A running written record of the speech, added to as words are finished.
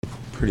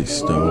Pretty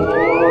stoned.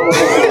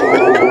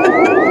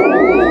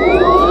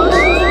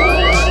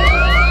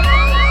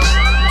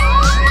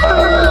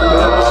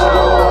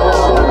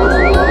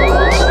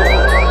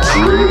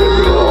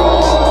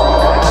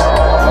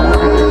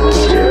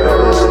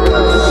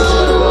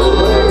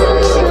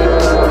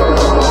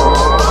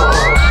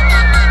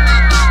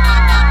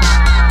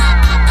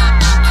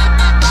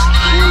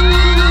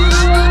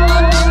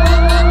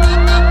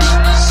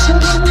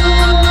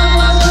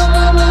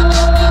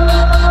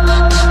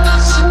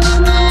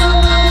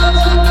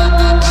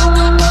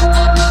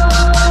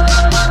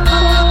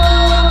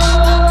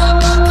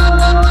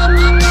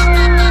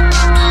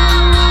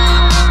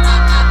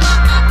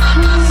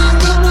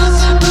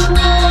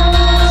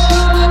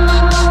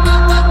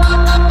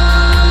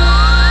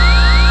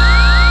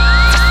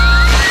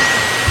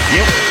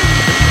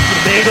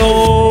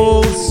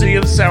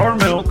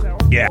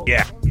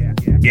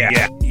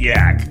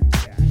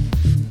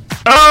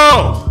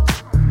 Oh!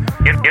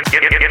 Get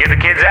the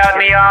kids out in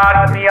the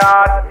yard.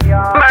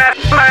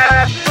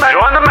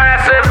 Join the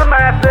massive.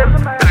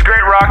 This is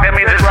great rock. That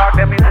means it's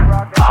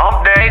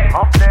hump day.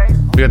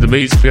 We got the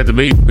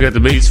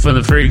beats for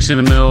the freaks in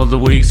the middle of the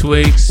weeks.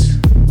 Woo!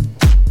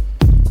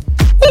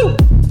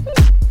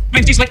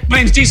 My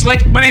name's D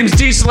Slick.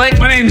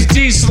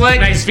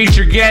 Nice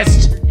featured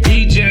guest,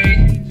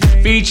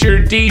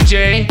 featured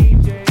DJ,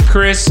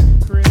 Chris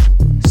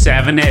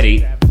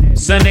Savanetti.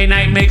 Sunday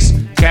night mix.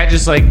 Cat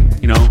just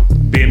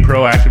being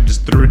proactive,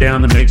 just threw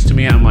down the mix to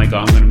me. I'm like, oh,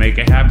 I'm gonna make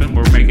it happen.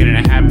 We're making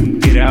it happen.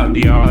 Get out in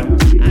the yard.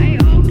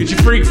 Get your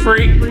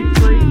freak.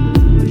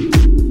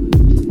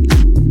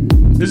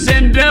 This is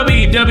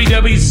NW,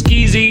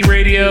 www.skeezy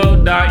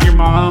radio. Your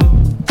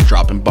mom.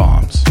 Dropping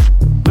bombs.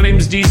 My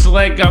name's D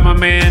Select. Got my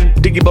man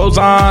Diggy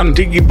Boson.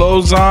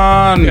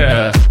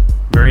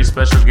 Very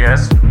special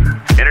guest.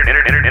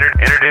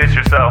 Introduce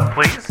yourself,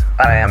 please.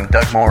 I am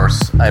Doug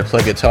Morse. I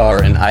play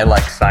guitar and I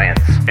like science.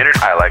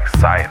 I like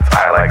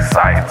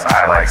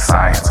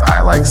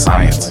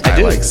science. I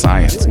do. like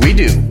science. We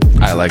do.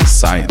 I like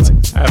science.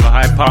 I have a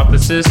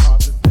hypothesis.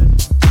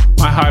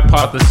 My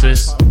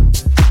hypothesis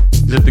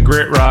is that the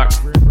grit rock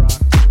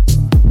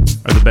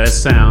are the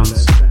best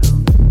sounds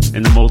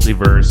in the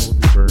multiverse.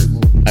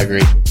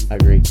 Agree.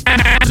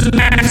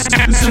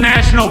 This is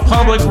National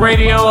Public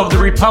Radio of the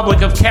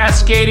Republic of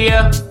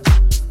Cascadia,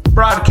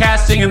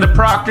 broadcasting in the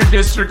Proctor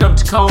District of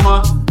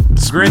Tacoma,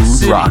 Grit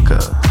City. Rocka.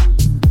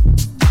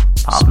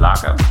 Pop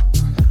Locka.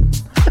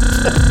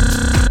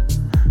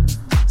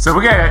 So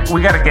we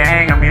got a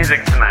gang of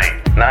music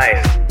tonight.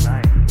 Nice.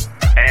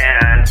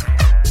 And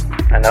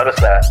I noticed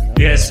that.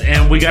 yes,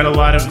 and we got a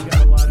lot of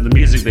the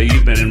music that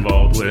you've been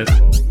involved with,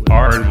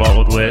 are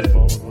involved with,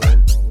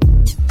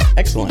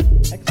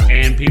 Excellent.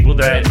 and people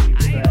that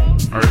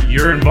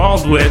you're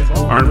involved with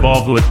are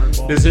involved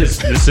with. This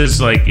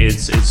is like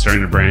it's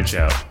starting to branch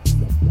out.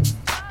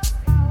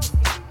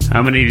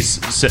 How many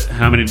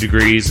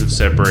degrees of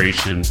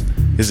separation?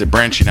 Is it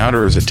branching out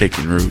or is it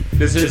taking root?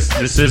 This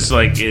is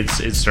like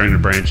it's starting to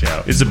branch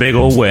out. It's a big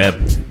old web.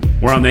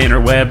 We're on the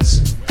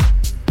interwebs.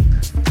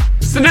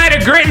 It's the night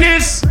of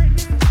gritness.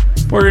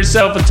 Pour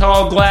yourself a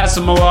tall glass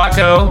of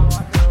Moloko.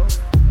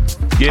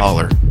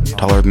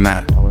 Taller than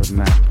that.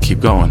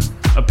 Keep going.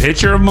 A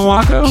pitcher of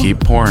Moloko.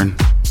 Keep pouring.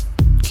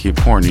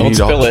 Don't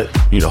spill it.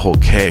 You need a whole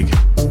keg.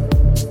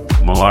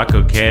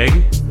 Moloko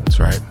keg. That's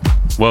right.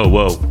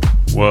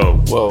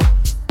 Whoa.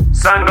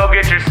 Son, go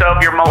get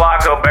yourself your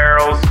Moloko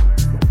barrels.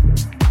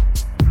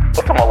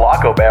 What's a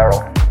Moloko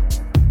barrel?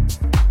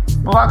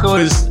 Moloko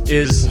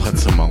is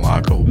What's a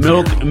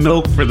Moloko?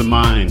 milk for the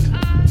mind.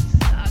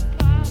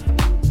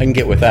 I can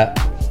get with that.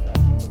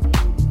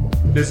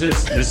 This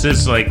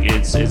is like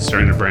it's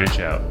starting to branch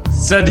out.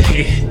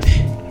 Sunday.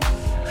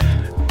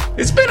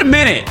 It's been a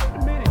minute.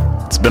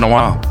 It's been a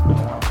while.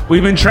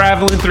 We've been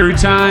traveling through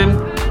time.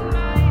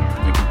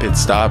 Making pit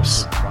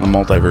stops in the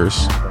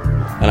multiverse.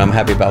 And I'm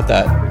happy about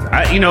that.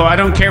 I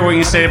don't care what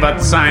you say about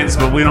the science,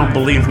 but we don't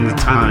believe in the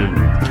time.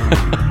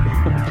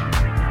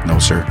 No,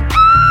 sir.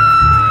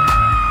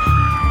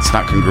 It's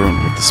not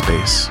congruent with the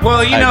space.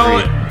 Well, agree.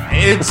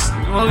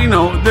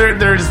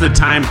 there's the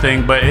time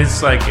thing, but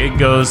it's like it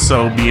goes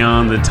so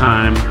beyond the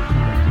time.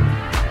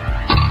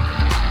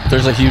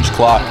 There's a huge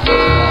clock.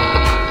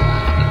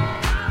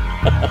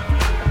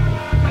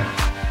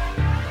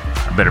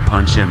 I better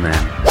punch in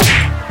then.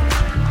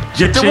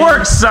 Get to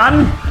work,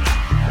 son!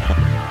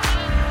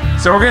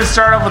 So we're gonna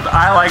start off with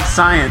I like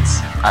science.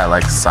 I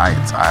like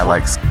science.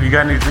 You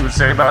got anything to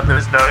say about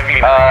this, Doug?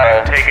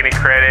 Take any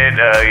credit?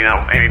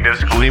 Any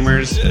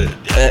disclaimers?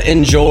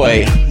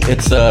 Enjoy.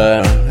 It's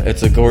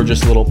a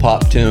gorgeous little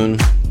pop tune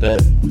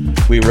that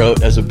we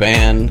wrote as a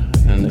band,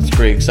 and it's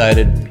pretty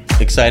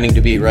exciting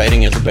to be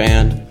writing as a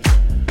band.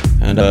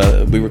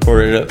 And we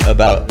recorded it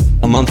about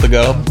a month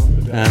ago,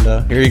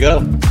 and here you go.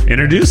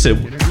 Introduce it.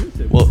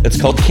 Well,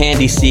 it's called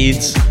Candy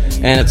Seeds,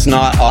 and it's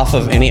not off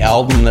of any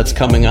album that's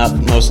coming up,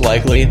 most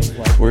likely.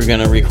 We're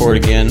going to record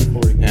again,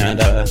 and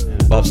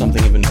we'll have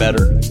something even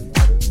better.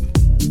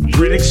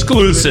 Grit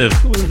exclusive.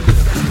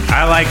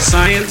 I like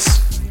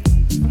science.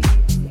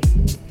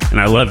 And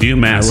I love you,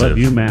 massive.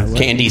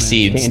 Candy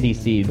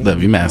seeds.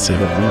 Love you, massive.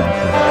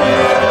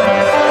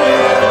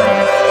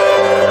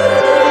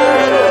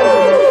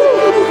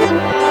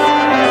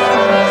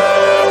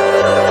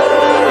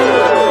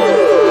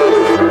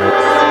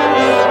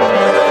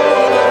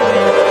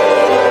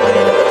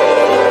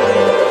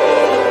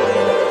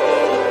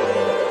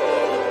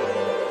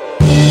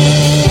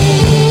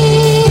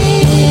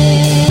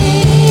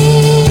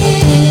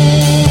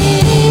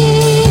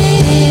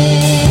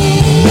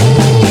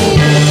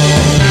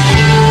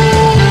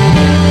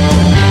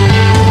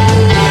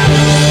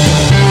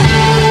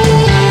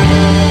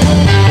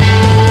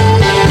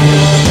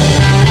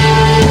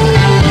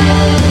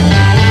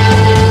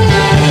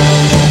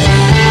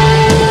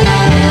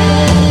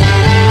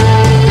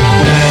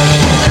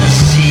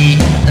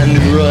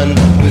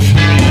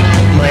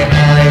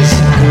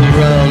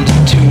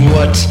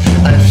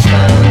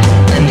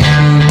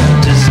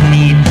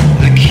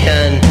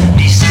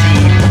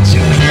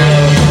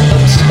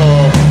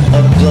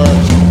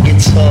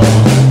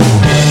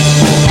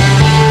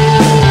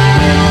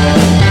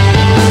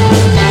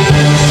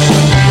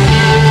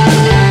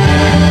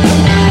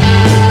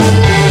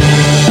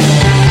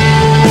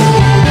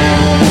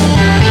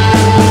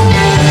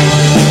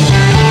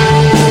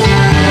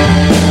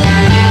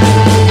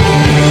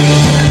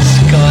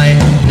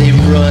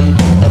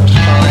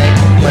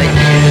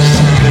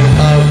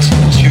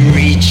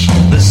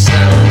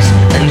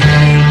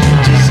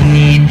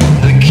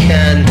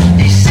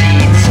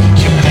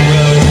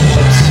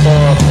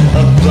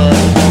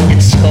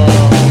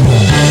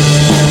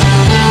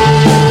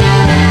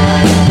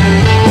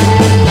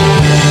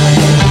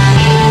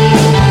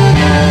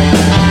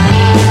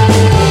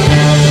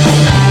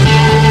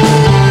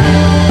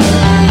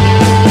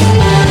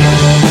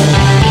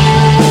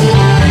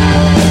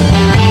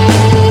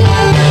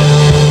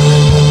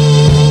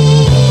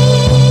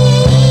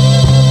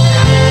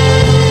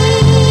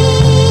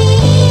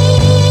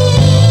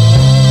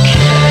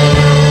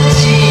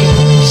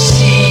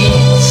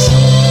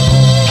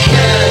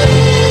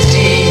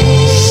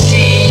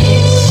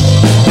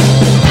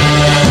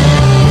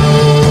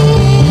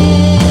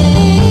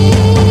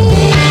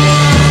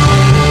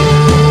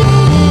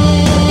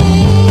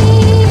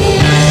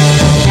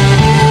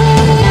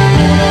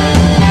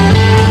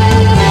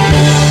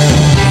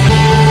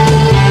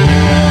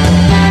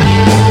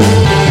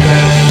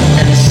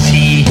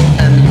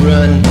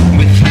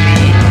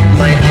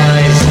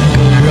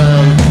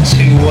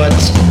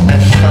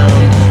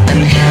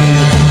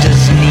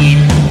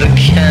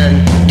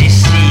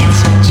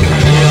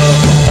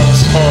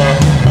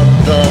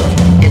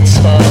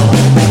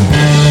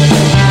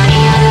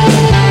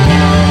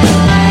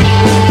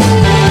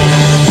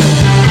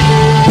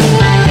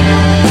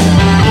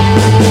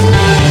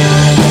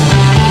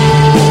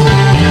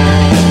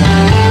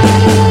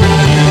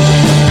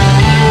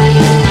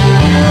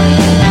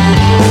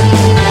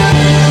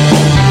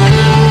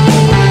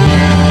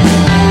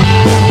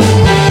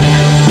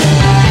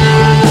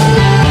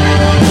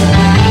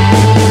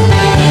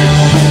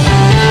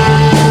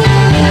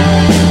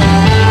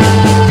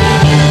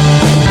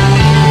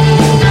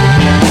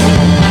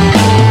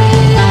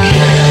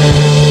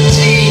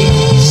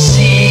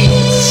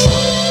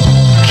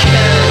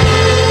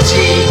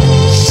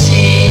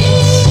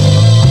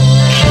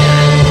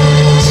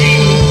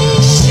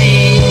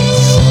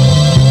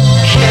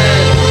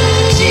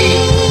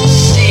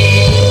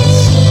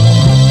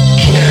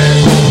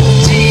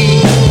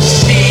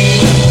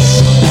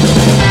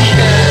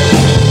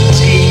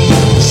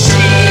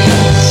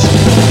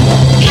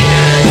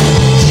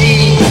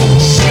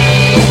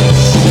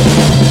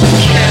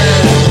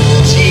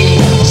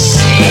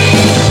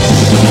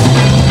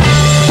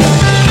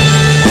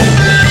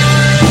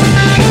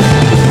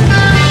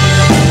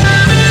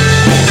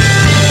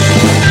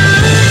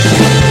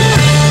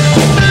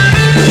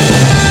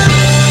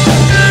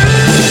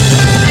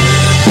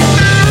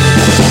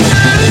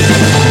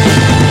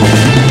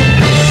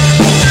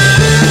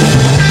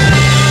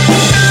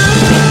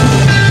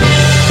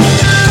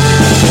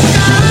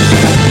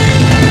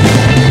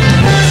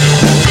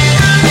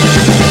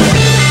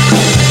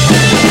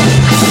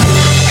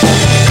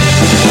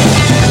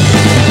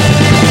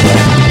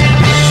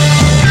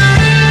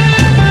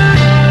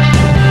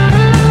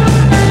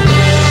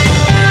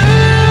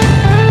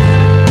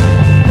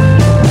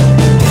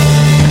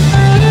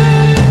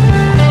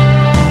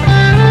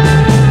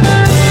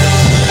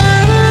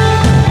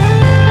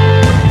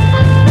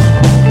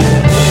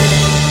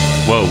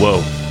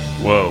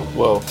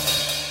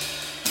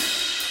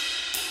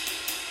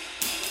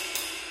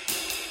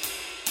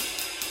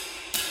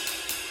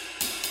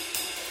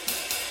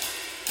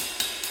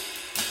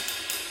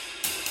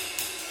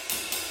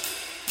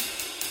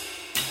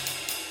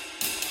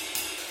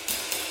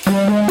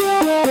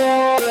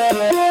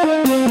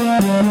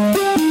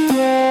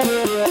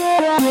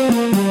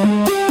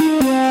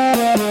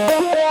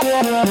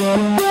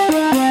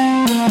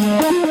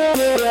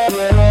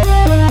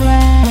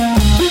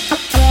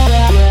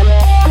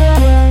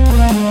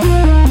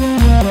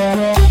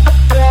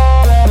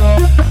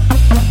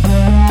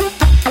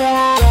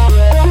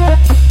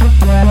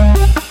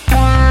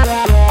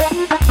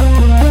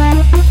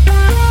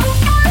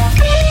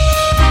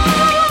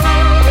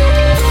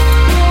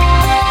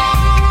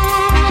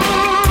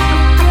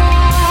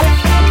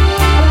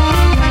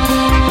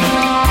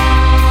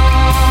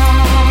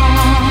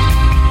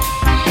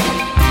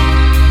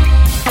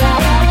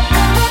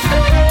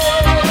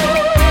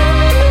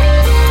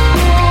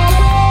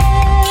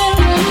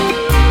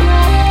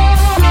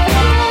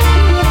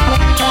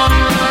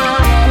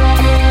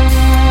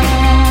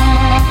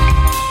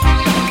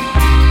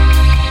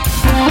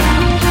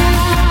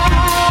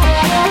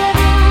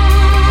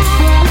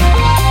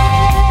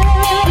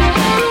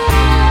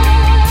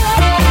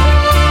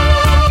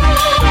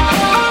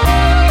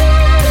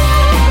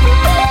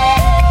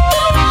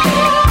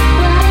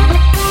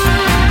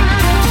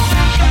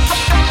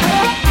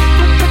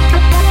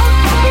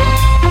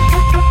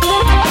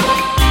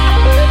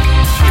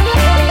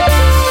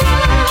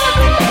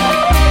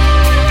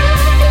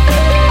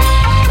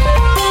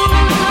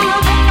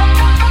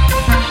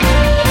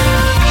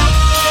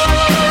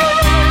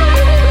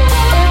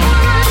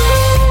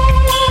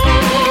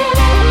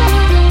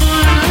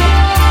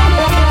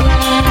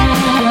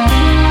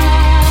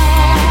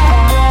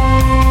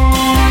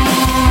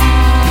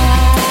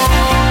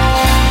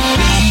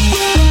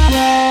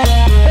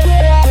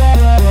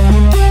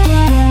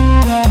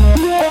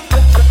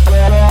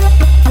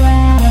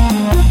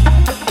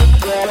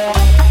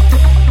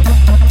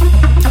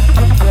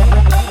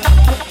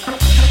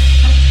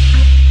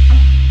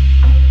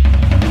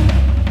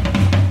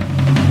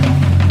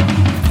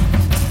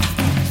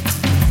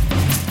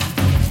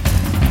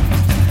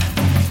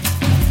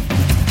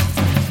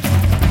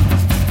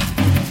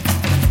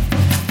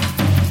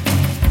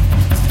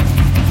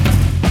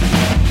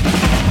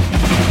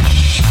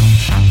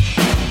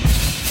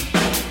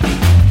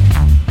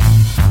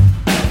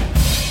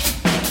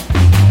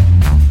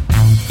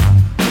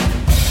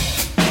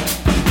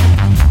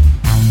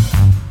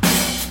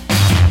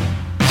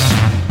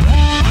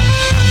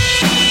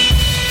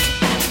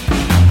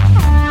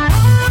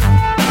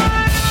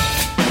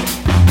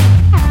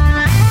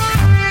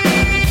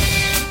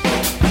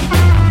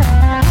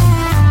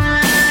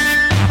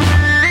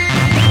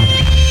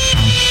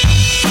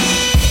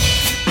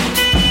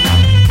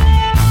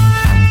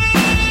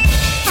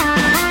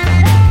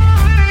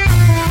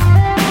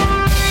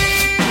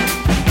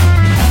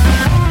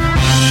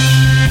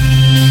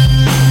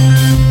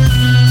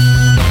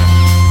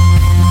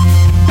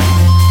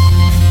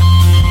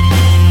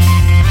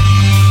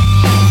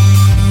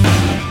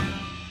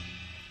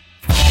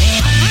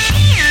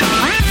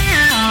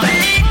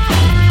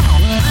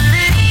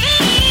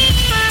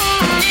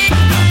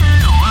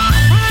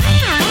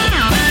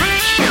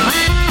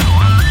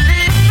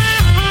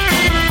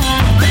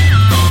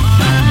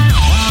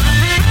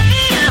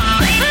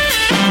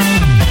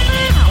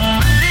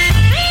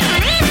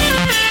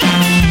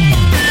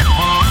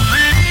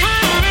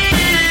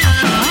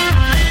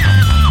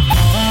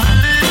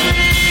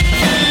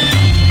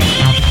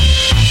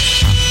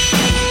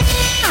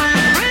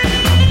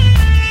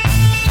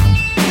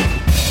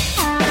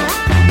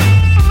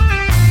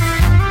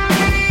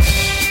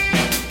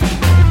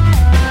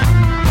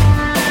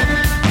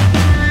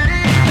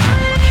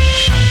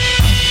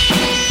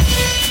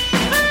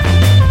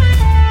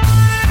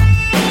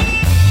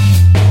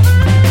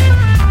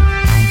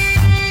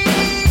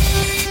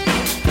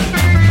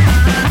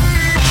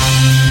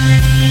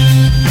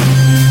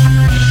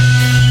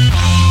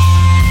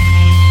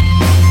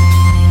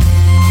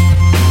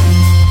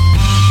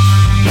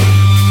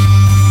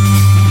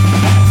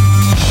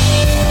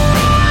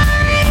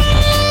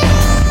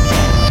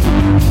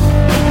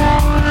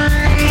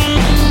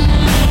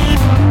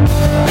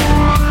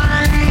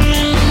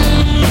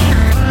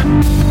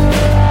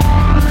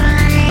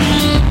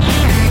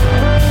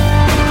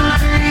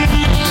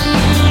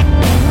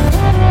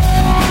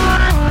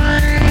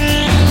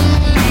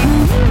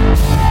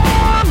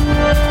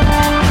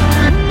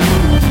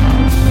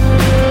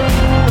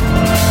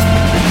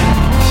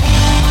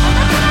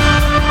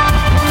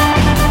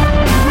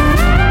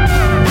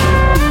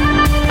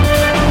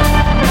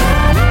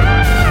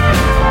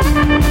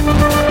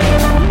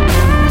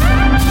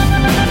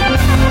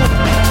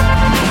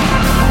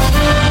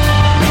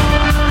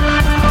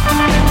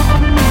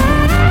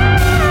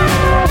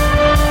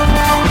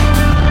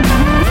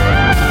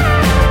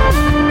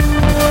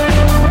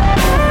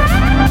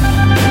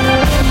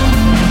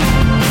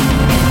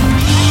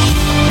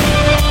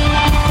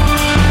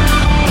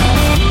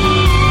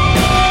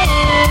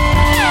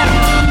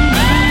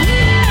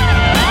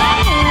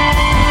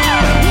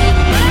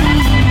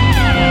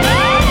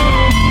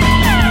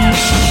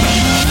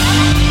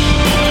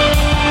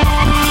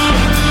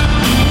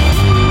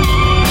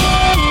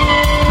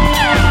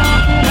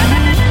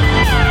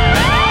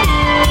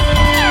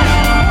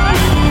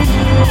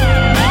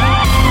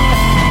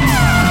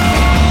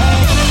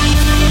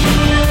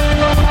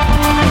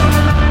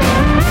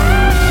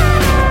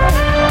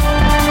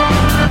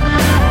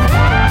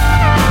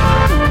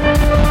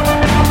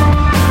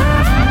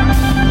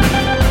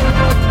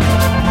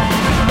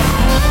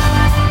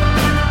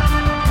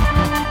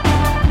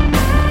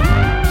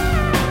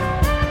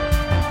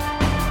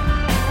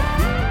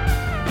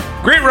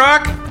 Great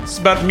rock. It's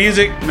about the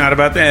music, not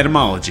about the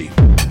etymology.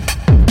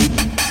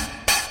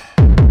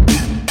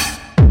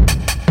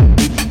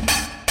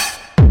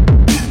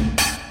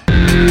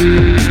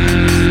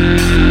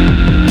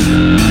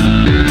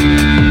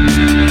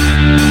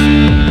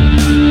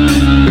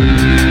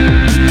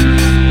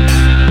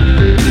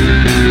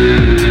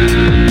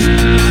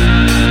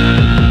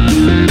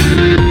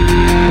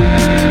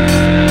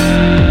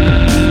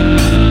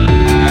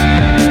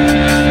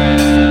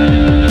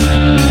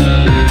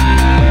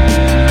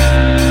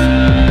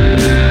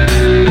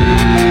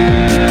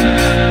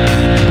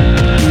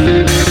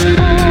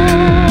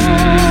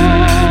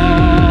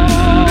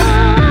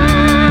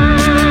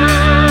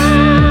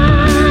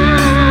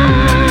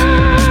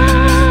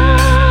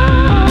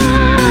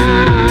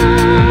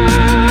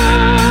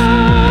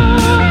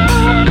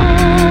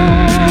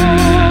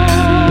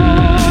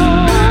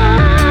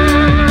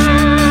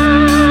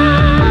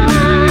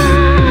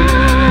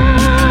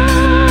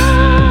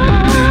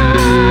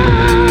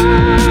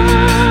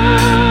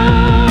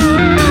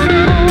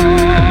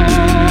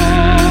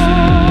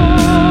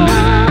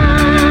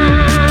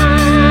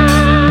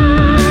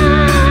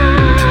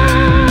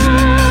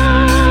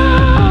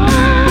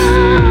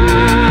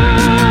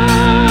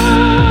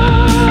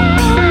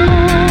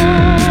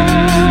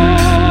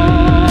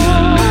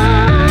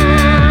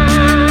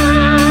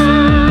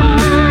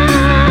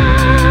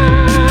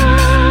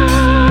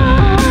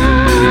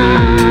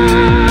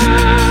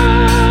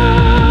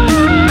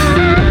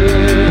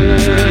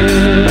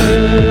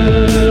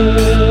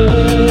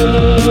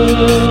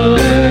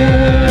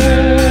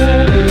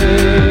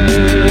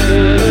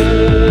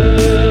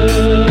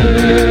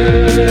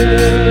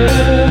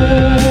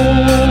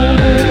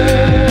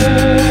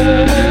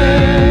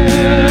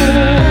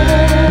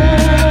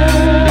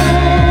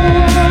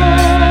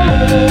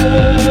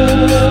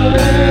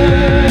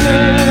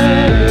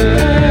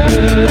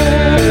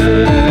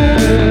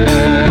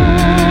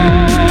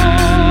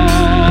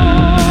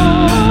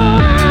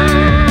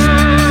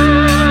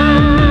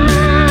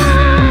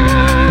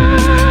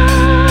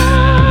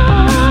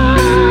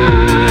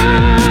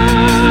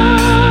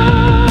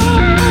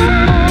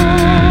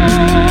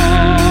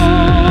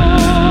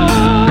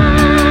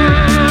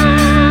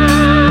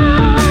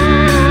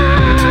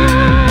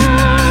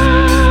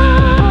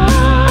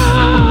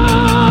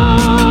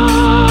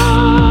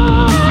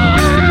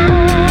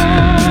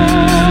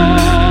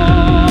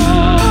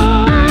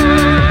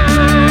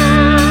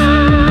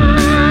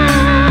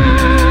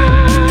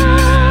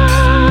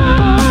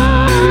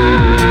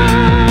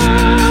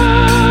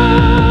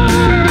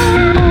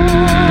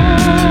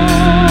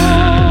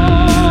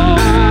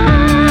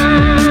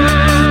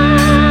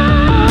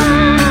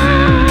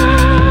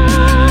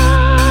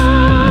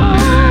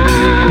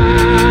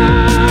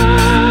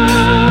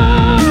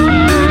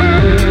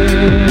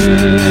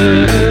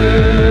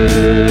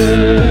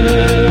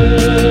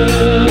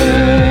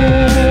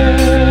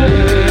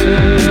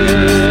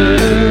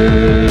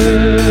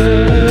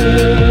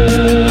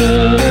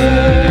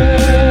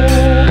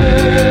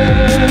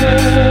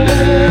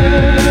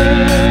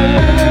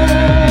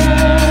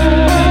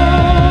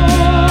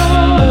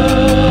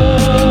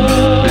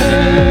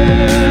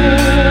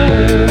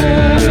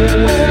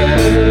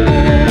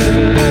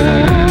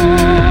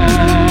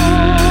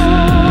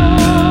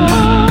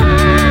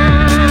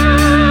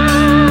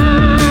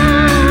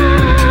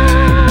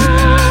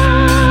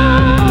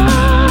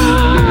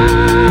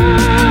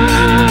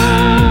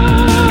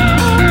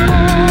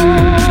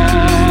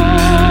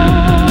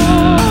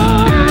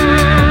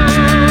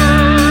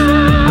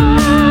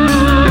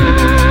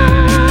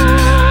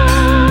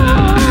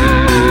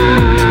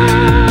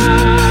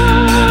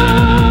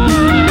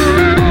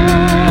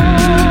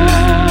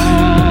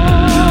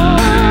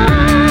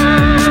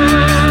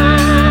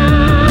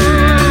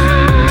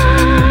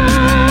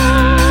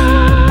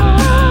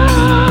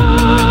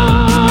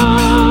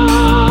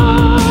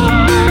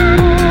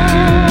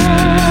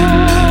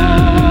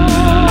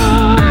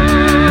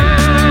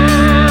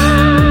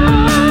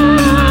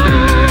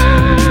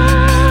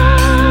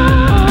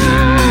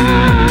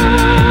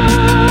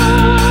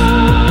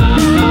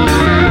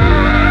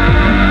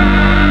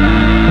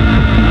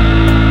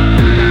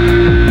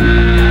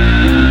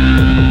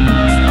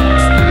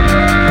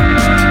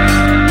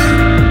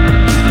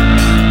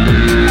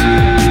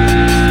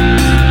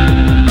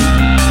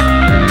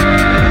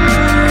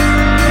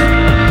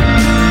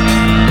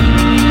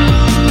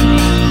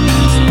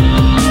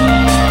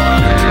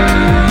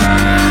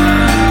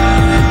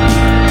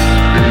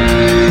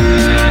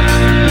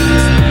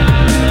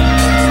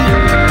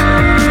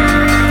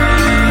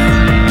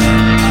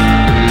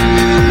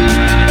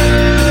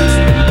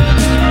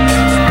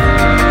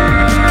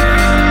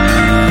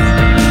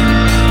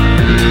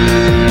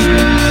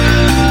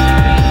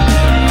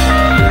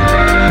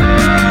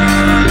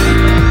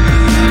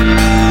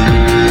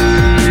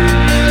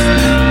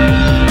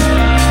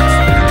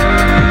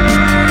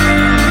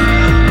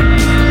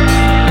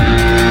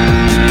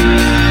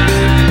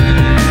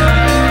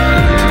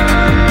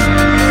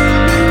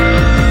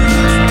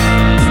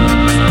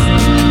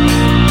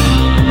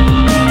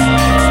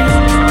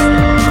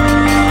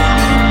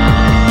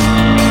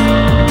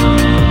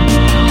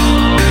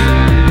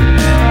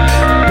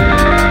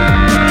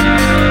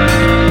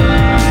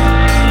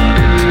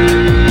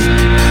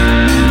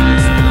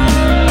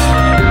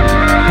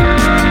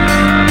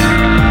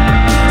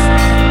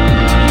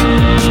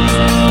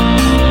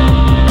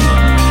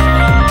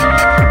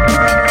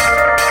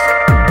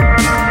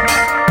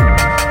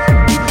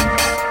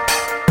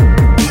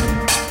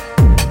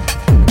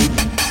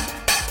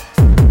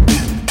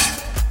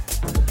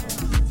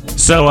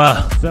 So,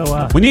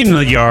 we need in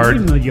the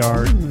yard.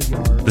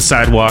 The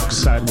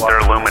sidewalks. They're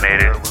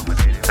illuminated.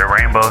 There are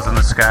rainbows in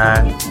the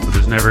sky, but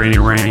there's never any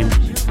rain.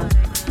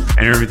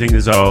 And everything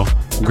is all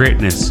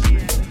greatness.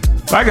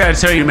 But I gotta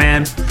tell you,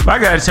 man.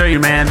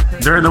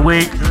 During the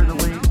week,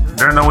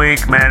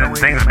 man,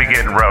 things be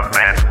getting rough,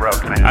 man.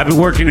 I've been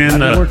working in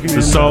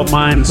the salt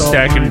mine,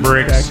 stacking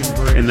bricks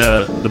in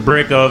the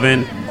brick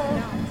oven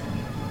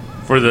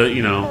for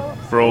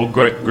old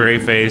Gray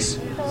Face.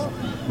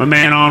 My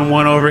man on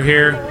one over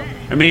here.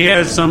 I mean, he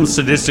has some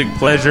sadistic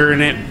pleasure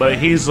in it, but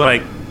he's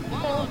like,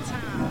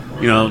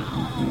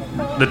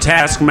 the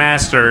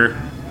taskmaster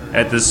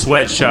at the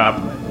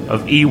sweatshop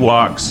of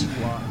Ewoks.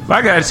 But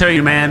I gotta tell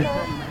you, man,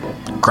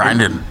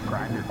 Grinding.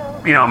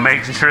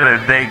 Making sure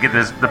that they get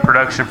the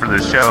production for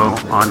the show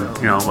on,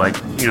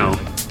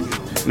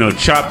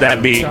 chop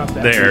that beat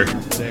there,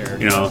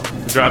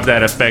 drop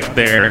that effect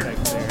there,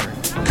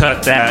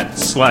 cut that,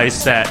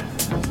 slice that,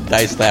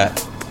 Dice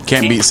that.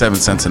 Can't beat 7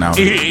 cents an hour.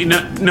 No,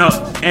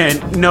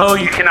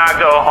 you cannot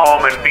go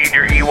home and feed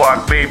your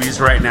Ewok babies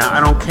right now. I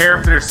don't care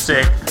if they're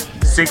sick.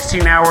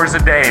 16 hours a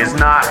day is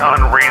not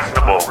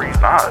unreasonable.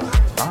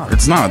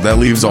 It's not. That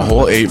leaves a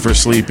whole 8 for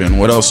sleeping.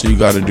 What else do you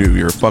got to do?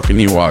 You're a fucking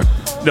Ewok.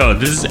 No,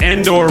 this is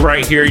Endor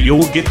right here.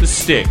 You'll get the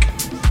stick.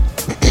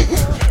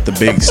 The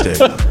big stick.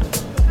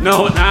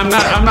 No, I'm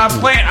not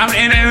playing.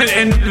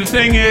 And the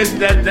thing is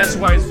that's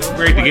why it's so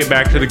great to get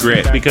back to the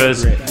grit,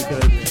 because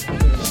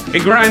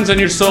it grinds on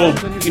your soul,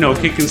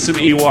 kicking some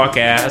Ewok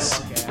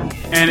ass.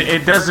 And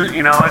it doesn't,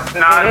 it's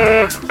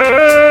not.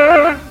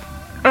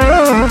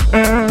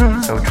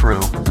 So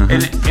true.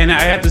 And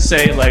I have to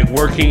say, like,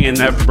 working in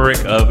that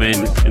brick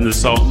oven in the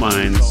salt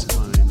mines.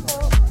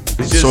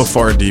 It's just, So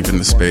far deep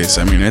into space.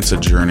 I mean, it's a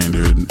journey,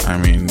 dude. I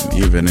mean,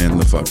 even in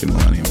the fucking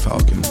Millennium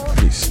Falcon.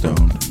 He's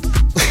stoned.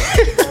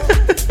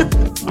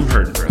 I'm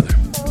hurt, brother.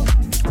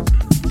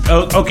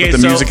 Oh, okay, The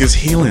music is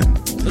healing.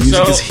 The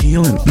music is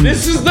healing.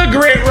 This is the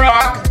Great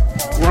Rock.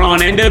 We're on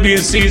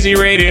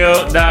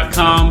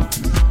nwczradio.com.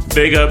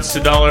 Big ups to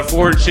Dollar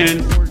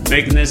Fortune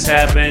making this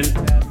happen,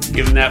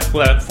 giving that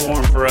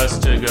platform for us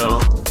to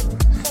go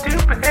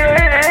stupid.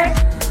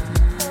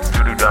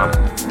 Doo-doo dumb.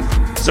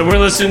 So we're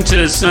listening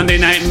to Sunday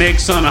Night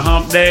Mix on a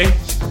hump day.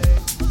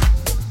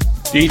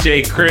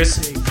 DJ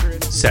Chris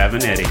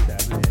Savanetti.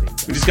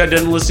 We just got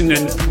done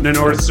listening to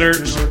North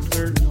Search.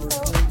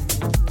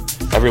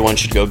 Everyone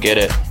should go get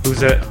it. Who's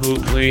that?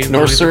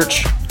 North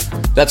Search.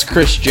 That's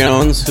Chris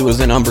Jones, who was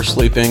in Umber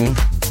Sleeping,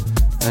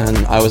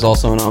 and I was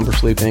also in Umber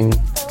Sleeping.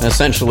 And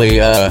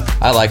essentially,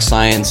 I Like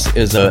Science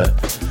is a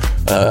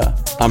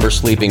Umber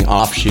Sleeping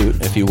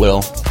offshoot, if you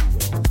will.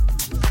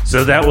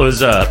 So that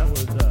was,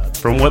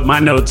 from what my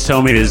notes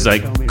tell me, is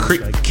like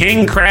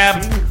King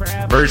Crab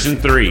version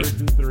 3.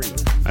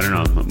 I don't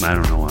know.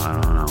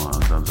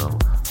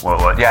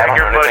 What? Yeah, Check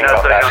your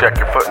footnotes. Check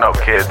your footnote,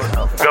 kids.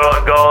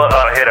 Go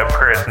hit up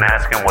Chris and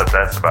ask him what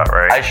that's about,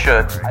 right? I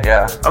should,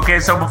 yeah. Okay,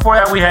 so before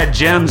that we had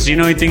Gems. Do you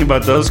know anything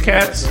about those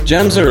cats?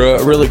 Gems are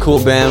a really cool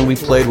band. We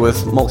played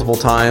with multiple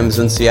times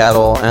in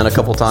Seattle and a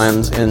couple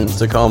times in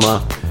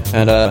Tacoma.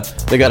 And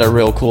they got a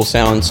real cool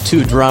sound.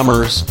 2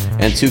 drummers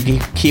and 2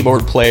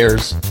 keyboard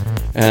players.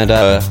 And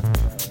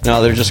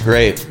no, they're just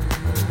great.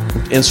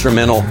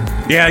 Instrumental.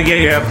 Yeah.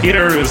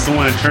 Peter was the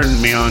one that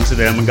turned me on to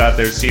them and got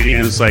their CD,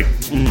 and it's like,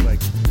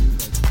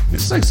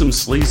 it's like some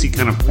sleazy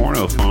kind of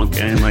porno funk,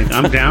 and like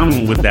I'm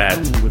down with that.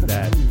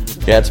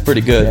 Yeah, it's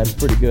pretty good.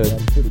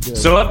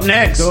 So up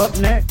next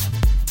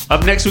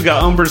we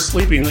got Umber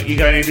Sleeping. You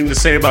got anything to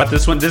say about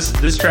this one?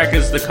 This track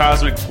is the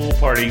Cosmic Pool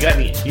Party. You got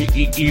any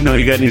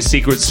you got any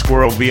Secret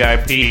Squirrel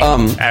VIP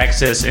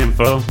access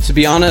info? To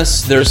be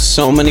honest, there's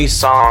so many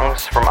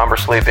songs from Umber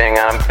Sleeping.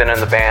 I've been in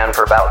the band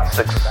for about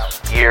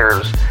 6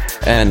 years,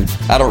 and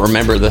I don't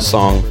remember this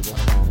song.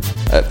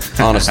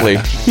 Honestly.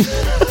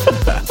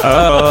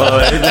 Oh,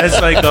 that's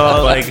like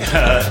all like.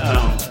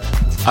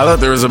 I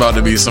thought there was about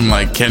to be some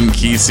like Ken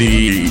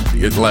Kesey,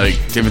 like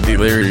Timothy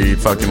Leary,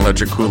 fucking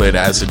electric Kool-Aid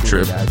acid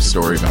trip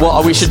story.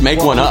 Well, we should make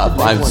one up.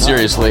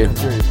 Seriously.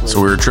 So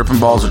we were tripping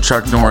balls with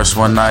Chuck Norris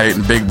one night,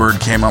 and Big Bird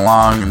came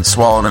along and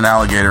swallowed an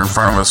alligator in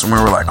front of us, and we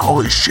were like,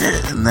 "Holy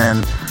shit!" And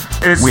then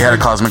we had a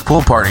cosmic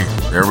pool party.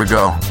 There we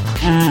go.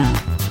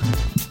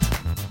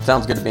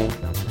 Sounds good to me.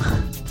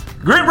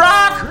 Grit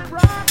Rock.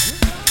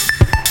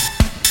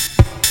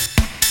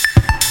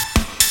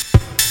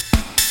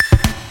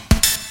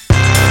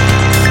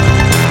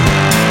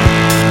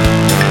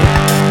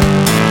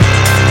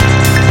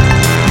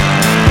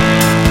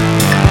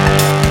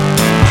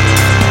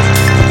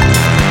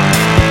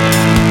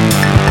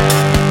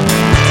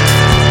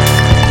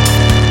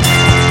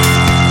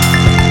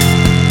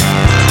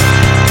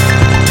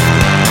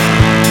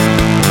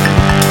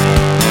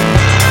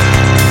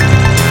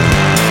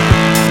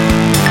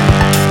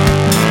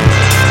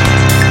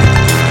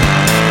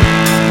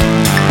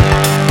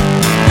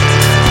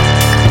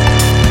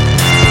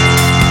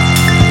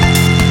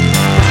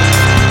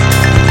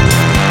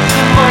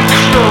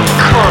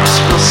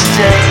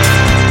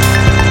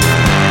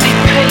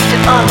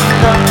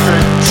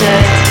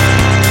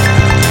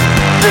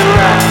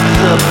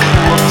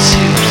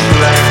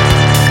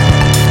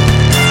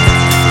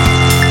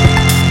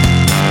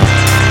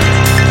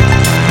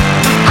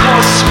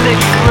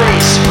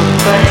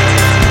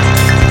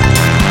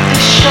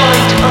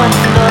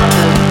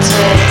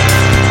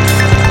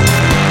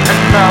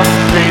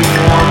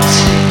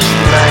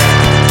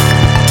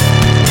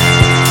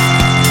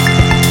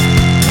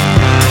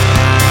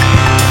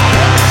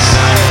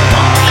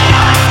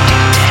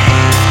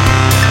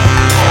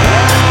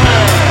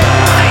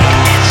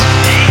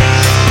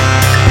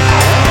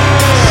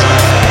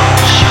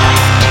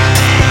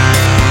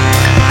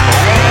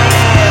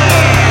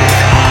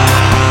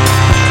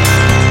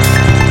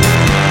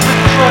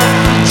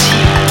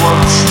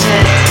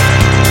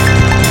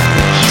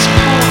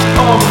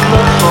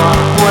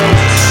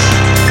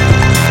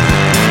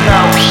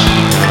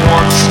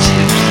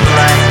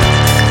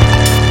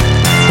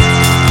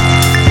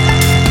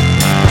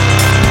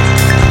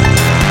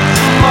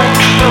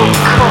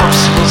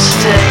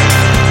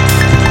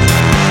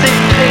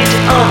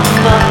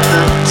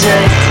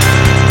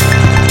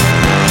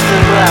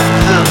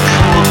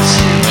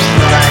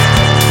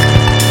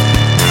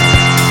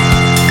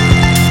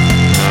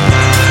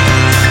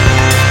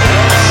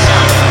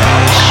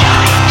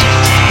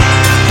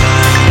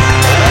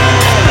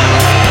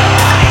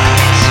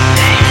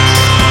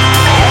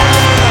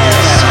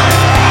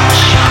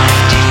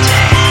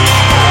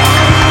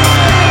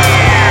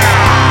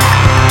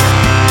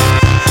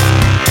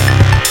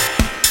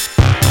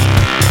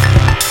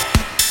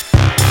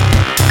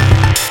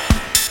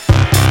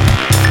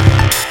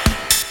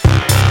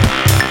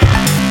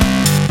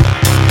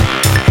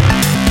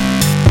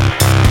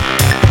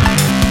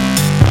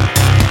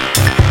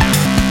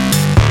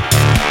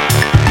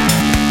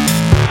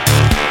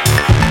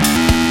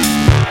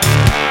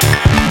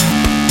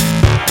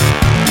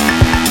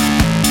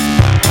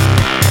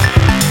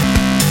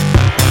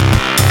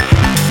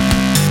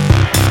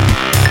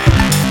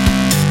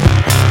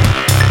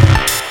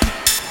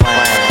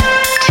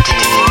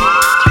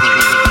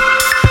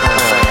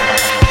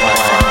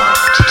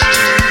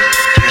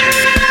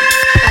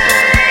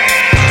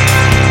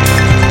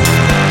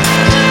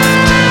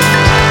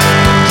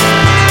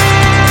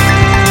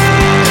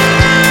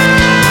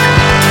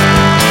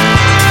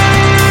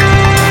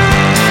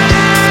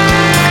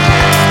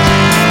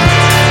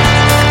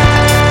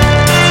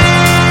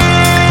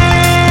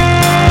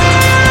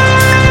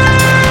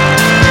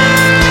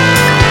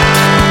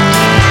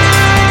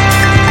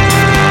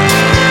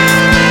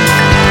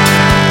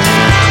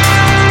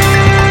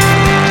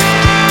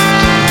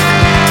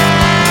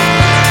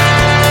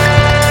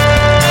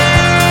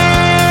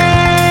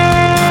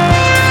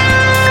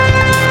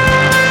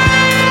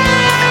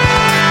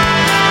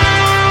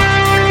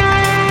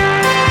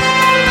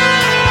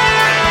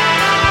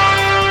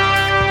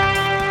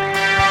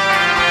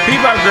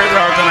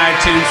 stars on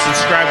iTunes.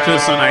 Subscribe to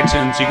us on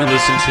iTunes. You can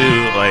listen to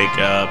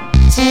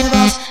Save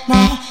us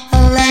now,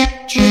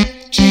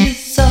 electric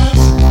Jesus.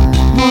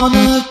 Born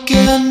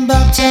again,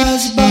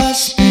 baptized by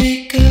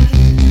speakers.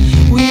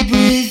 We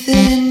breathe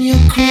in your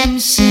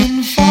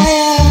crimson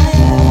fire.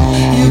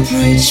 You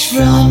preach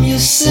from your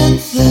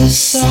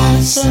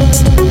synthesizer.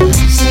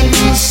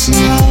 Save us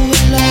now,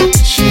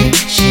 electric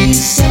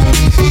Jesus.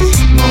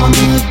 Born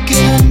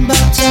again,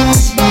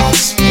 baptized by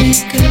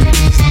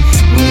speakers.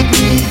 We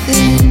breathe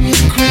in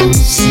your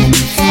crimson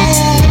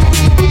fire.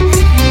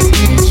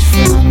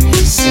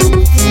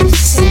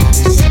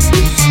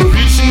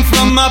 Preaching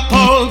from my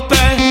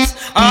pulpit,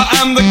 I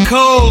am the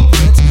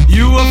culprit.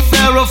 You a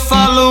pharaoh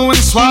following,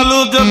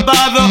 swallowed up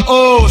by the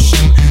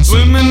ocean.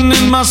 Swimming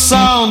in my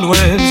sound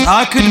waves,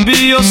 I could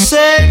be your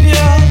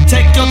savior.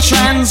 Take your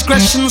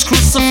transgressions,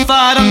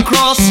 crucified on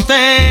cross,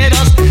 fade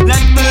us.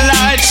 Let the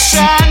light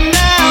shine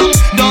down,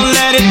 don't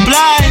let it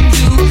blind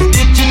you.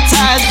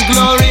 Digitize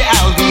glory,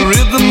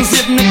 algorithms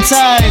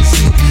hypnotize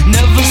you.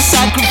 Never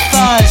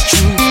sacrifice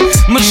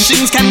truth,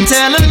 machines can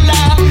tell a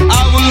lie.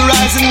 I will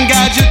rise and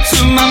guide you to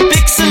my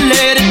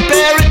pixelated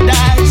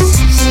paradise.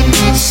 Save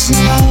us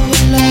now,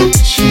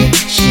 electric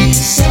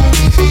Jesus.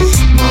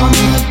 Born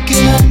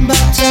again,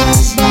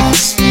 baptized by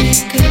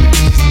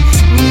speakers.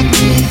 We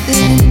breathe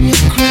in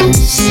your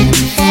crimson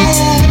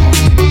fire.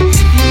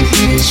 You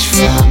preach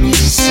from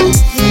your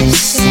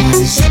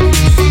synthesizer.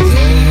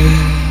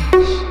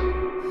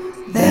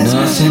 There's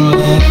nothing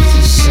left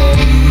to say.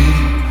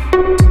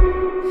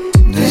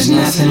 There's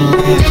nothing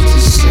left to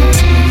say.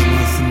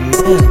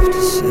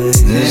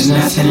 There's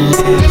nothing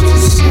left to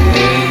say.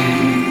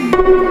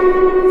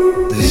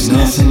 There's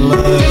nothing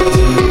left.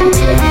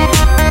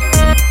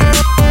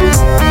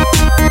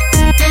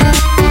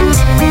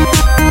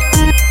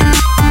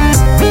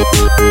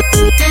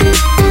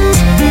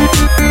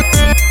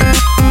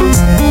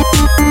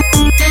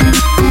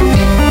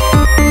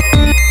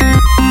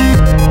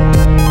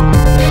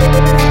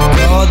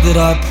 God that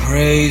I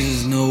praise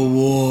is no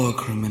war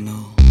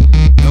criminal,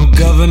 no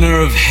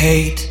governor of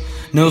hate,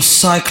 no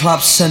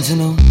cyclops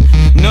sentinel,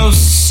 no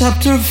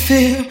scepter of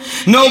fear,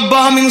 no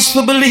bombings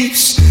for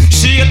beliefs.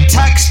 She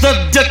attacks the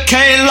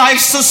decay, life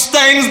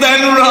sustains,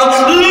 then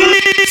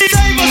release.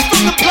 Save us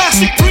from the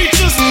plastic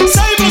preachers,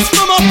 save us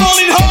from our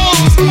falling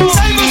homes,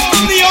 save us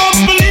from the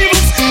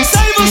unbelievers,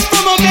 save us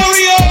from our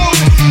very own.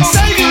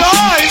 Save your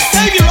eyes,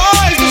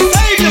 the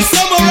Savior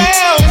somewhere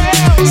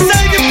else.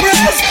 Save your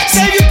prayers,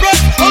 save your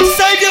breath, oh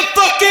save your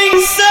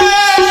fucking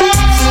self.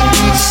 Save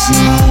us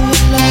now,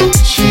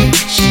 electric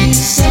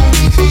Jesus.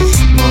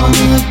 Born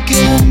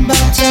again,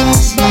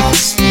 baptized by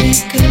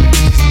speakers.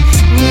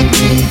 We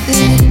breathe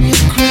in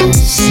your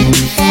crimson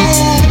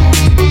fire.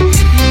 You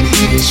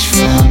preach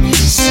from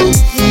your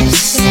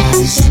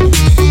synthesizer.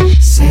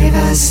 Save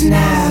us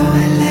now,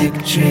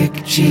 electric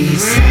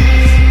Jesus.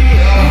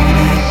 Born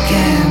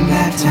again,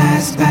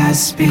 baptized by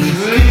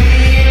speakers. We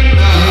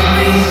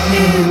breathe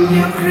in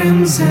your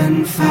crimson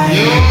fire. You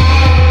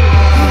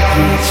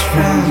preach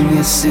from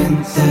your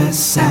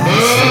synthesizer.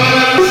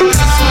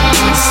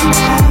 Save us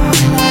now,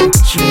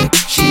 electric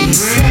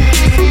Jesus.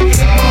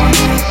 Born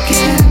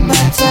again,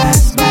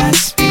 baptized by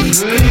speakers.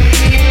 We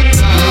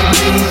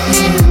breathe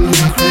in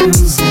your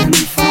crimson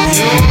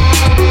fire.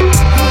 You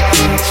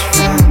preach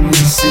from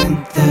your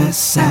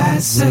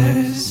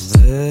synthesizers.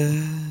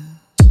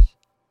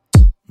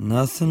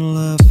 Nothing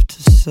left to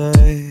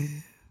say.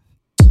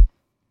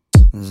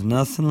 There's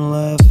nothing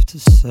left to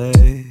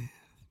say.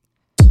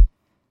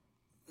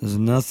 There's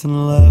nothing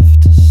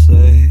left to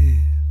say.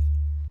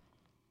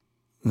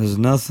 There's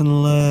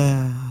nothing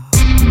left.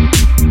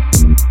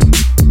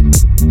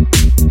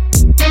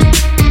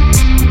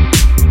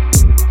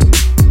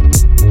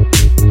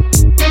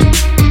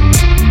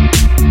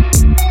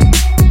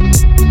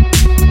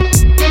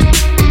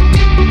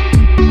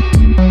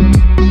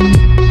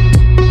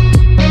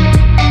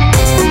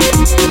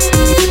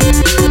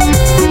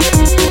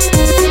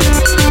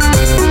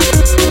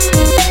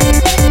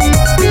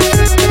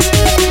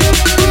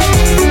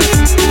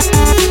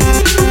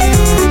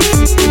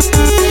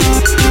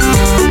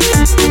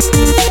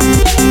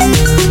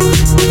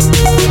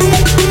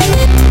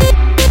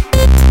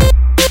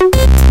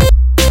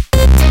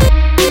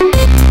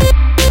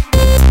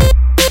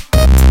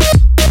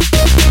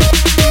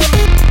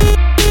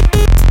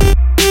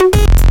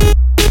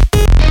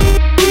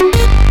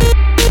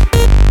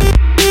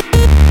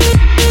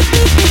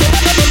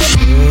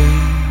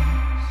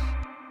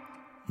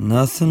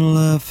 Nothing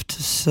left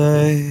to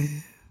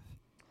say.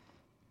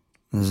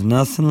 There's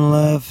nothing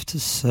left to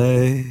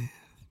say.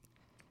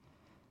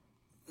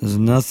 There's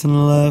nothing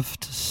left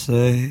to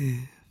say.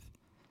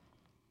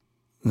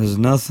 There's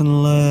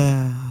nothing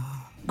left.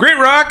 Great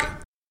Rock.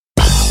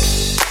 I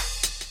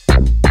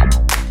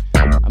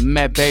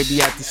met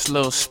baby at this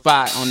little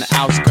spot on the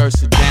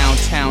outskirts of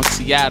downtown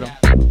Seattle.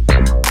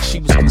 She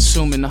was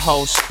consuming the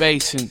whole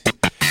space and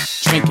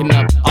drinking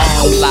up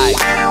all life.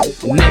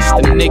 And this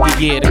the nigga,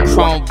 yeah, the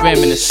chrome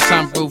rim and the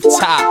sunroof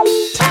top.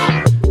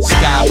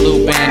 Sky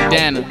blue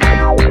bandana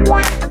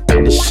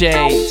and the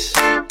shades,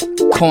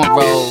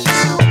 cornrows.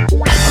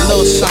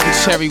 little something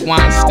cherry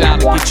wine style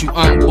to get you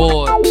on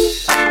board.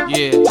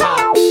 Yeah.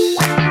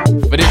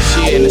 For this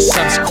year and the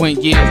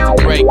subsequent years to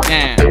break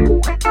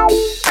down.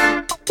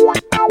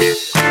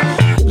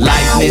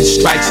 Lightning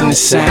strikes in the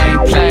same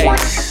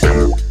place.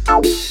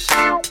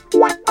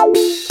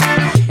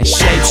 And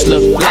shapes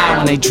look fly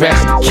when they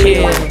dress to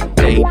kill.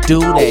 They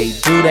do.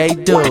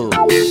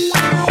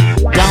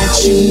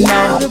 Don't you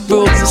know the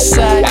rules are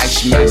such?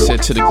 Actually, I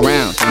said to the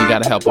ground, then you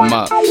gotta help them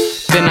up.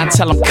 Then I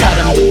tell them cut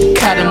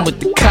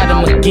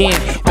them again.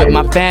 With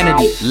my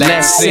vanity,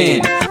 let's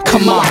in.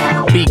 Come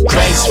on, be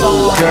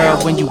graceful, girl,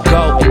 when you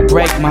go and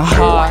break my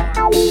heart.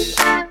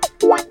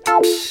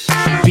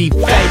 Be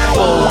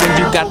faithful when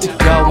you got to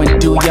go and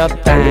do your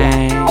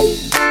thing.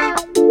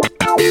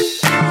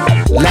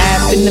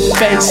 Laugh in the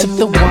face of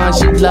the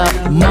ones you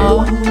love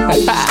more.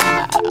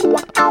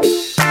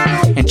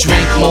 And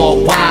drink more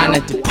wine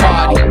at the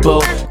party,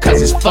 boo,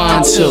 cause it's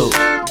fun too.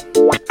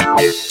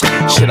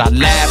 Should I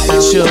laugh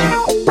with you?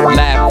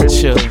 Laugh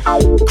with you.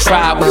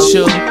 Cry with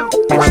you?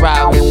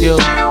 Cry with you.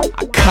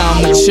 I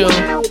come with you?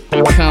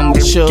 Come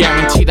with you.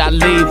 Guaranteed I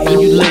leave when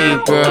you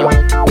leave, girl.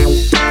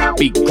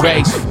 Be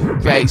graceful.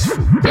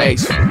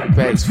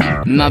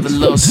 Another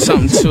little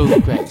something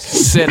too.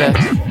 Consider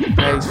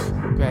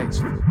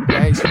graceful.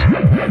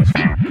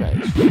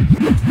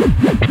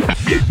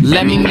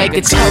 Let me make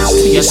a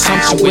toast to your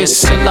sumptuous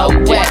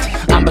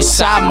silhouette. I'm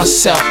beside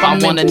myself, I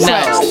wanna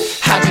know,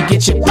 how'd you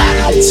get your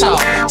body to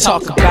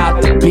talk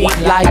about the beat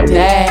like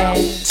that?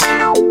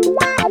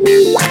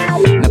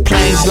 Now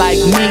planes like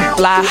me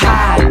fly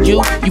high,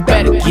 you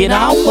better get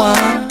on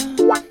one.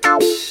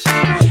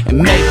 And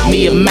make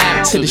me a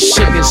map to the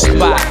sugar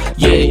spot,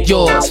 yeah,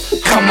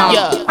 yours, come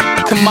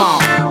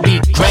on, be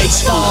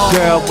graceful,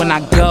 girl, when I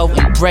go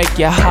and break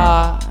your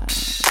heart.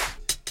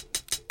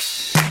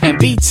 And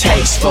be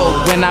tasteful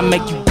when I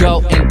make you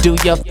go and do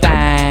your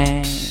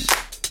thing.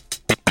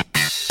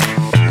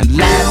 And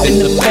laugh in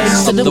the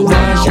face of the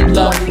ones you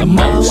love the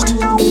most.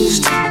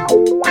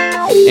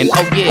 And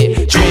oh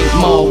yeah, drink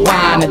more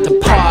wine at the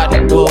party,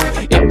 boo,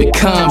 it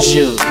becomes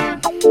you.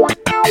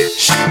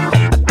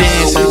 I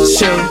dance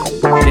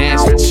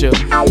with you,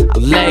 I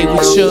lay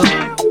with you,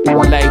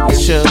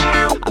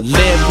 I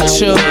live with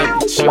you.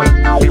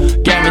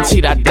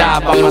 Guaranteed I die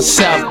by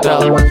myself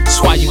though.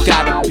 That's why you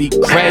gotta be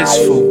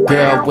graceful,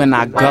 girl, when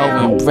I go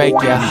and break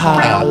your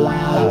heart.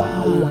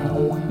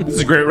 This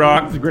is a great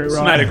rock. It's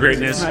a night of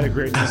greatness.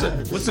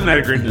 What's the night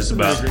of greatness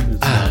about?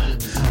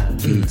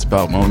 It's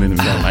about moaning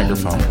into that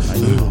microphone.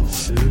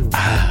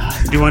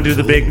 Do you want to do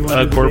the big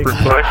corporate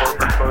push?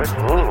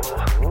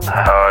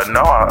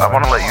 No, I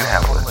want to let you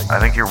handle it. I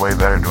think you're way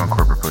better doing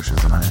corporate pushes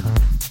than I am.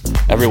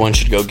 Everyone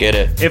should go get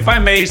it. If I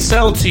may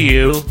sell to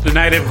you the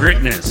night of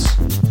greatness.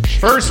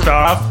 First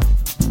off,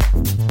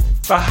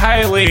 the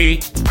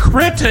highly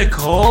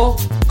critical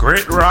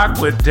Grit Rock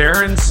with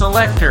Darren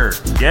Selector.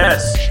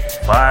 Yes,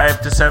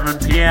 5 to 7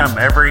 p.m.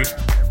 every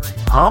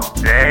hump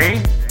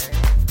day.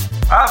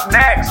 Up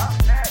next,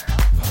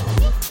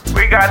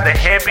 we got the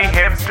hippie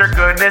hipster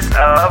goodness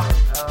of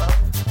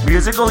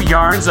musical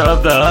yarns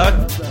of the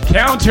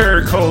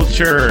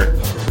counterculture.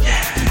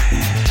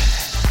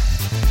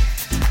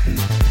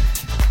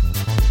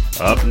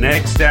 Up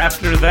next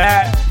after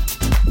that,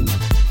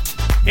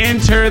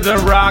 enter the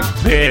rock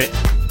pit.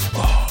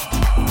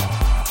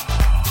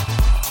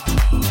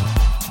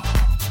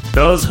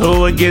 Those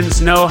hooligans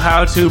know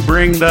how to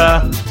bring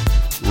the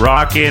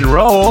rock and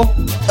roll.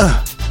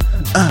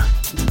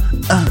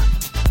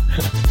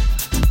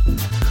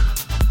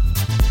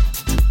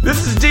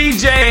 This is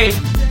DJ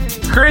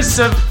Chris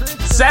of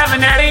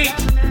Savanetti.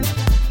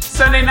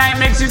 Sunday night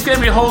mix. He's gonna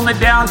be holding it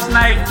down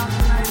tonight.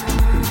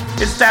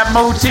 It's that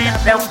motif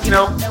that, you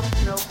know,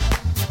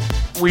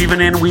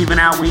 weaving in, weaving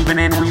out, weaving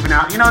in, weaving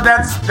out. You know,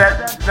 that's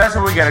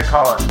what we gotta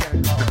call it.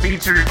 The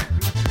featured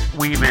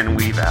weave in,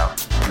 weave out.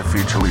 The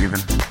future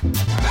weaving.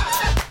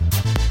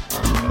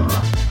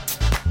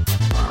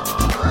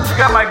 We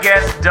got my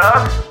guest,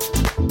 Doug.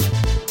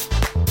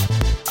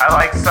 I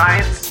like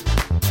science.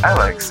 I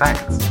like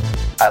science.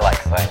 I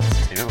like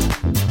science too.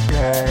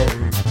 Yay.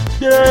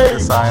 The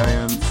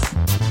science.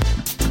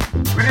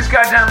 We just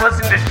got done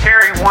listening to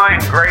Cherry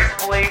Wine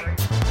Gracefully.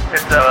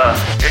 It's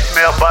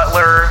Ishmael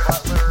Butler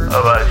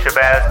of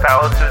Shabazz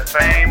Palace's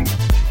fame.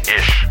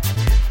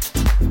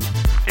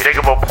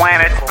 Digable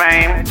Planets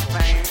fame.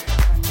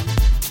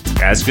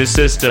 Ask a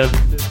Sister.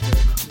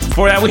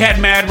 Before that, we had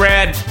Mad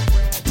Rad.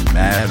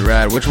 Mad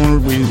Rad. Which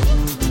one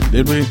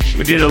did we?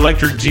 We did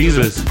Electric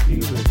Jesus.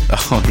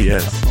 Oh,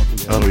 yes.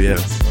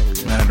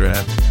 Mad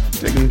Rad.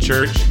 Taking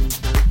church.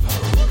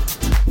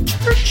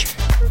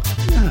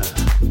 Yeah.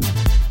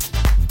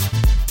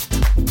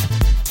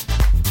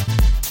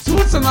 So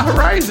what's on the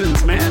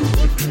horizons, man?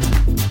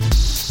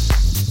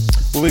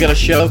 Well, we got a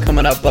show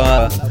coming up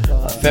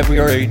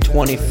February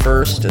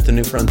 21st at the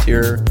New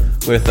Frontier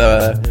with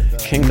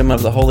Kingdom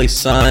of the Holy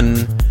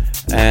Sun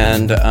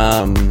and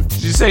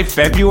Did you say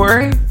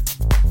February?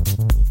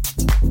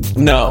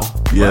 No,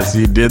 Yes,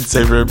 you did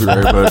say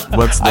February, but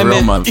what's the I real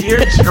meant- month?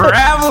 You're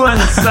traveling,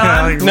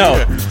 son.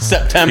 No,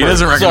 September. He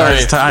doesn't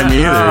recognize Sorry. time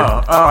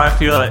either. Oh, I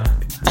feel it.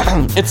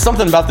 It's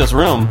something about this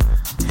room.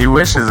 He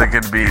wishes it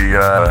could be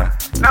No,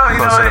 you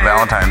closer to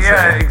Valentine's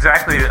yeah, Day.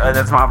 exactly.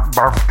 That's my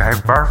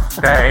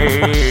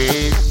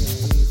birthday.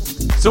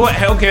 So what?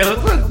 Okay,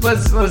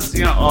 let's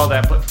all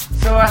that. But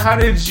so how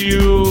did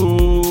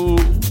you?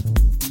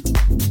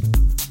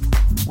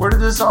 Where did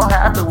this all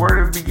happen?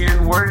 Where did it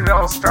begin? Where did it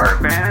all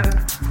start,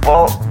 man?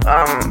 Well,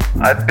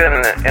 I've been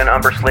in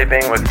Umber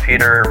Sleeping with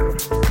Peter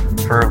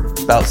for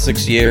About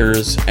 6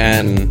 years,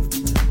 and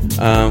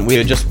we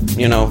had just,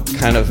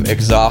 kind of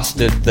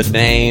exhausted the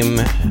name,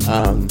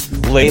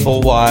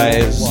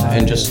 label-wise,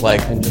 and just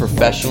like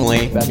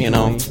professionally,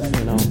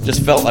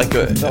 just felt like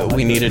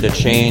we needed a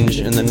change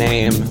in the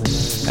name.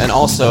 And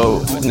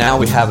also, now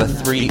we have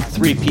three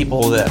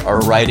people that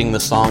are writing the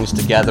songs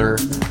together,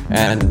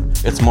 and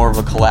it's more of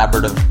a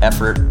collaborative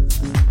effort.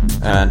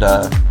 And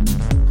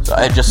so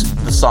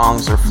the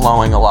songs are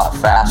flowing a lot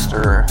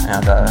faster,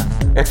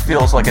 and it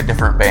feels like a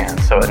different band.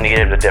 so it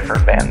needed a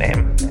different band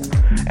name.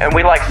 And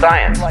we like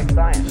science,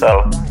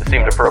 so it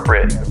seemed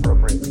appropriate.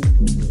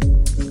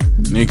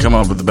 You need to come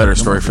up with a better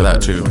story for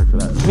that, too.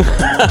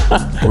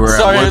 We were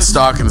Sorry, at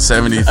Woodstock in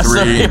 73.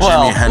 Sorry,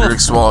 well. Jimi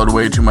Hendrix swallowed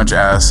way too much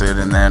acid,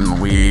 and then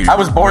I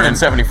was born in went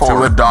 74.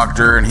 to a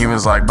doctor, and he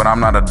was like, but I'm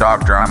not a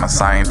doctor, I'm a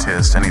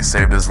scientist, and he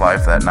saved his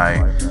life that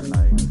night.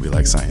 We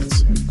like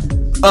science.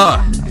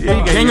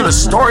 King of the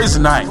stories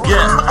tonight.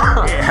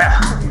 Yeah.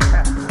 Yeah.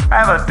 I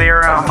have a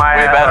theory on my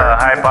Way better.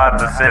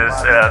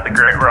 hypothesis. The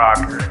Great Rock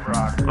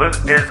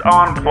is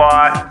on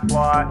plot.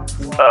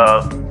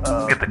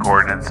 Get the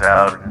coordinates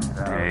out.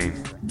 Hey,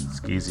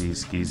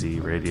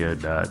 skeezy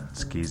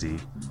radio.skeezy.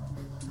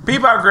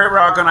 Peep out Great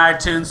Rock on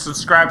iTunes.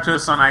 Subscribe to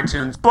us on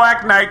iTunes.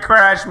 Black Knight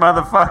Crash,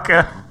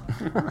 motherfucker.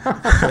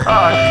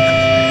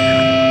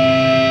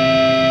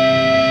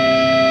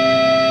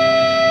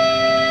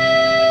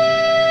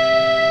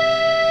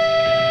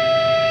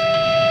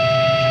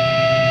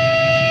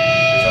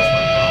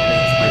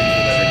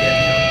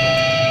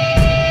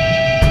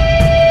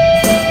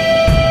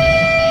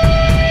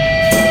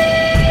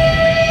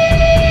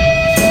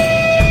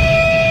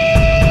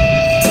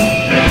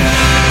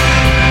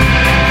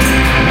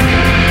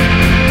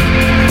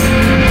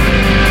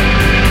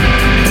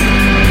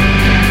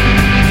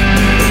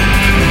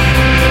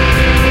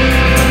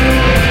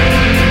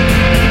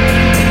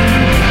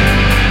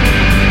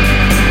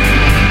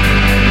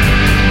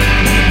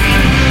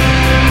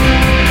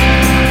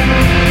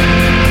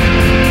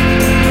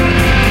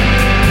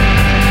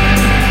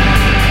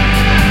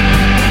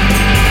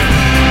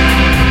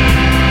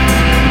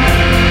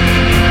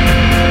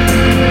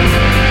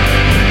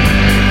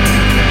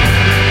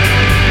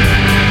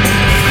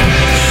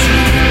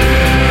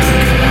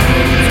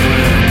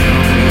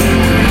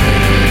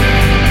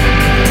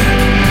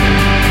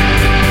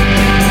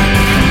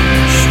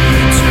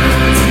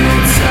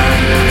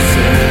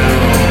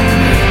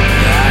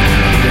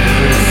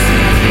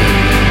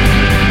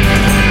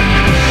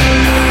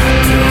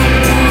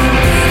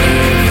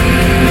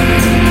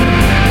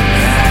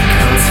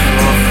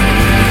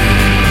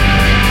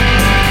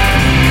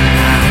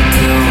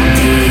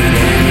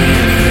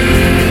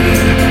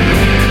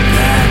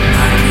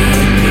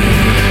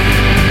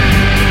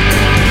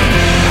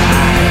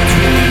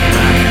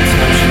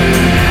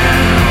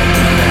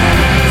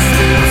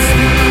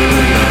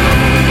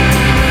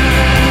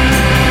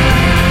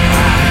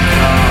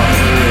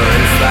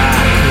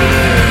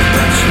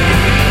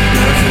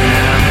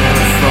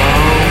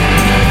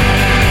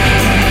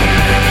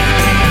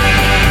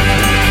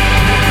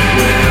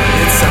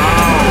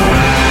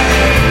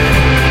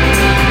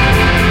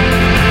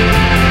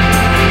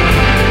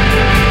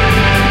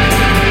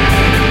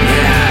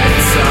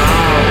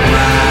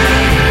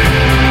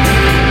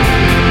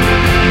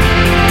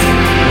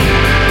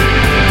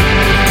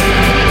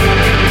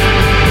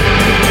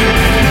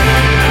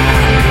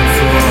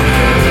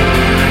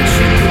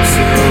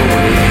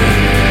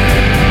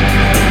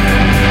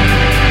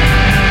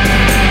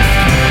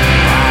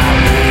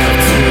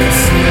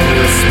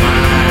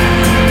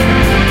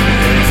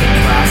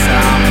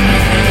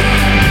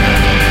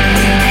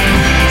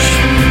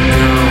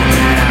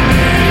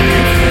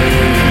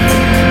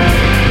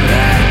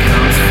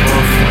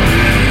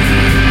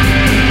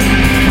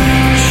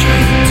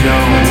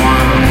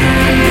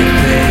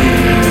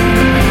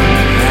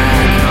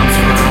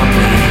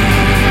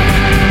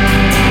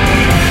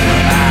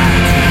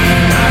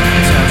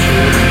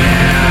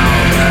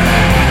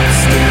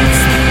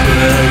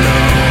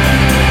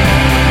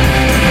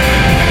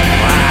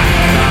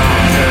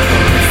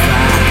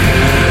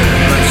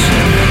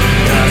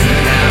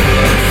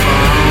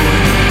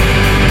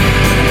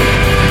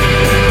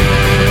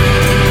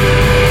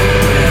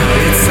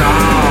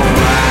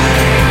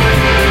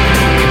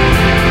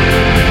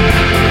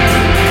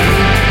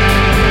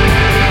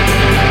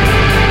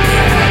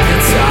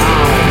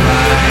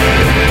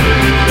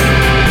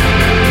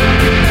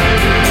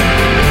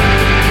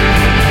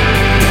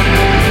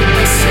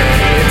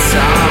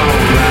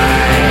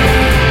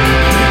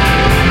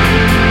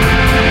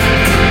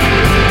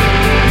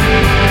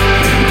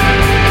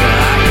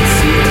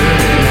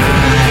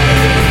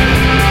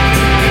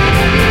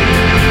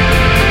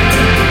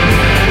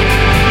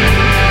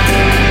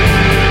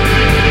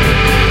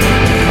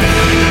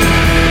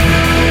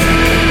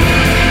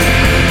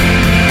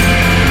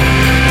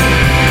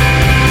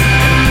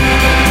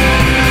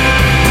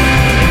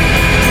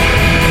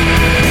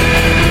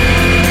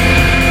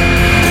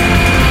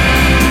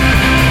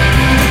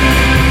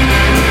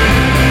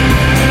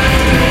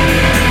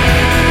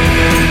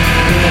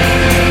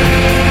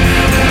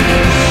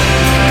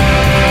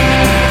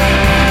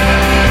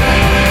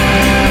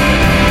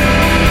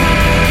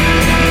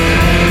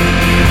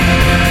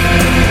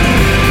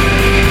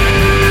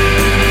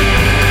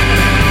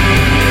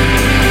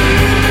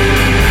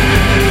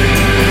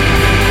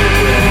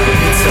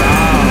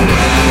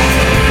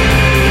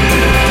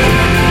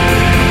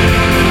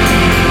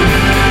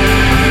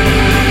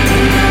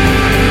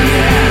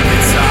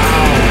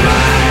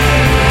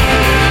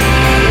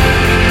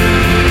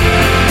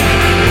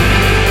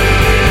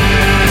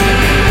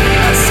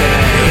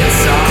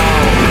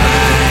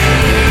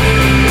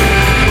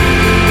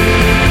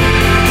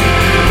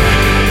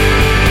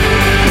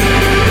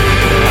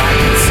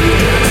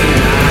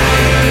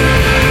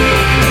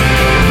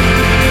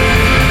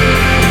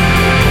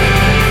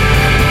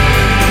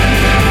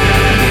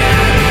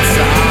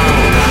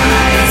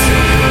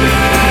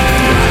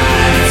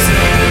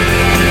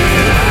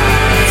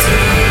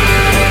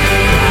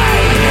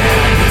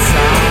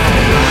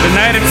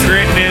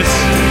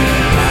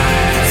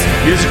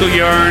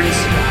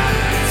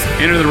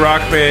 Enter the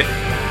rock pit.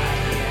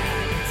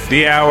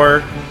 The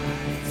hour.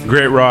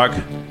 Great rock.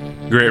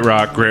 Great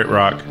rock. Great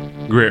rock.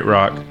 Great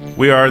rock.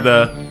 We are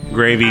the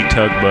gravy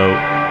tugboat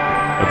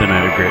of the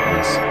night of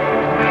greatness.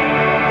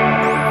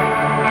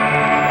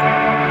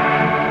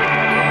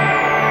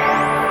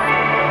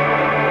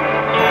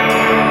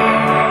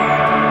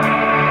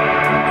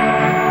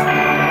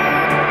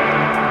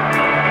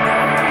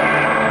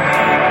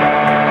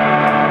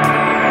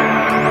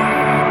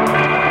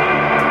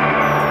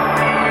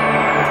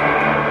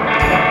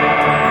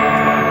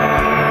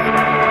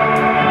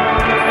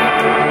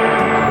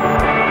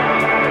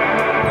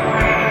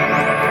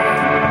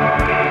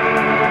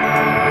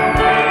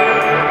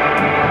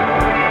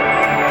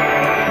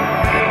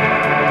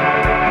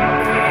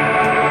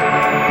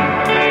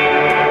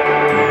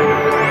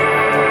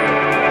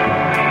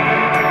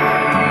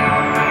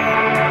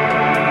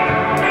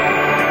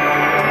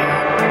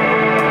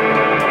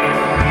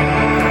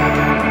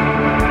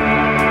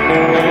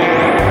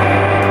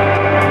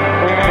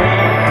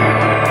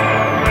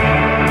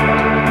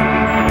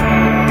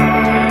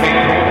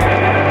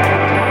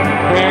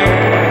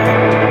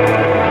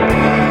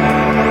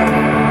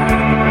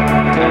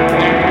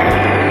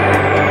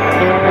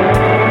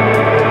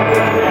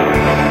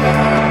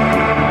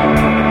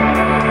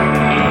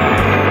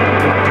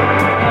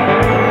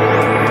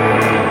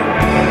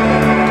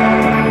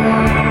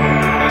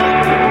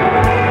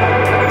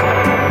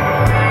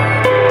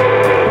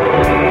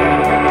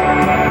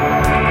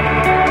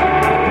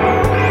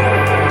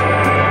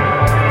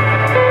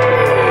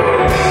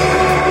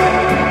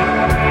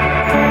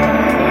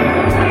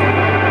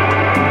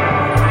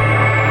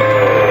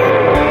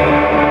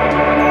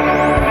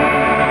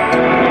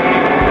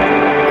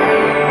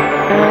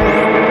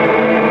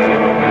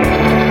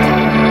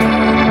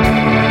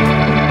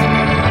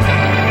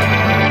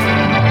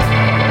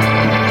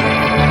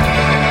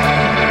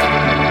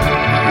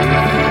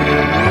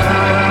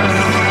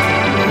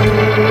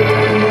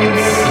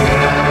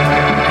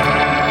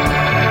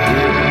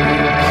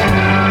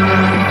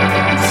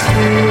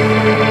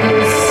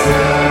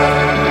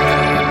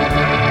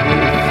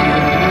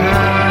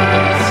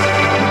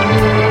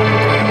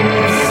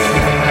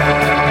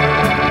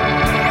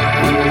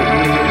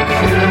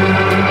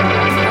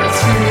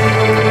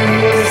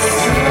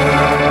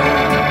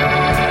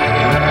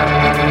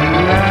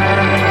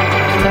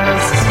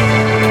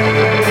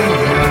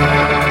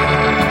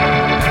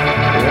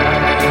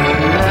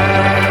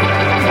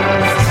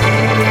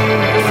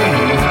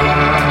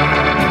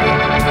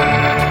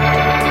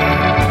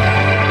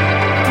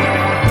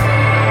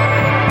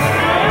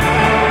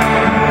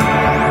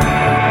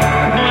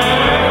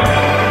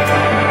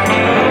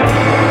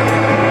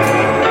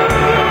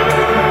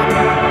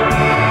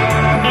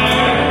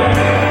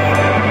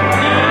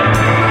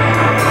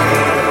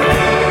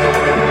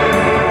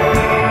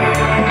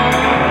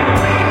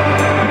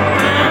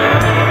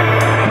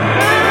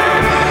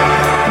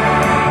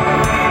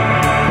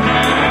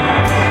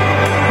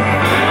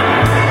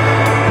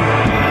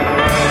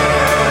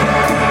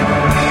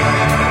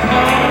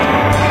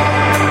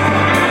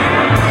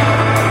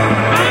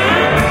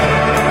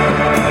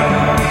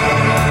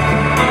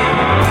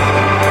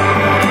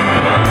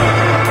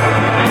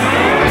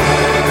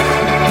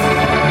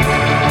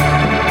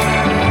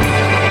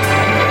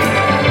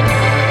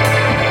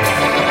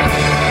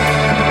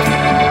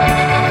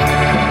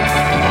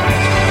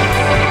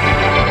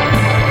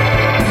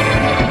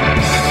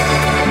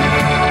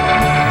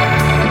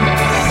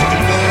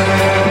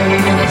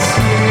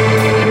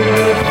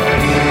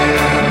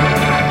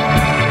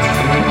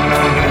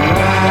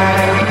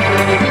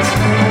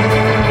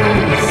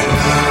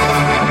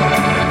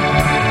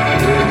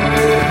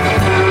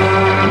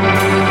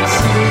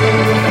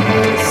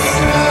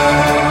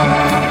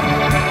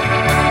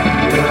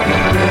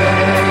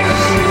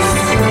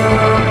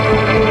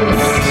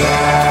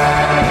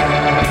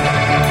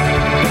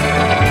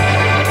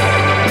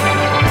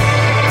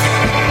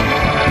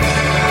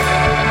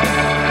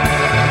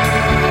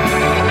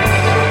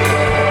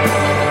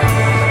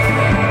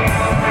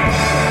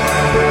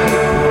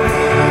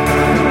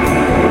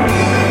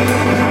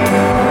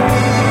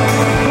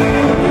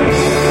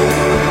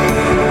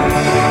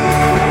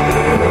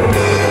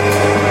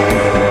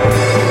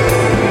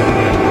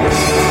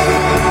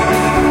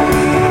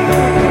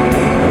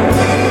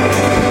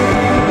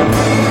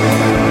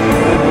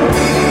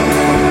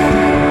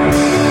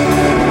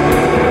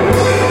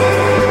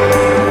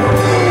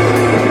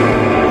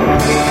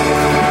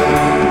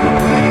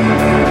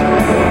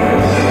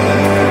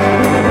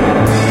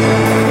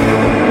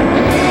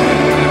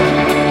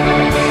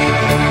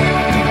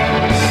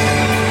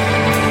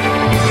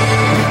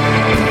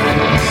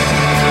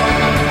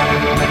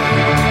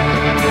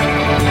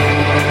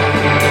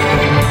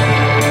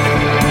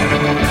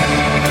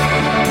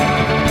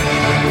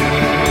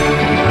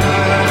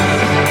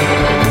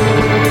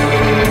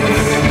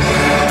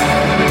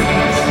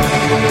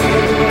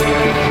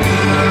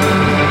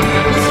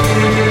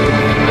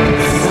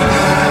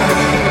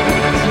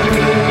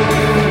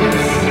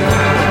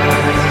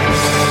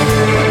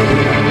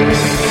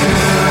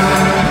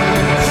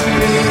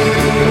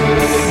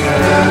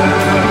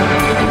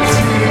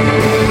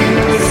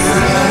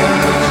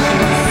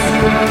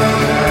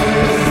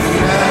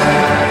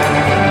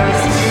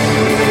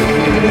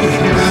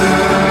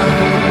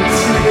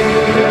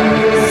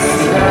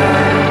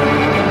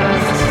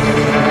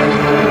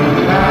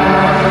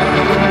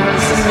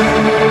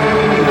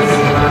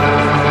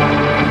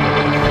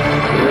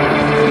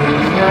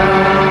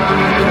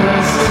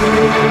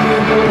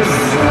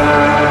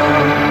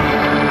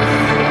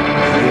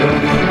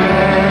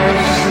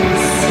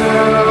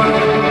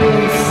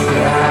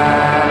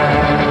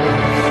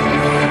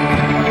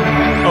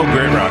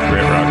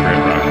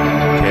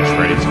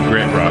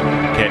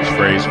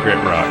 grit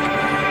rock.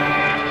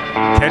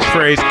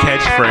 Catchphrase,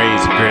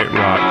 grit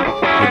rock.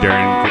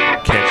 Enduring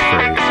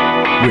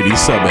catchphrase. Witty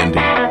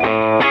sub-ending.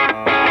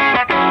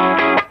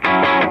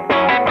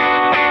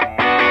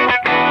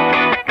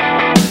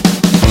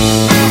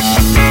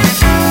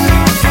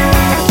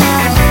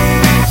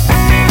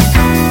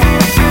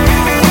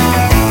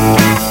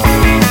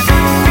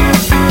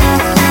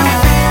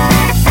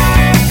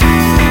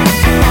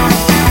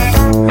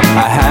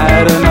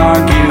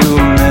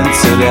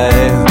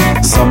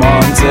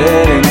 Someone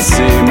didn't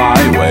see my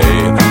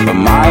way, but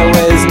my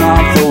way's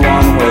not the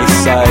one with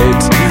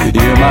sight.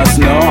 You must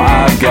know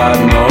I've got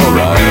no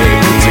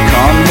right to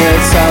come here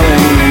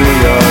telling you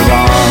you're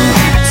wrong,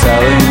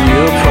 telling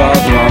you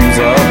problems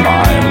of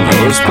mine.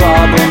 Those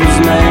problems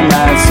may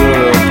matter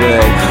a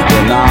bit,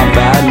 but not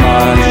that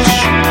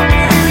much.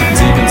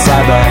 Deep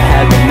inside the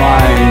head, the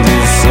mind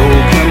is so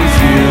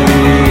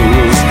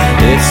confused.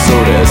 It's so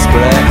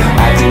desperate,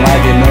 acting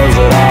like it knows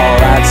it all.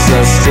 That's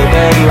a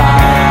stupid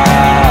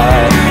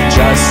lie,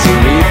 just a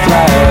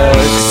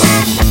reflex.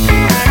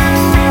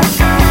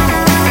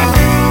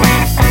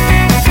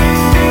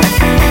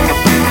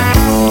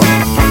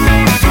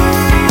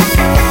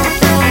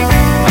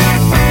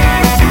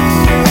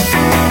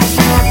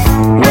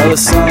 Well, the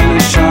sun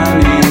is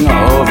shining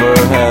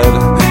overhead,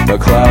 but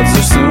clouds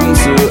are soon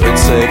to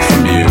take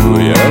from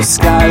you. Your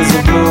skies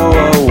are blue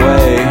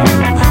away,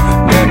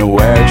 then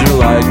where'd your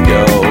light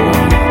go?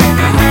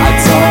 I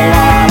don't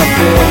wanna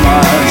feel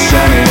much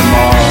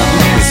anymore,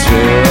 'cause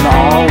feeling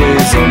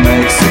always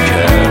makes you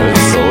care.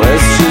 So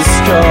let's just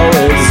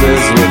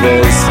coexist with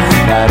this,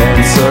 that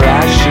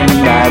interaction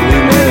that we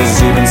miss.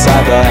 Deep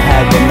inside the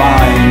head, the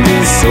mind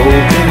is so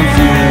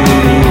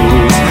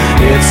confused.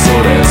 It's so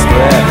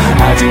desperate,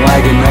 acting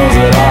like it knows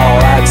it all.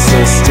 That's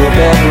a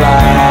stupid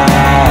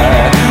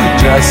lie,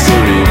 just a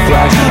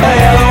reflex. A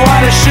yellow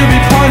one should be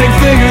pointing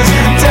fingers,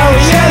 tell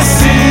you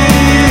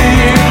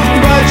see,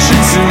 but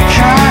you're too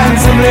kind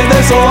to believe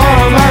this will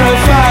all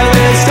verify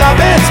this. Stop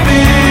it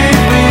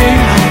speaking,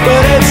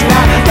 but it's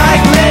not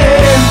likely.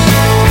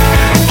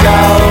 Go,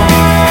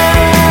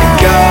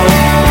 go,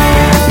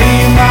 be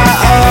my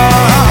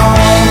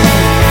own.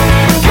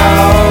 Go,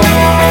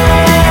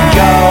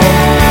 go,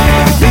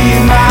 be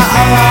my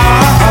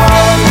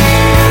own.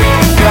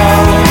 Go,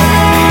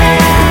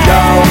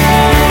 go,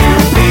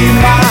 be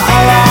my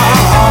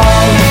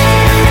own.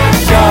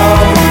 Go,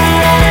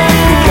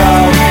 go,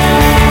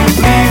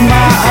 be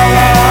my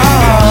own.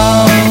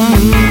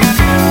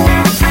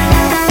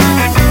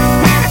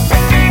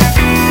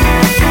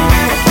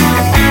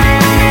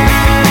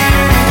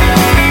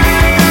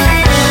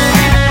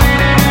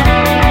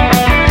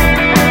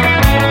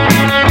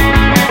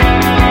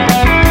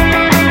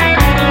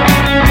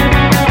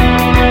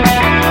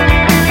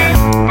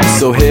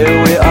 So here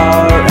we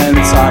are and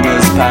time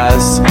has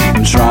passed.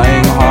 I'm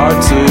trying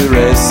hard to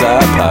erase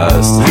that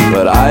past,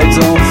 but I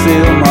don't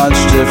feel much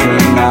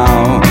different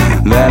now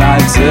than I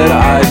did.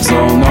 I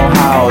don't know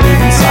how.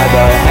 Deep inside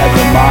the head,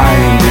 the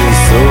mind is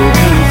so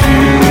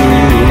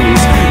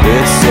confused.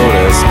 It's so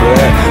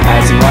desperate,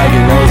 acting like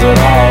it knows it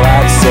all.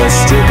 That's a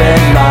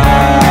stupid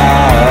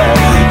lie,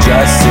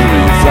 just a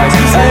reflex.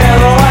 A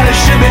yellow one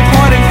should be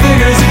pointing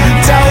fingers,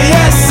 tell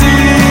you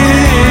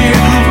see,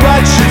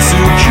 but you're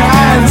too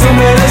kind.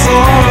 Somebody this will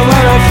all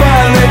matter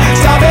finally.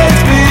 Stop it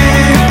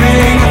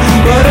beeping,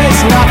 but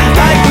it's not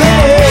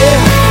likely.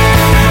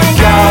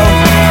 Go,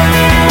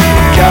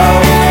 go,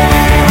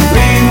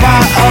 leave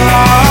my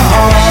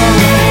alone.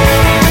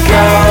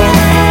 Go,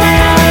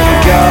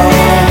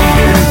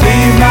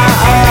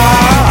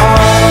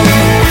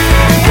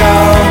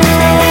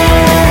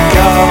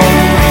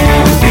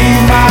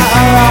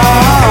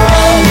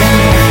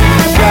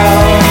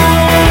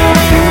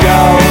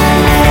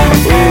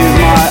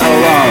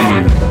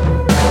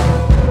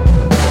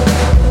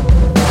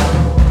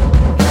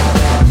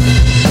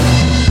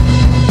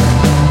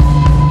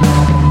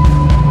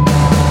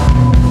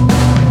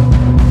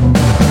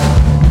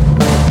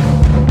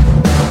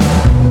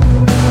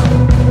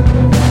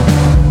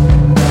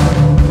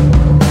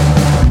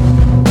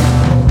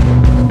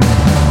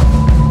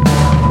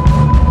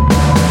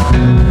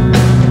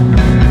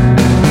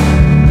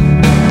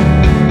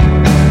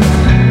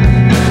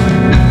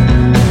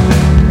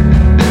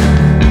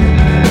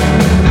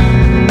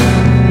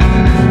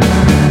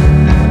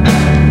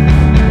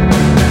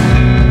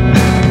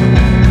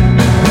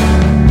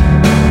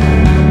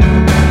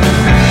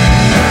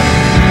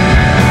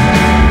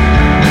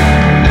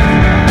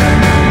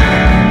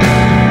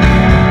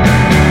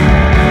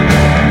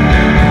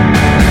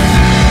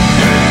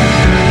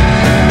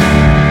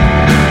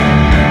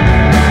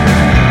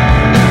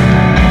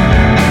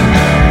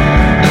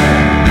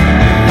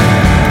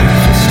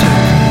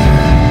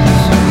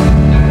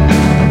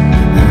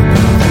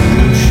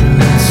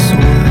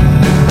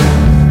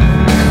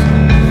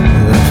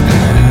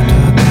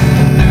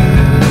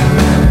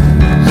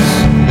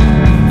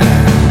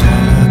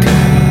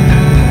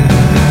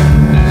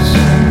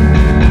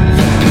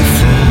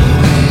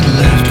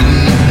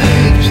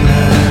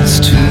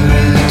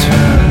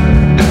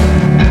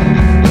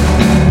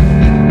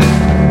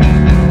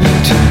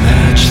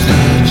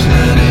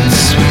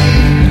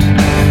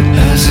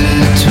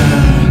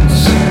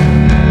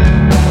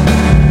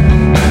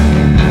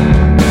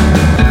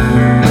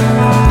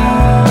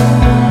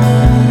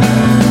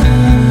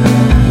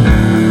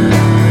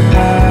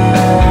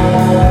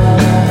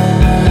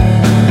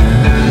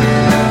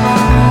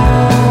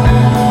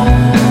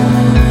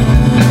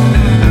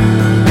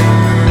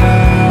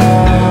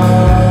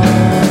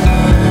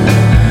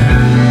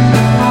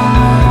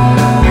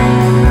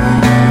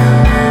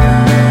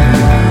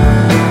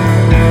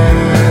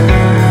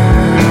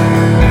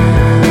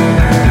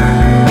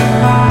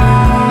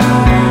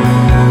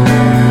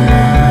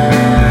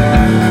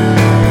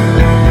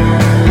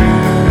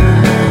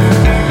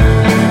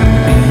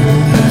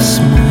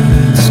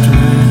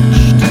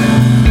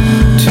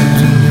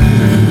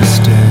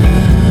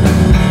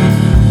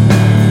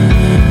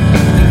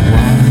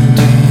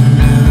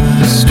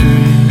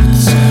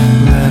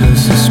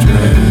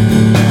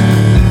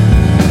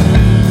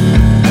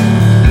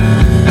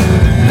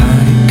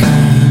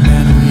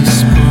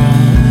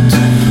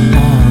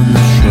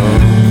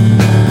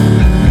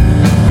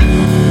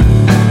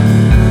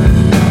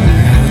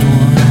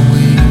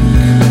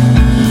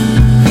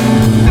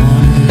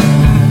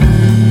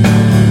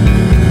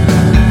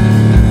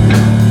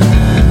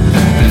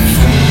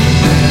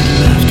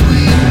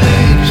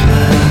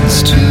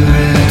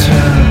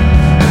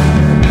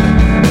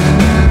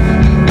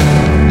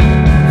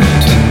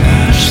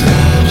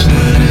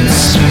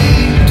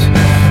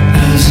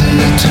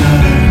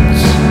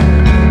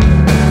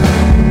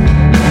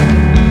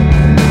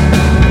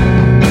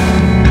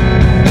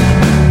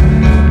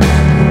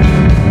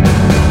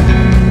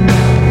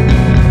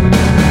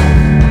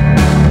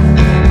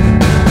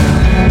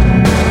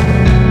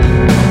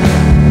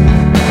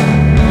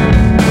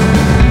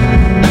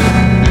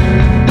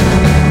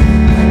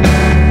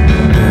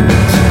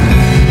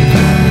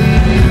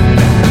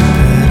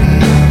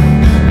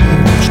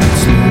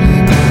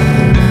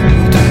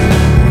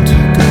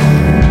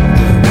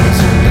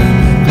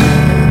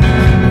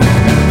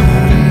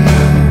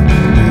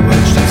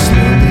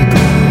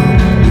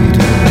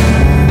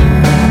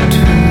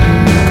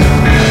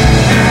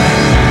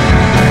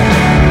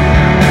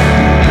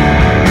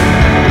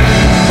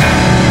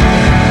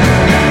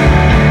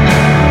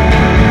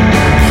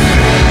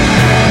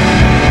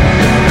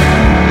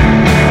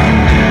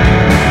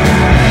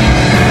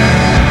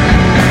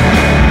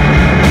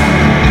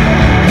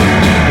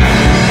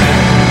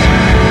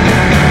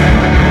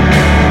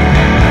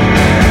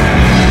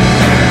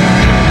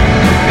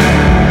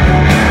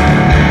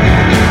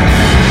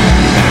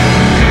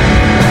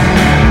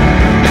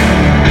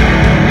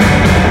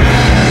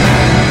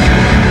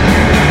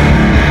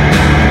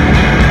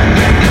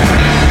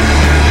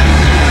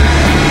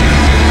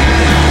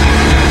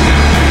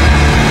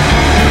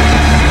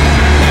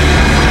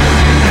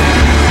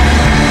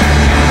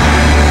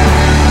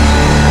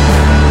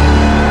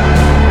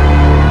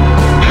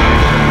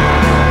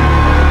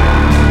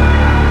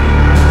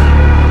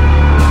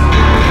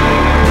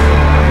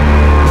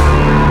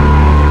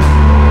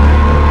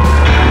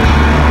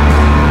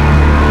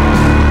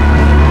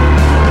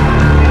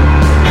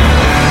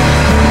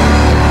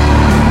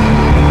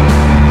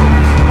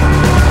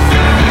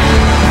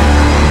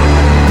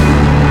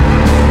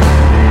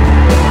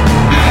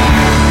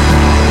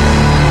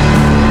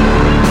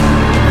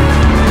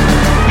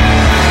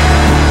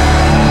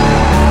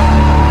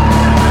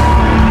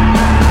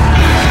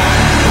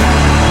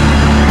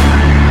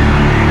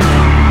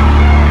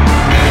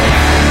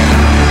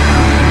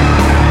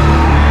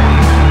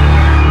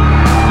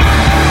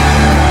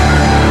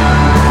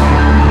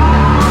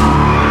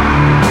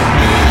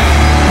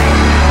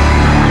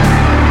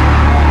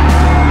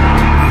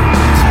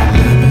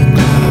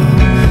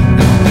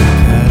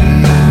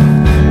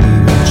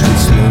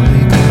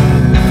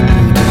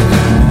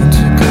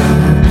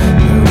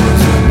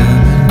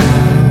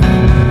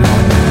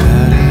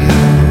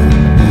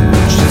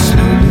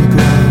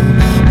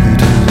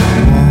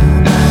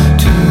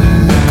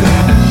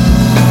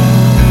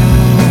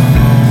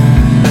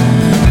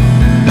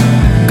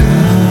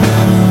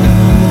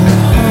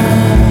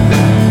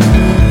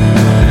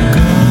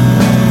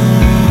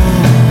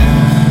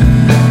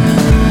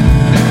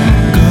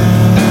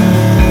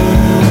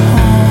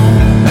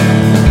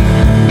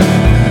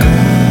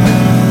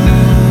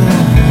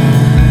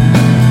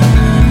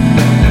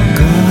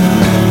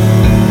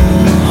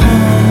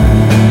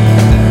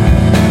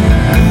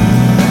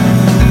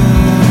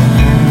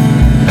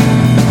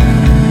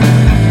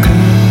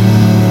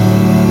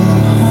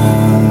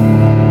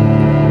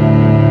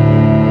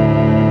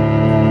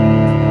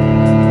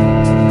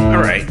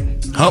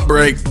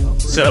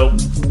 So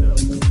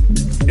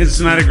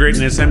it's not a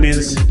greatness. That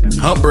means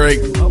Hump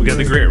break. we got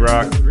the great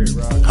rock.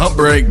 Hump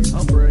break.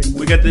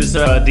 We got this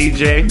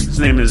DJ. His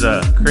name is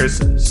Chris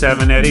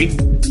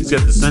Savanetti. He's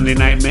got the Sunday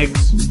night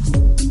mix.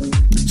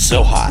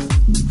 So hot.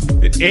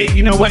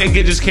 You know what?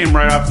 It just came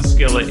right off the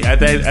skillet. I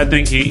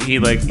think he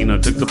like, you know,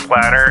 took the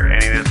platter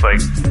and he just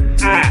like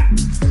sent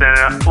it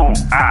up. Burnt.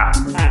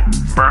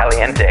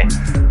 Caliente.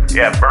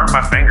 Yeah, burnt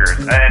my fingers.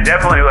 And it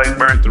definitely like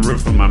burnt the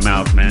roof of my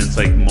mouth, man. It's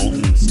like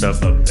molten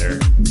stuff up there.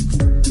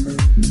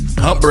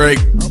 Hump break.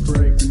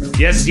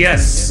 Yes.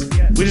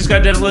 We just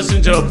got done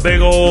listening to a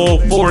big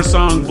old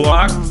 4-song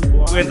block.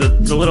 We had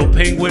the Little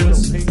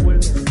Penguins.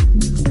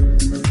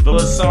 The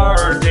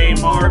Lazar de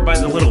Mar by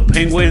the Little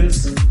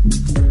Penguins.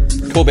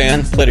 Cool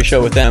band. Played a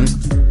show with them.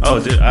 Oh,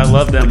 dude, I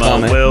love them.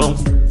 Comment. Will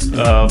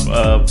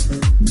of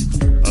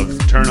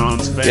Turn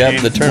On's fame.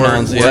 Yep, the Turn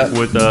Ons. Work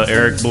with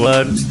Eric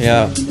Blood.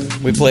 Yeah,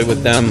 we played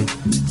with them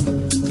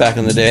back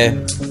in the day.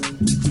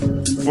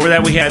 Before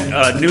that, we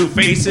had New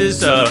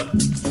Faces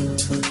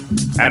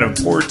out of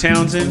Port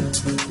Townsend.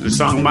 The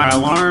song My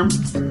Alarm.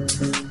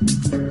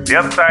 The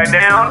Upside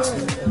Down.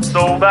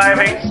 Soul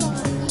Diving.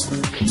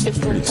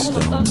 Pretty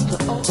stoned.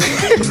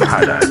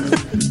 High dive.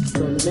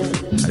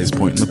 Highest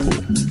point in the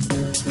pool.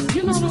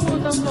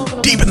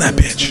 Deep in that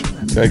bitch.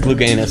 Greg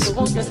Louganis.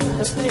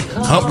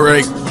 Hump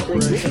break.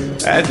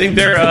 I think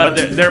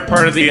they're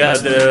part of the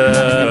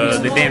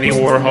Danny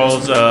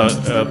Warhol's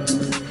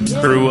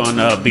crew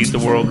on Beat the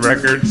World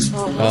Records.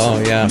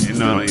 Oh, yeah. You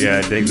know,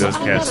 yeah, I dig those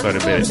cats quite a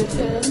bit.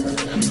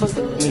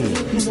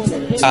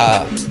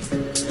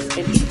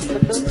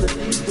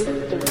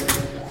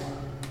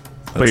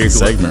 That's a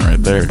segment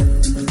right there.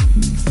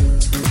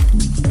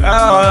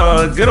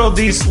 Oh, good old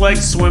D's like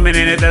swimming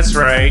in it. That's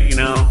right. You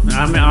know,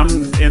 I'm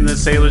in the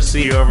Sailor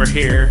Sea over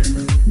here.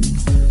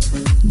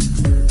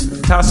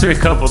 Toss me a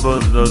couple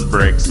of those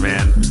bricks,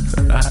 man.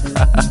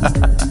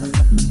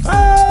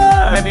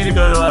 I need to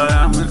go.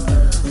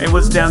 Hey,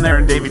 what's down there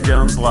in Davy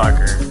Jones'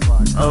 locker?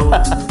 Oh,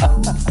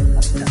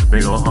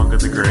 big old hunk of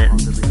the great.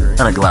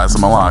 And a glass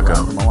of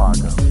Malaco.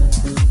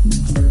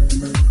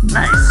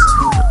 Nice.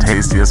 The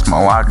tastiest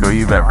Malaco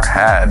you've ever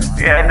had.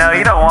 Yeah, no,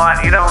 you don't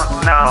want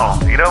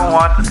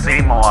the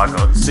sea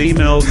Malaco. Sea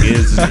milk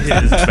is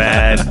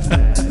bad.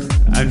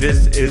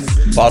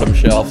 It's Bottom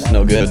shelf's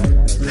no good.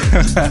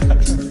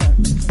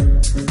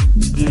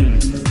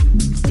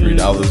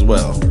 $3 as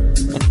well.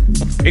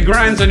 It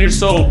grinds on your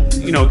soul,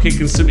 you know,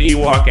 kicking some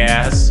Ewok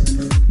ass.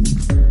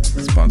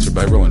 Sponsored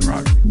by Rolling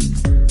Rock.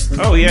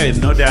 Oh yeah,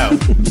 no doubt.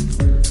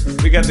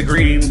 We got the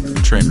green.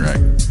 The train wreck.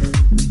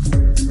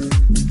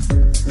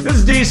 This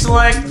is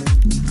D-Select.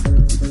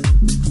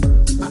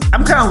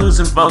 I'm kind of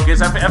losing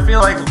focus. I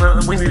feel like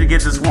we need to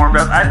get this warmed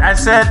up. I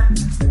said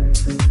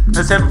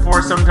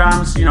before,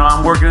 sometimes, you know,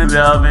 I'm working in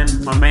the oven.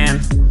 My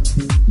man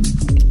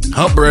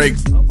Hump break.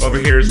 over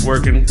here is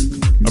working,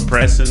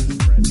 oppressing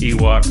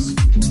Ewoks.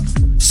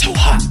 So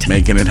hot.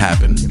 Making it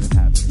happen.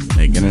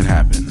 Making it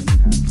happen.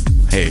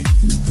 Hey,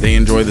 they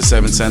enjoy the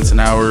 7 cents an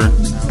hour.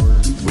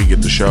 We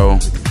get the show.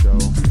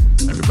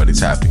 Everybody's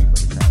happy.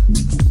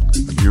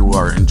 You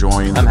are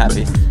enjoying. I'm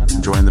happy.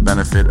 Enjoying the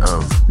benefit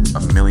of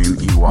 1 million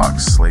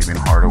Ewoks slaving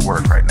hard at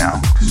work right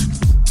now.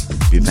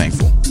 Be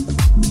thankful.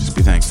 Just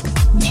be thankful.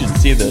 You should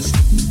see this.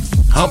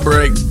 Hump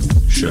break.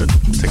 Should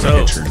take a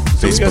picture.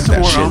 So we Facebook got some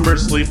that more shit. Umber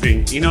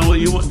sleeping. You know,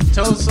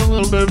 tell us a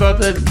little bit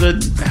about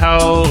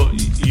how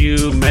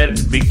you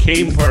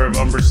became part of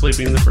Umber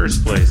Sleeping in the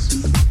first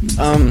place.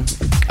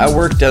 I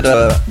worked at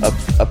a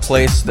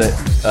place that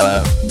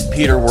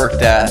Peter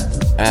worked at,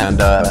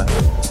 and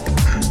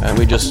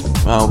we just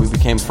we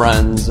became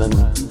friends and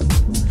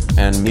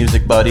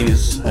music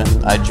buddies,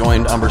 and I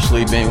joined Umber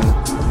Sleeping,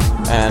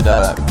 and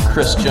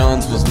Chris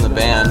Jones was in the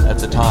band at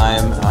the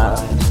time.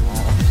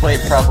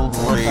 Played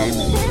probably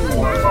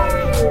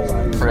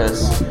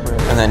Chris,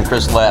 and then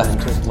Chris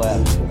left,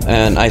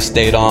 and I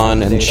stayed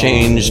on and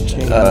changed,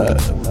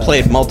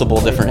 played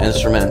multiple different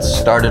instruments.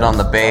 Started on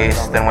the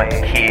bass, Then went to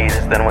keys,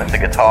 then went to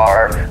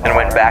guitar, then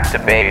went back to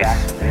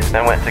bass,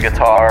 then went to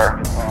guitar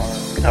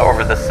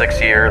over the 6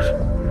 years.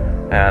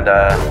 And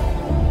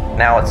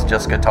now it's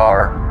just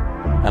guitar,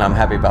 and I'm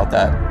happy about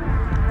that.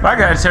 I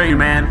gotta tell you,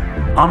 man,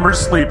 Umber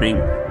Sleeping.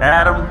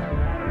 Adam.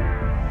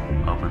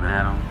 Open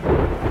Adam.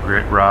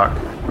 Grit Rock.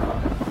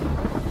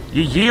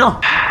 Yeah.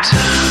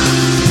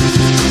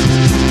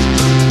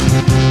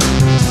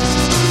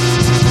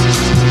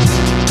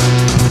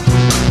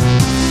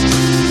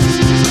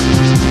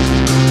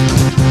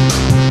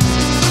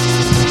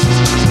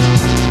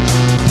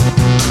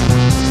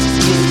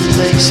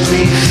 Makes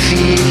me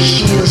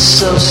feel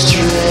so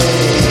strange.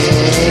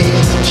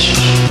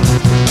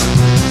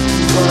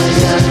 My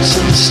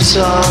atoms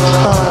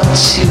start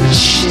to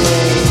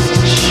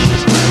change,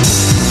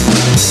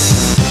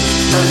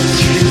 and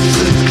through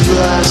the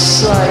glass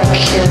I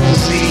can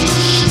read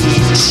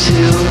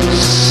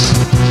tunes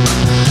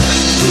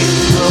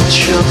with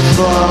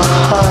ultraviolet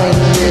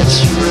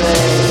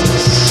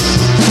rays.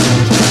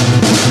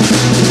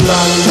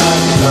 La la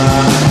la,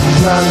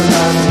 la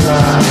la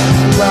la,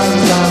 la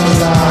la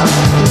la,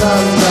 la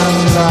la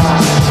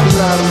la.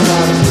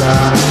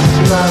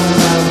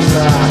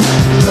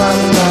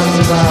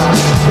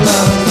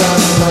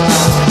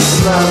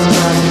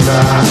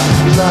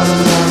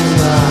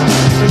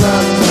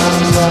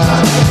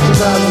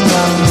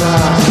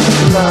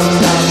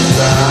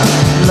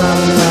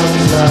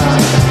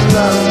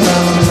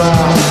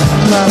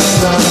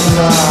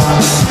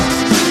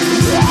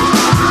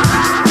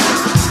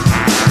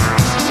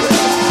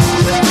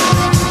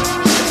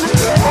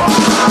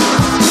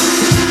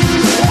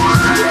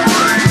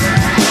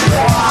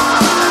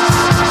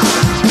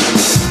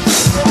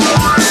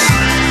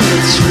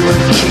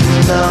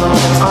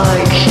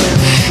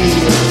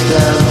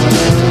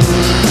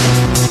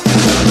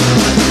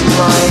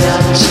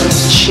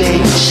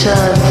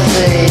 time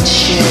they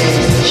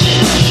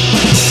change.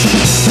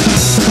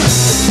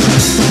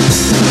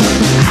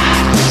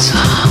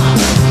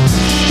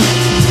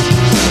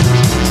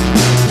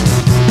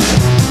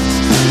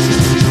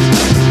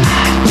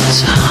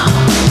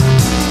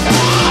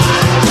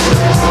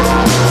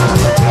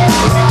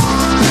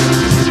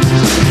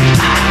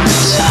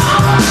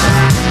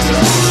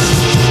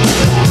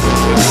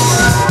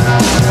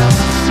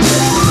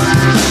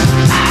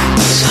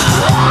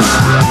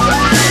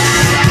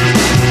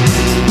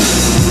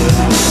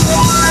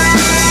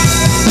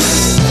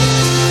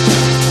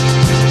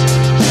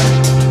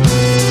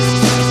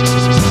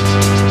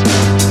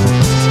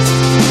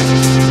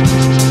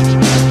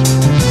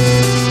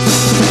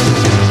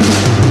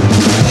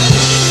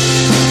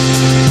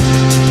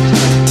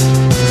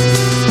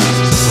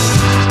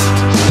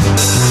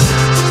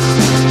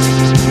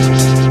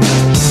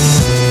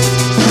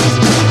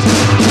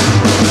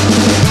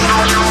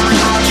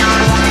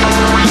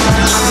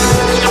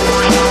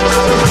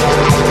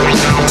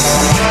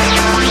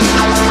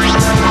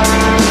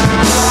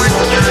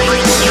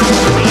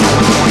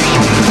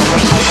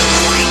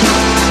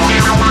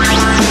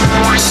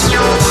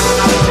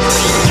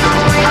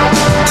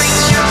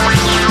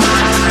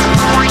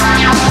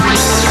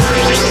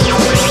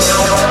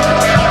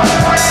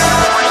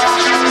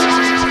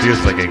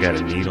 Feels like I got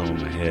a needle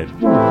in my head.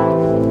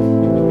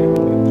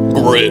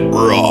 Grit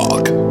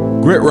rock.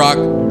 Grit rock,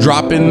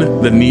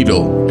 dropping the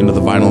needle into the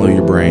vinyl of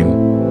your brain.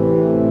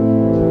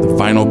 The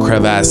vinyl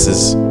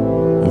crevasses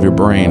of your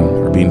brain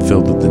are being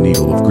filled with the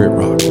needle of grit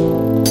rock.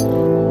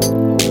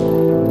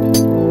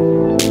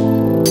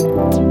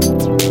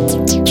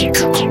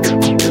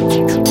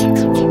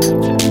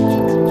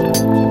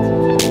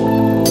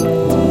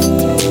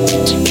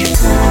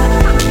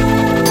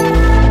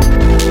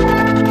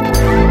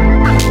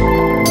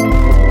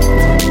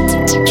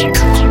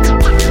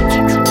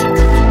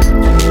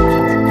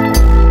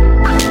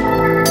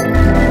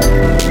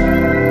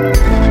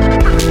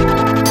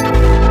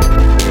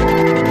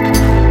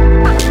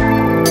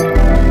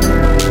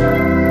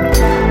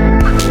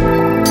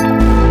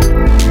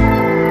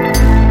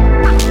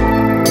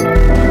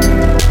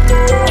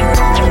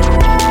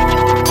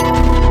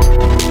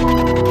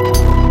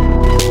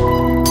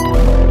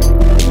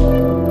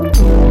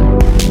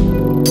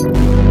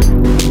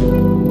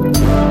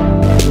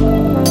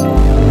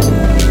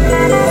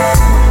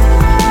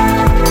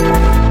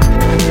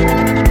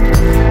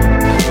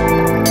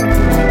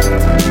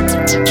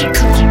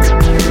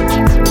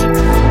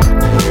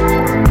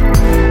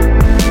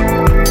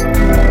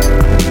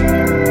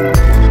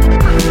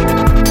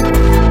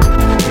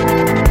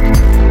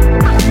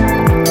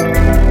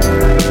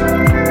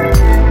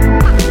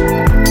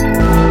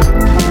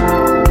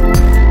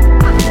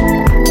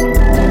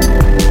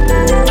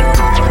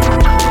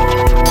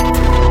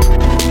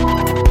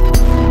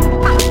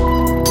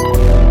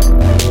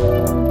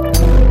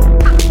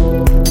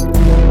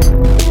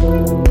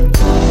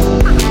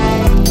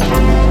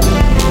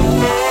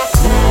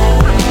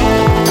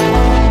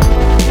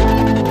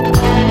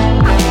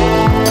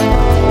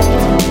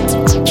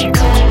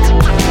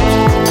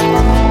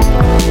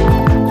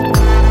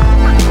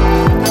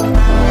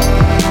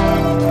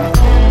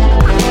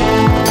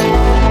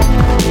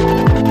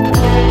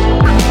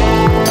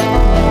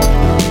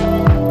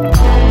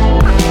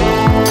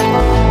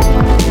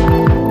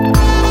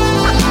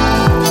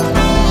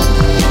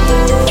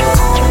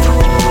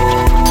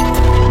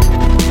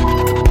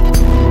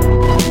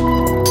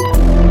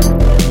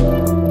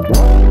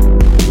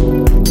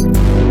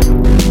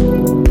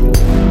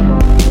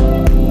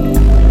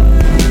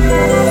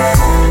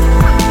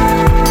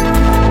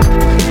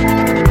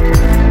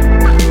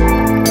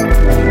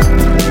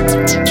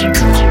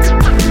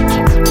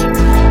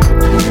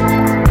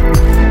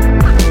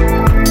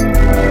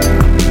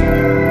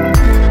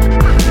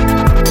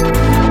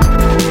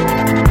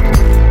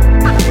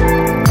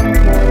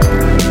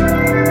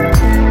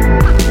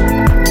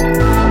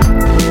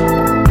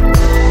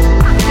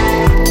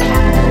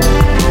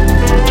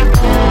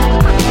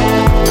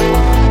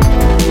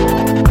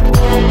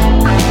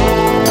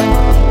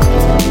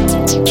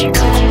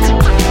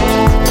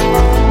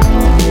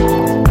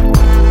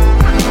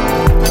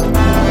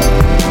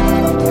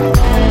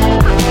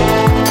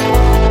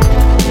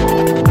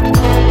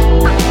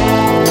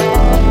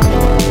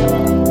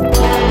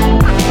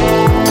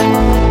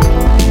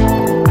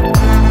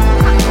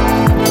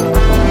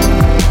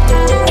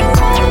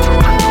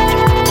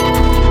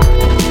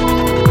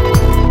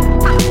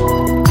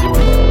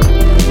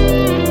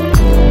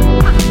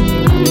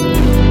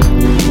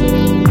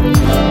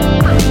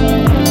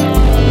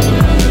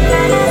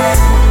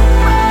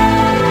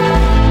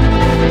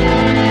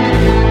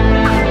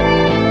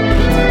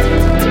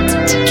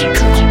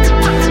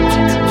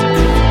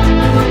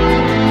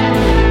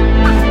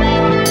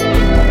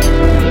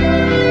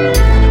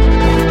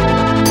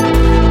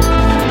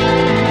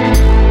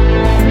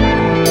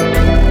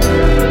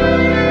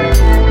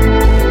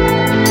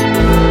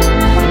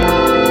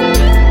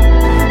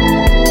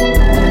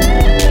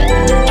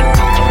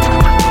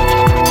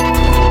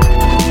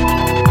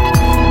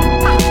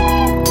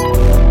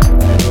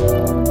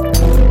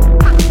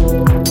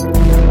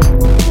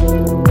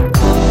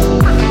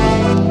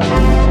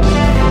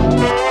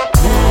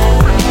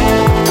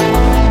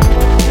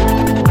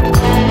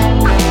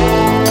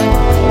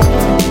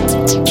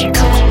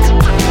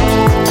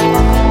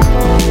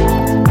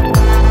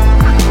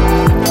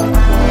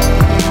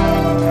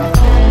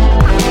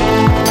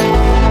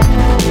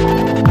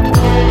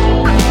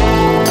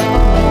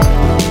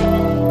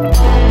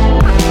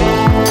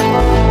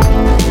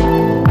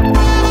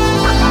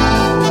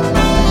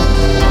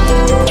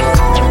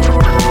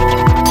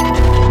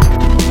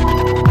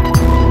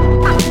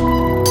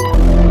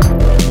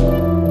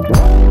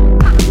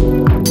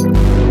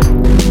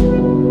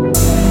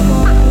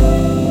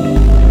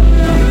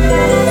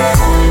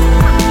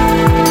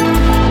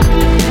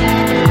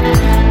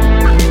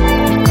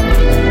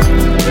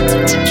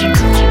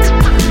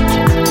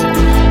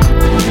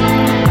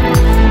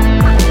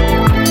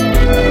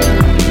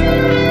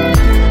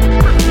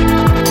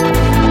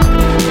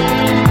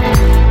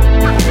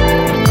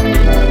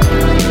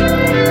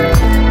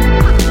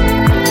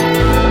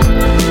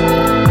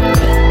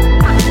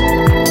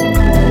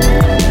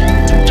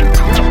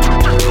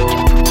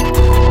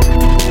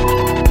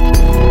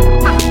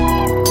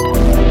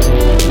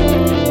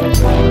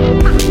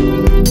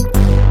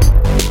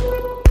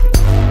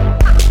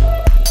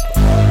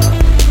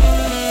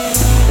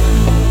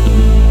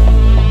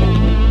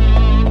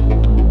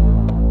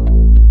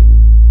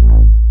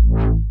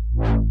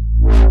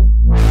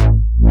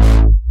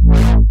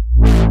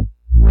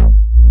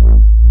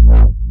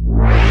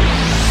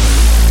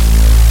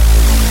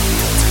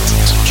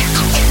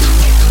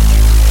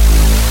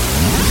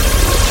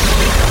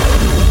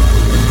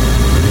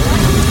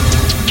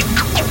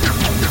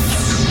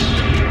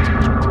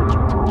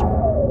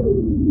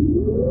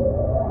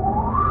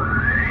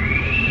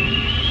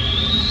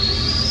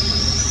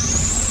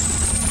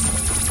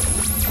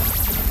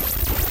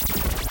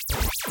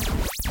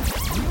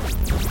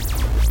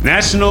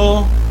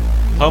 National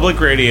Public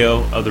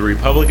Radio of the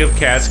Republic of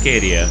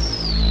Cascadia,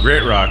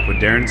 Grit Rock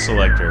with Darren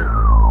Selector,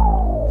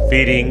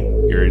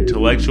 feeding your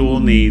intellectual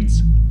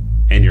needs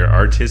and your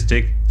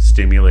artistic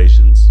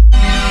stimulations.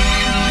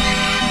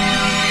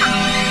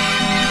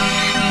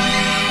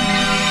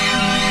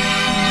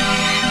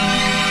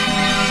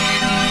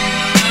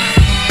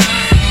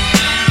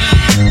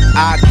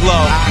 I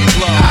glow,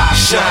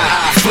 shine,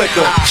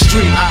 flicker,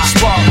 street,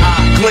 spark,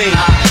 gleam,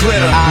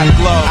 glitter. I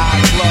glow,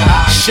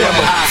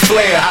 shimmer,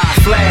 flare,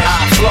 flash,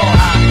 floss,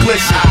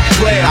 glisten,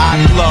 glare. I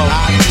glow,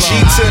 G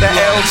to the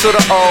L to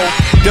the O,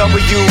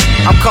 W,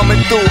 I'm coming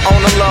through on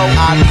the low.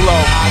 I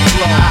glow,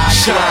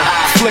 shine,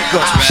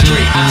 flicker,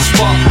 street,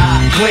 spark,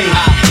 gleam,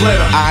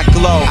 glitter. I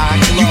glow.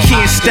 You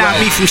can't stop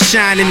me from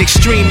shining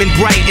extreme and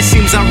bright. It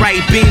seems I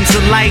write beams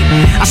of light.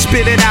 I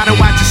spit it out and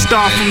watch a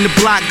star from the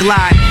block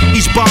glide.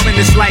 Each bombing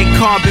is like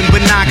carbon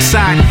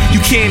monoxide. You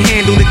can't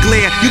handle the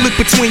glare. You look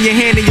between your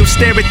hand and you'll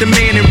stare at the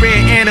man in rare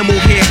animal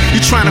hair. You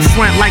trying to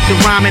front like the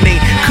rhyming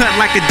ain't cut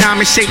like a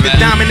diamond shape to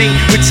dominate.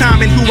 With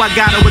timing who I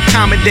gotta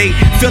accommodate.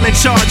 Feel in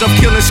charge of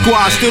killing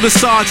squads. Still the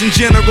sergeant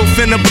general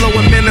finna blow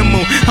a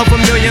minimal of a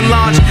million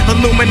large.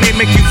 Illuminate,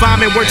 make you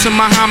vomit. Words of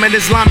Muhammad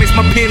Islamics.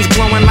 My pen's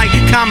glowing like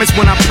comets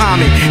when I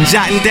palm it.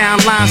 Jotting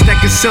down lines that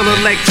conceal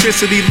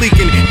electricity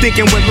leaking.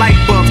 Thinking with light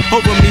bulbs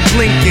over me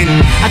blinking.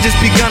 I just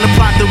begun to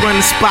plot to run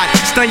the spot.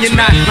 Stun your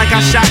knot like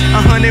I shot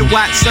 100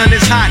 watts. Sun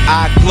is hot.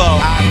 I glow,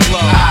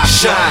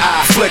 shine,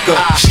 flicker,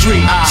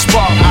 street,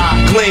 spark,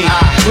 gleam,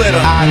 glitter.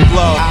 I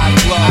glow,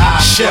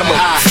 shimmer,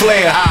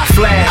 flare,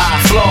 flash,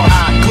 floss,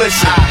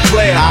 glisten,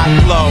 glare. I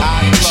glow,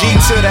 G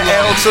to the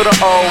L to the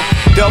O,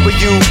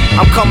 W,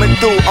 I'm coming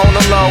through on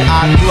the low.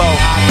 I glow,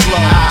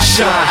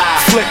 shine,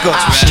 flicker,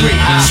 street,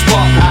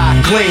 spark,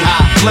 gleam,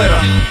 glitter.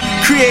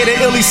 Create an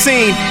illy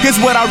scene, here's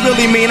what I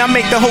really mean. I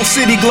make the whole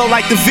city glow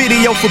like the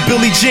video for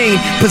Billie Jean.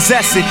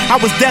 Possess it,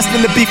 I was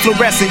destined to be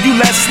fluorescent. You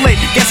less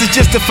slick, guess it's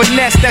just a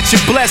finesse that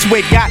you're blessed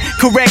with. Got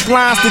correct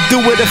lines to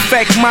do it,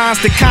 affect minds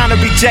to kind of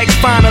reject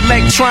fine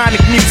electronic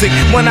music.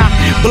 When I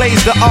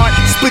blaze the art,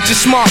 split your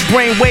smart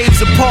brain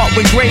waves apart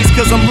with grace,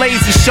 cause I'm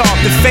laser sharp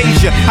to phase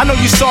ya. I know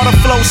you saw the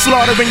flow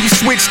slaughter and you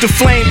switch to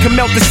flame. Can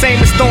melt the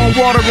same as throwing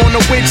water on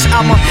a witch.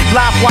 I'm a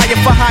live wire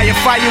for hire,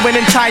 fire an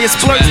entire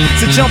splurge.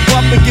 So jump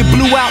up and get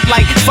blew out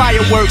like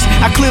fireworks.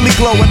 I clearly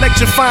glow,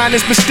 electrifying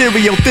this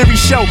Mysterio. Theory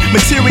show,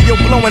 material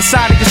blow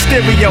inside of your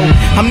stereo.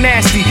 I'm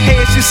nasty,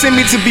 heads you send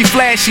me to be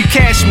flashy.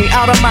 Cash me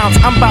out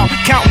amounts, I'm about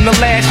counting the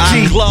last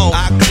G. I glow,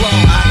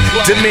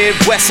 the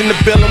Midwest in the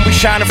building, we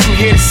shining from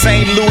here to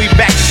St. Louis,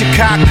 back to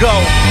Chicago.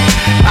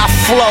 I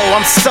flow,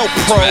 I'm so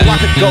pro. I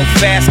could go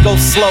fast, go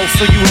slow,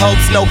 so you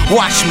hoes know.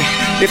 Watch me.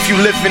 If you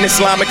live in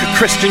Islamic or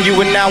Christian, you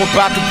are now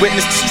about to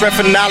witness the strength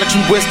of knowledge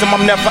and wisdom.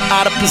 I'm never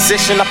out of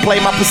position. I play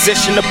my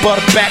position to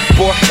butter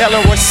backboard.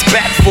 Hella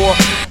respect for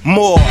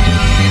more.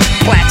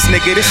 Plaques,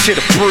 nigga, this shit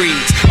a breeze.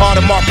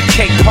 Audemars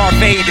Piguet,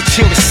 parfait to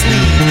chill the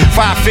sleeve.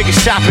 5-figure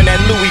shopping at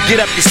Louis,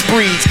 get up your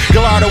sprees.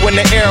 Gallardo in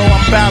the arrow,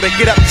 I'm bout to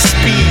get up to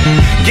speed.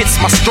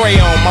 Gets my stray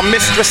on, my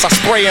mistress I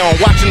spray on.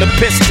 Watching the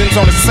Pistons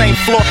on the same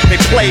floor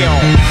they play on.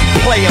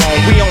 Play on,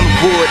 we on the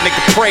wood, nigga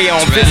pray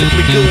on.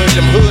 Visibly good,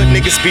 them hood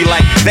niggas be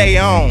like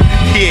they on.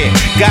 Yeah,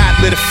 God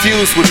lit a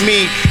fuse with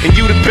me, and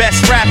you the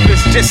best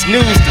rappers, just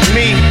news to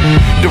me.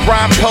 The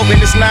rhyme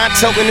potent is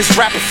non-token, this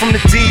rapper from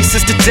the D.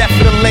 Since the death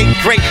of the late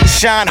great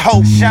Sean Hope.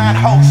 Shine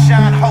hope,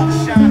 shine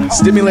hope, shine hope.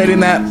 Stimulating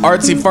that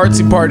artsy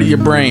fartsy part of your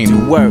brain.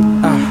 To work.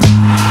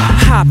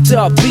 Hopped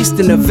up, beast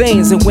in the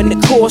veins, and when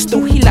the chorus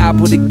through, he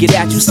liable to get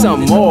at you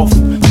something awful.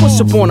 Push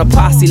up on a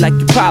posse like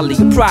you probably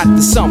a product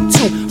of something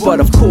too. But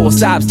of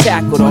course,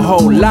 obstacle the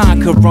whole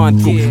line could run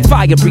through.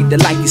 Fire breather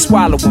like you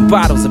swallowing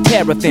bottles of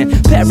paraffin.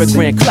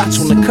 Peregrine clutch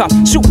on the cuff,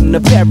 shooting a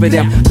pair of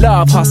them.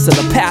 Love hustle,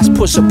 a pass,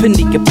 push up in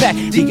the pack.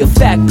 The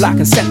effect block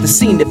and set the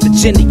scene if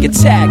Virginia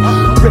attack.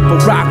 Rip a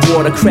rock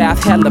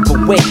watercraft, hell of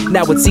a weight.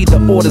 Now it's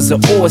either orders or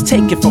oars.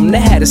 Take it from the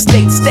head of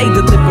state. Stay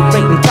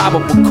deliberating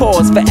probable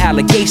cause for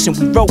allegation.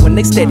 We rolling,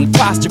 they steady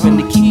posturing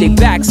to keep their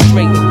back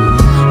straight.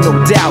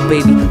 No doubt,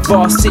 baby.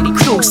 Boss City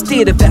crew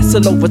steer the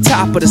vessel over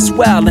top of the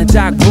swell and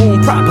dock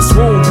room. Proper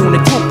swoon,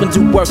 unit group and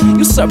do work.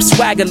 You serve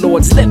swagger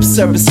lords, lip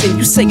servicing.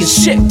 You saying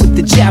shit with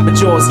the jabber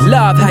jaws.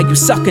 Love how you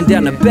sucking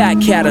down the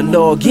back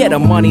catalog. Yeah, the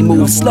money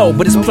moves slow,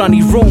 but there's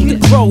plenty room to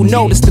grow.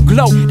 Notice the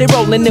glow. They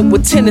rolling in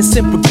with tenants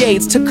and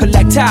brigades to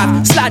collect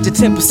tithes. Slide your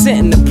 10%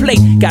 in the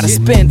plate. Gotta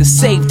spend to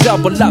save,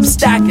 double up,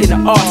 stacking the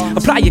arts.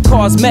 Apply your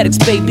cosmetics,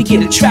 baby,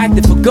 get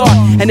attractive for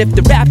God. And if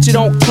the rapture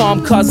don't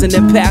come, cousin,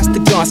 then pass the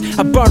guns.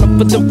 I burn up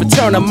with the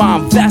return of my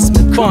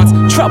investment funds.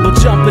 Trouble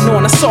jumping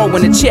on, I saw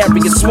when the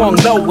chariot swung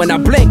low when I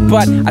blinked,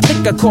 but I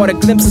think I caught a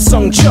glimpse of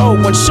Song Cho.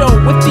 One show,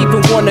 if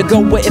even wanna go,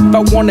 where if I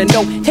wanna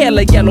know. Hail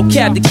a yellow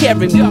cab to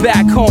carry me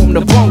back home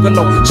to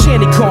bungalow.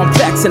 Shanty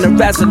complex and the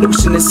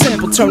resolution is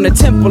simple. Turn the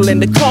temple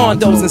into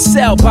condos and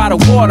sell by the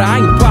water. I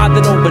ain't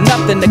bothered over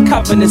nothing. The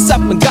covenant's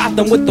up in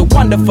Gotham with the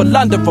wonderful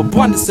under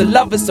abundance of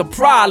love is a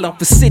problem.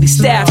 The city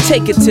staff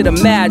take it to the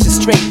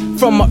magistrate.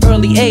 from an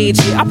early age.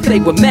 I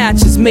played with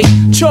matches, made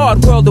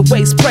charred world of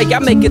waste break. I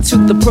make it to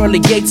the pearly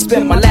gates.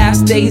 Spent my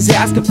last days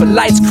asking for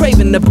lights,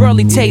 craving the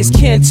burly taste.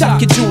 Can't tuck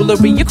your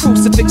jewelry, your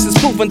crucifix is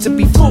proven to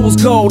be fool's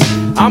gold.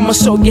 I'ma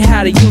show you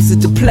how to use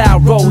it to plow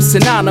roads.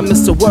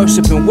 Synonymous to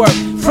worship and work.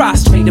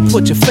 Prostrate and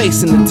put your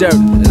face in the dirt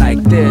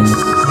like this.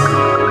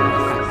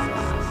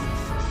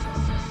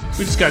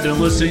 We just got done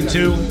listening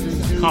to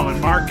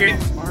Common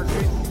Market,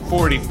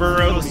 40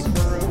 Furrows.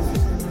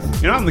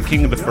 You know, I'm the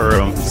king of the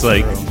furrow. It's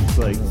like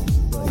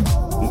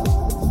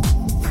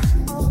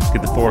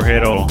get the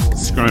forehead all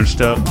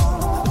scrunched up,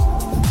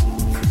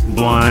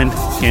 blind,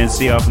 can't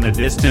see off in the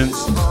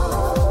distance,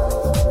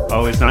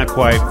 always not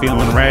quite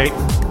feeling right.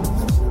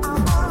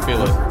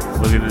 Feel it.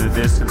 Looking in the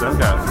distance, I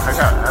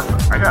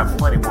got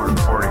plenty more than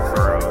 40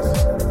 furrows.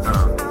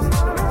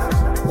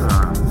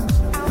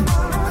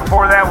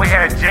 Before that, we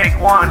had Jake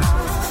One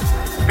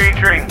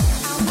featuring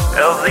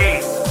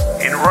LZ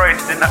in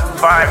Royston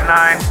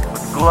 5'9"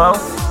 with Glow.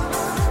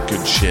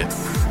 Good shit.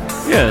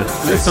 Yeah,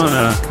 it's on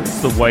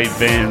it's the White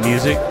Van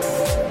Music,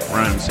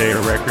 Rhyme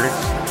Sayer Records.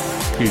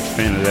 Huge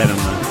fan of that on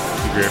the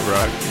Great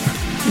Rock.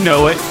 You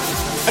know it.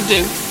 I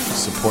do.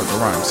 Support the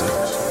Rhyme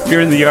Sayers.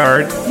 You're in the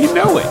yard. You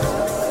know it.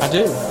 I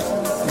do.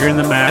 You're in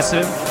the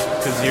massive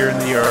because you're in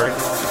the yard.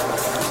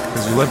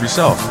 Because you love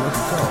yourself.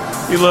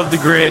 You love the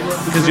grit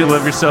because you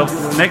love yourself.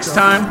 Next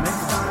time,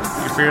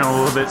 you're feeling a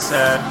little bit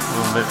sad, a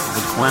little bit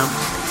verklempt.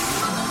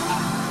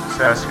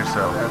 Just ask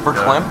yourself.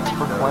 Verklempt?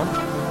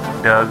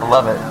 Doug. I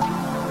love it.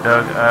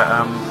 Doug,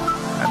 I'm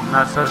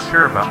not so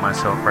sure about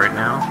myself right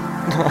now.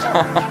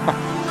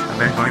 I've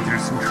been going through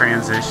some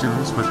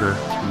transitions with the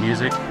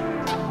music.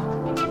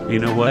 You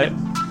know what?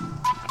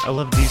 I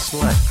love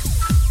D-Select.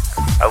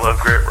 I love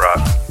grit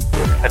rock.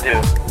 I do.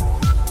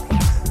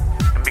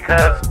 And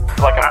because I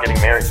feel like I'm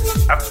getting married.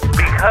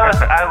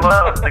 Because I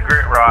love the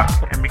grit rock,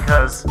 and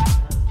because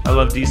I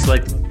love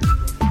D-Select,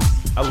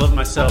 I love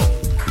myself.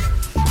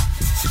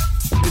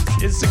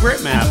 It's the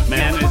grit map,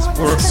 man. It's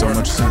for so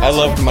much sense. I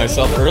loved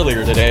myself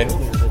earlier today.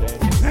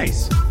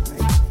 Nice.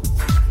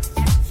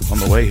 On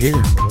the way here.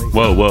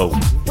 Whoa.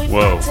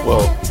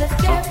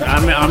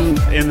 I'm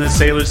in the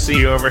Sailor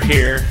Sea over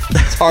here.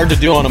 It's hard to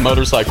do on a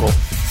motorcycle.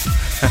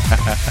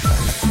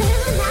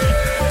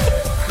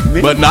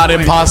 But not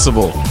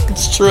impossible.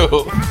 It's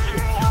true.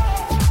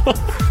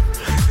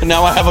 And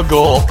now I have a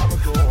goal.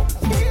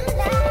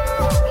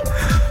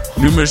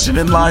 New mission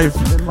in life.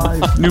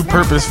 New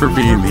purpose for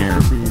being here.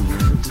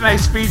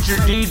 Tonight's featured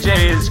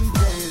DJ is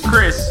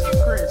Chris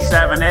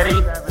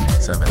Savanetti.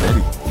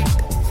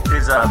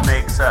 His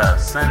makes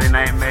Sunday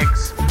night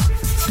mix.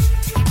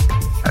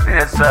 I think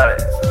that's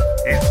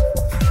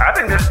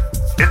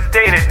it's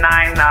dated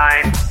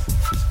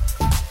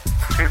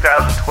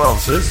 9/9/2012.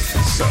 So this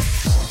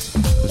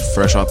It's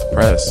fresh off the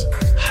press.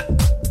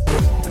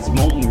 it's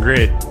molten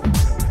grit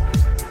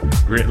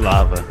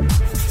lava.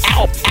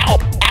 Ow!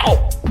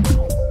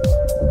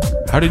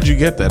 How did you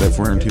get that if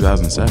we're in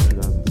 2007?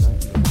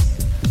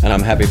 And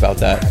I'm happy about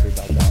that.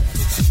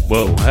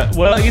 Whoa.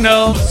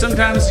 Well,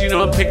 sometimes,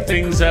 I pick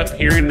things up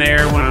here and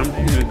there when I'm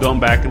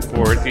going back and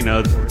forth.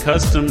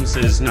 Customs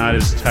is not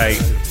as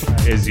tight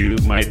as you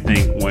might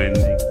think when,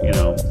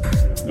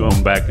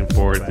 going back and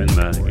forth in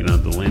the,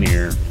 the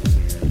linear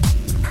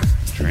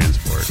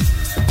transport.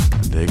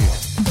 Dig it.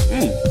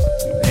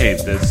 Hey,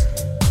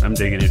 I'm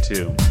digging it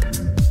too.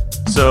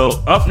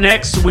 So up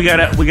next, we got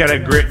a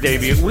grit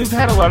debut. We've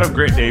had a lot of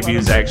grit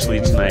debuts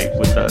actually tonight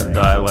with the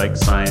I Like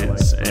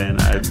Science, and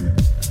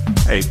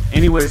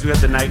anyways, we got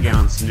the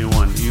Nightgowns, new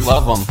one. You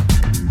love them.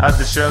 How'd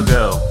the show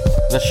go?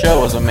 The show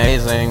was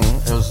amazing.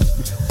 It was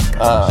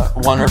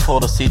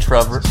wonderful to see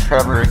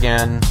Trevor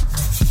again,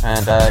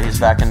 and he's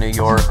back in New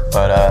York.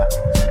 But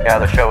yeah,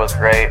 the show was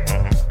great,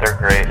 and they're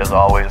great as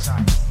always.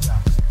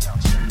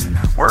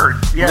 Word.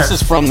 Yeah. This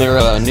is from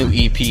their new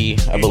EP,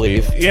 I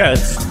believe. Yeah,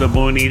 it's the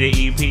Bonita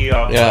EP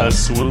off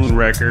Swoon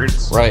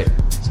Records. Right.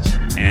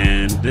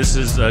 And this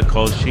is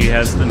called She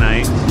Has the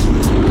Night.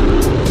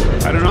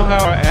 I don't know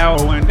how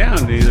it went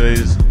down. Do you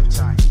guys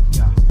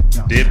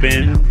dip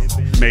in,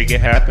 make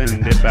it happen,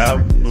 and dip out?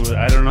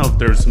 I don't know if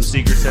there's some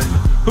secret set.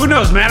 Who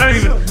knows, man?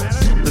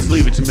 Let's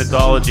leave it to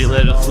mythology.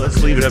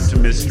 Let's leave it up to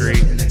mystery.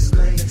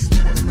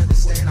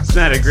 It's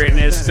not a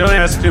greatness. Don't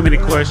ask too many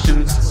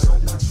questions.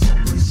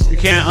 You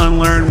can't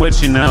unlearn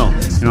what you know.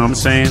 You know what I'm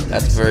saying?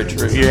 That's very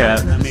true.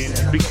 Yeah. I mean,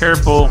 be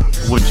careful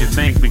what you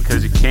think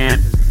because you can't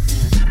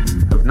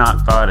have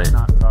not thought it.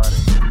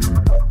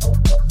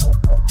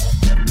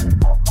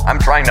 I'm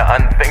trying to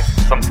unthink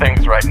some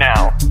things right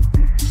now.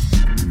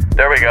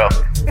 There we go.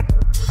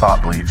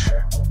 Thought bleach.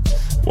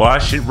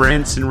 Wash it,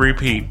 rinse, and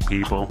repeat,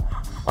 people.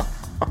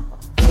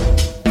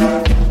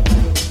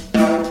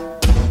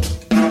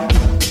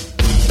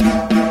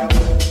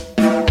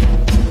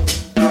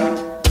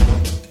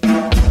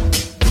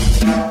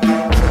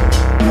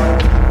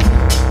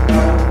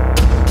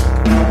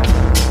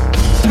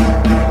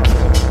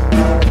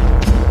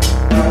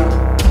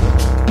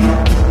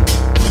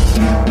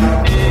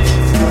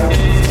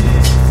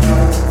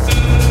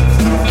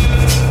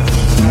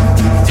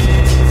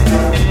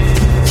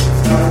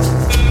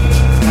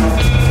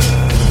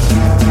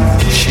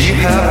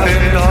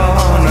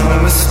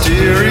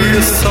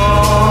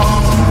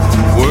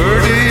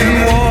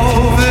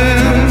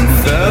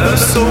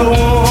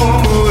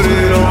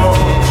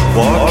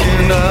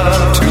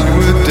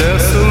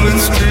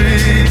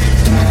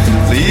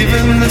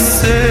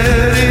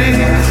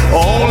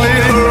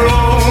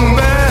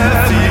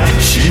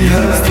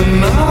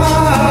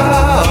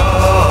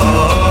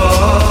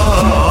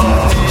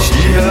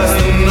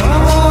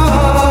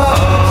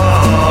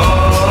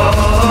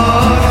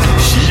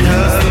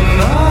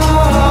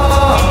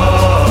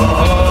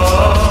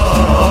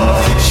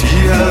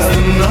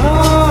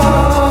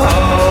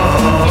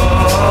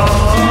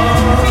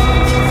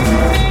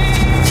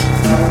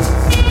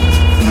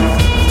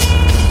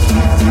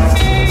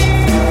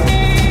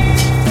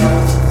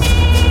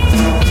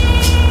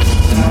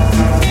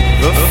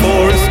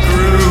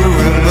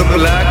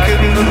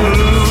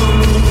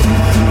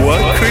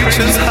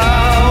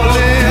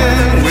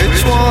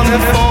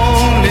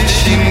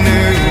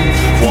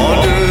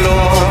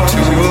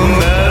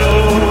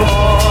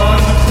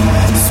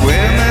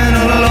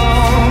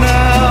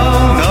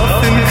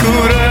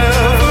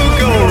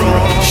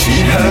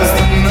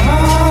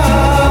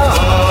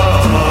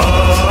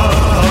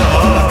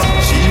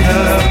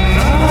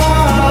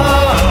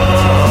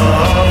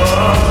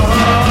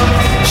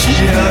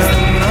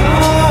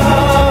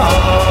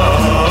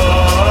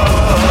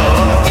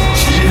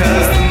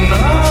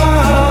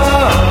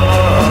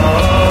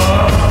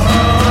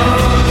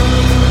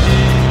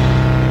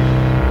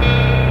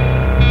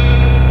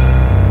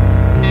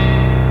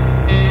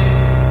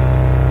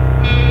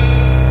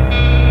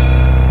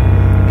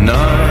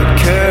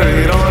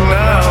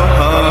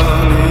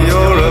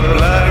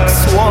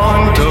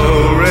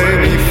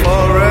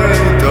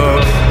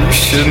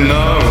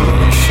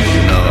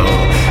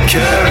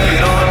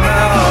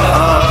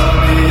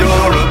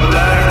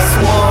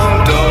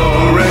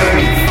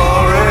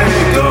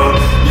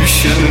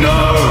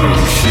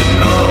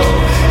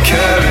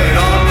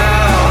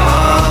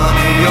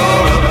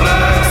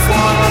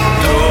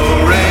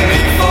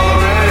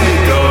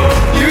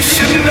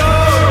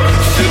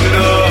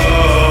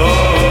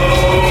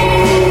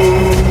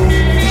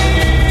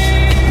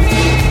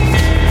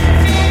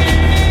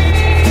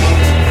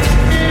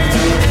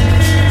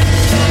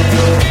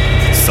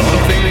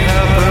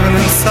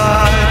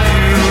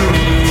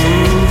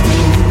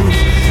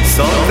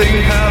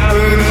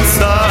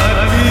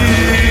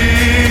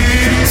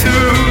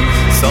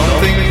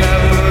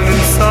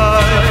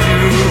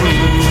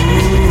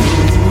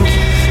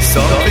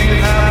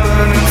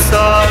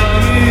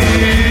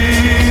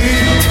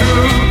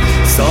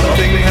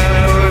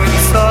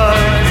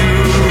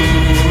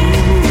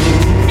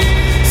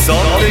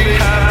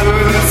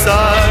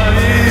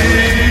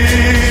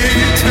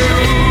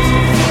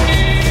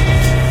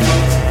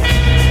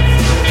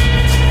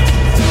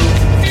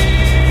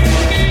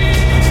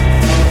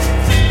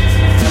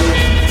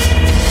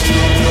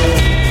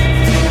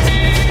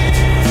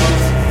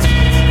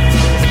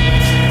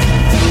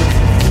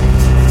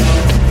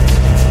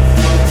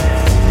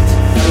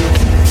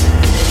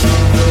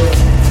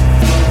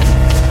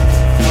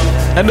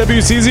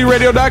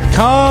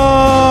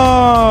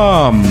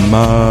 NWCZRadio.com.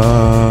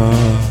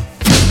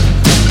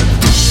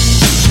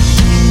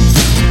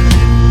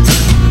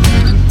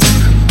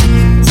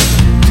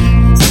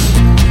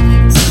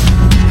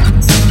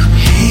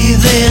 Hey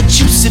there,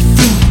 juicy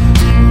fruit.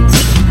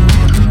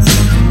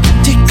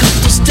 Take off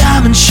those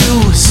diamond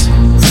shoes.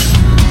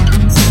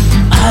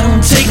 I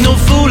don't take no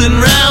fooling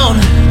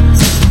round.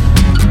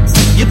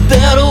 You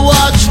better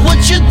watch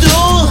what you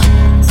do.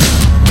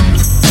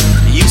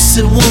 You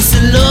said once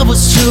that love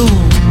was true,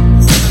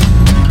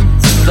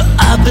 but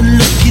I've been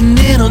looking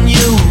in on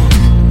you.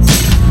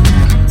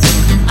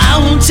 I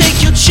won't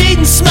take your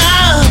cheating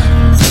smile.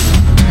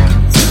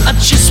 I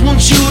just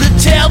want you to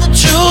tell the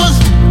truth.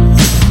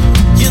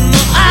 You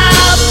know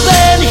I've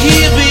been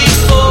here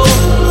before,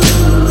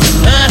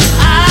 and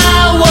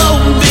I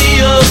won't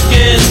be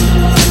again.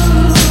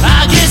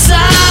 I guess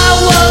I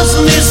was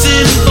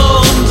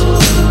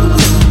misinformed.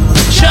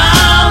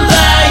 Charmed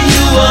by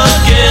you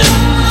again.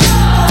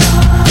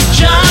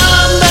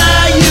 Charmed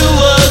by you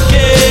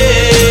again.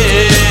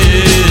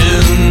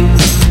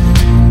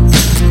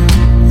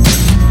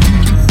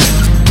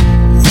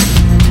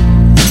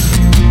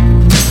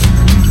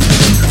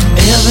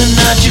 Every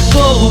night you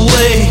go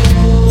away,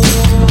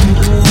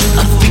 I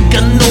think I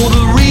know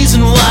the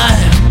reason why.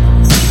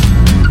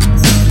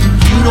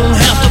 You don't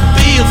have to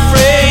be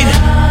afraid,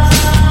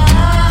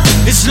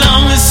 as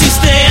long as you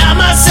stay on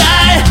my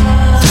side.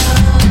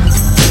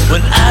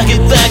 When I get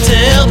back to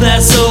El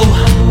Paso,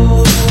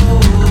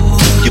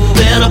 you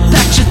better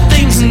pack your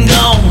things and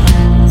go.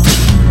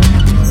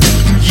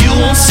 You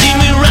won't see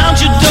me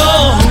round your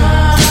door,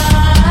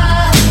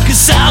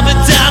 'cause I'll be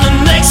down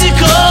in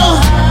Mexico.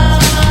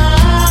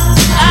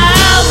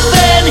 I've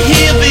been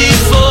here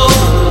before,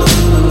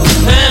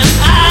 and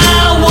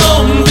I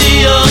won't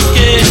be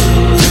again.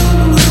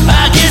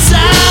 I guess I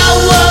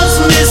was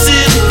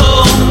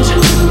misinformed.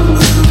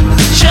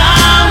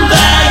 Charmed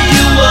by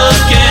you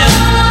again.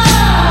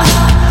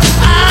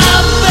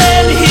 I've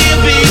been here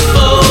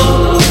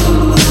before,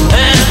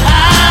 and I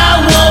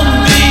won't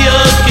be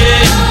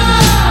again.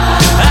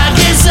 I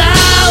guess I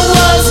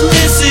was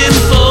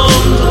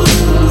misinformed.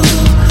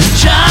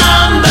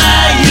 Charmed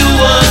by you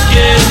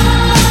again.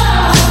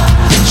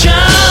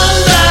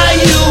 Charmed by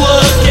you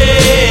again.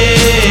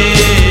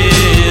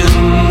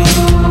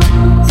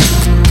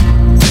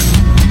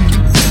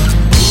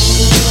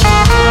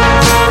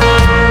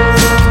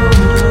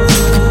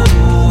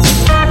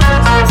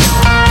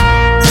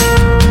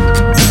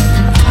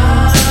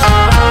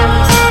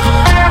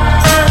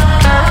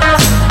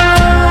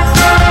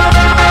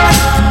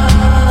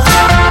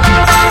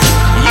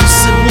 You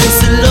said once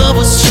that love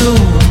was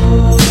true,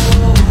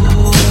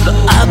 but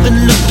I've been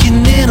looking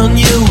in on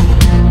you.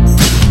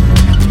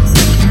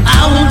 I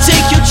won't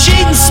take your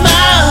cheating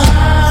smile.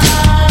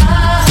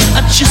 I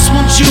just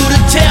want you to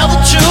tell the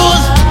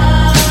truth.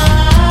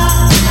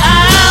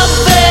 I've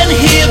been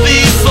here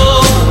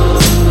before,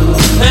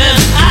 and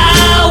I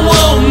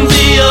won't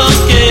be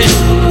again.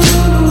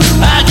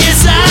 I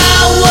guess I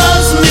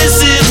was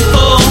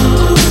misinformed.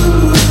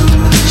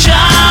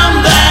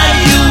 Charmed by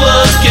you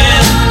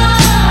again.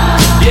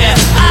 Yeah,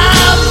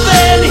 I've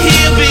been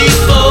here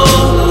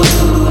before,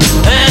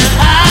 and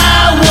I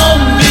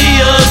won't be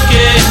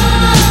again.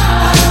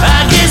 I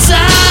guess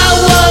I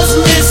was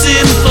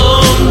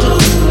misinformed.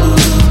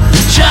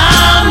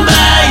 Charmed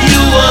by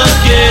you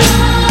again.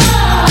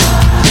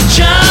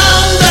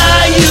 Charmed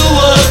by you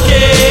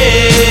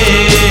again.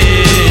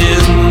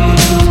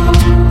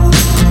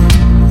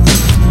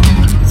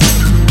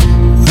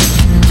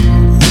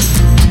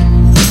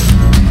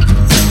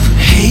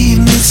 Hey,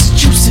 Miss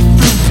Juicy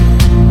Fruit,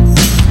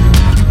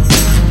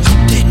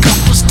 take off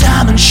those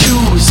diamond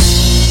shoes.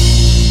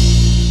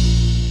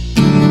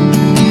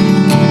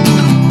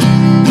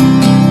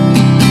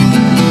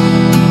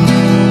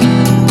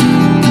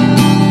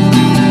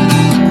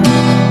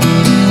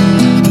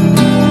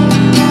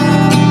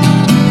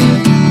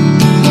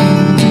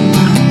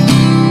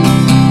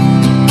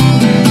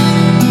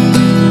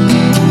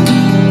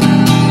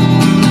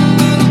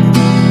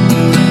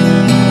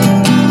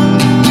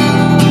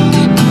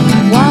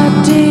 What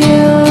do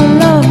you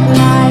look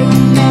like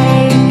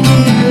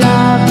making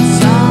love to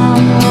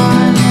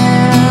someone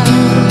else?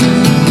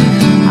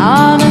 I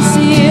wanna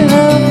see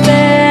her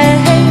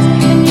face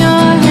in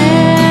your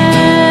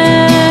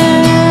hand.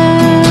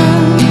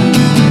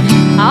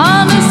 I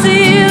wanna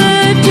see the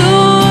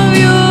two of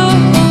you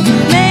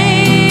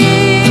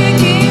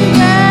making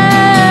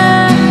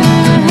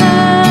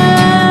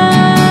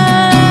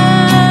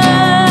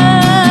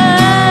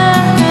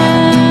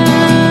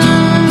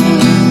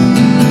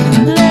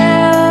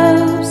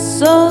lips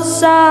so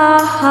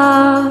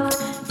soft,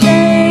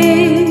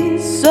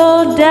 face so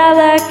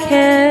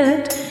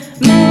delicate,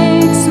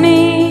 makes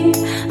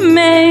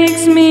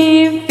me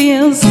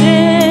feel sick.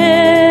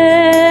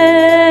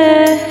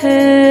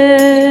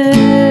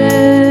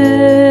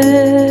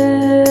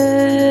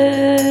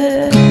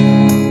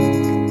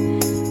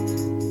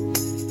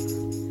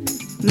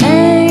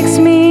 Makes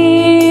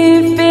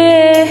me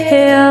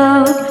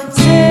feel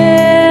sick.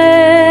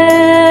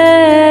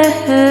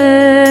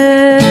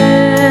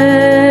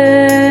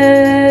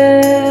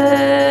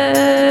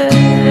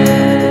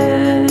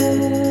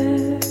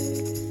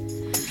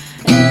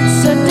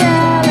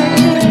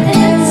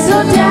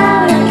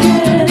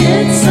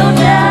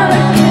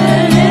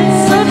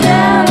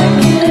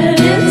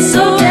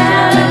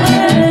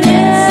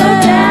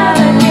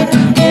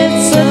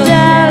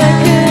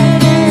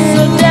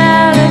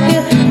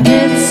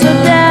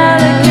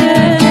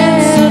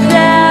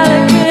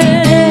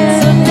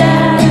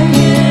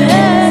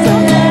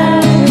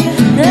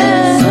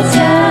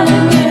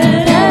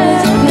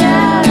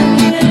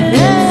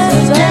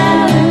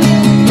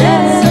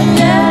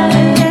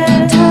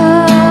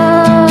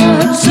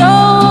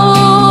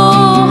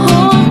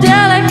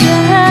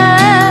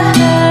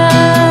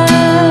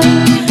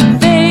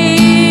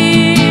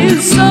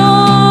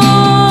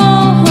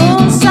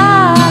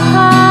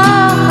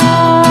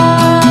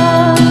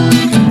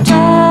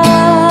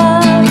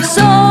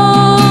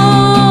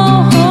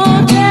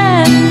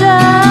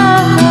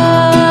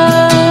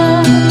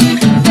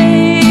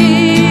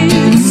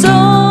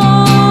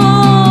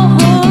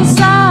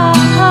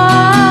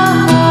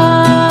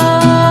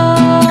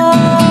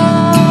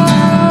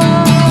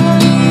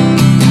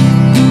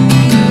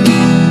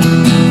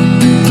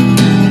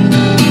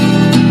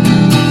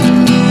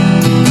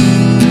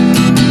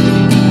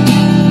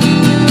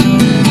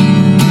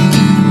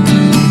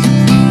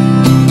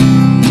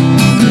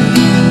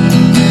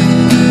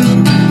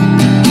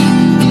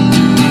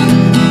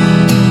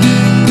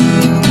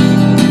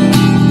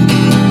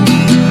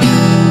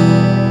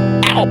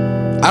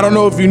 I don't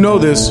know if you know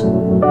this,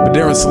 but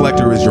Darren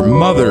Selector is your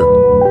mother,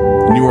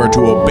 and you are to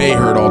obey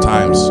her at all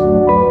times.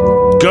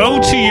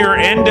 Go to your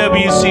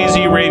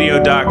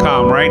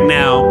nwczradio.com right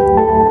now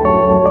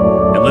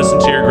and listen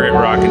to your grit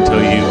rock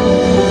until you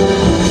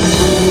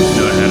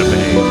know how to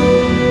behave.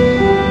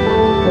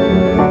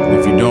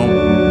 If you don't,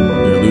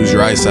 you'll lose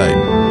your eyesight.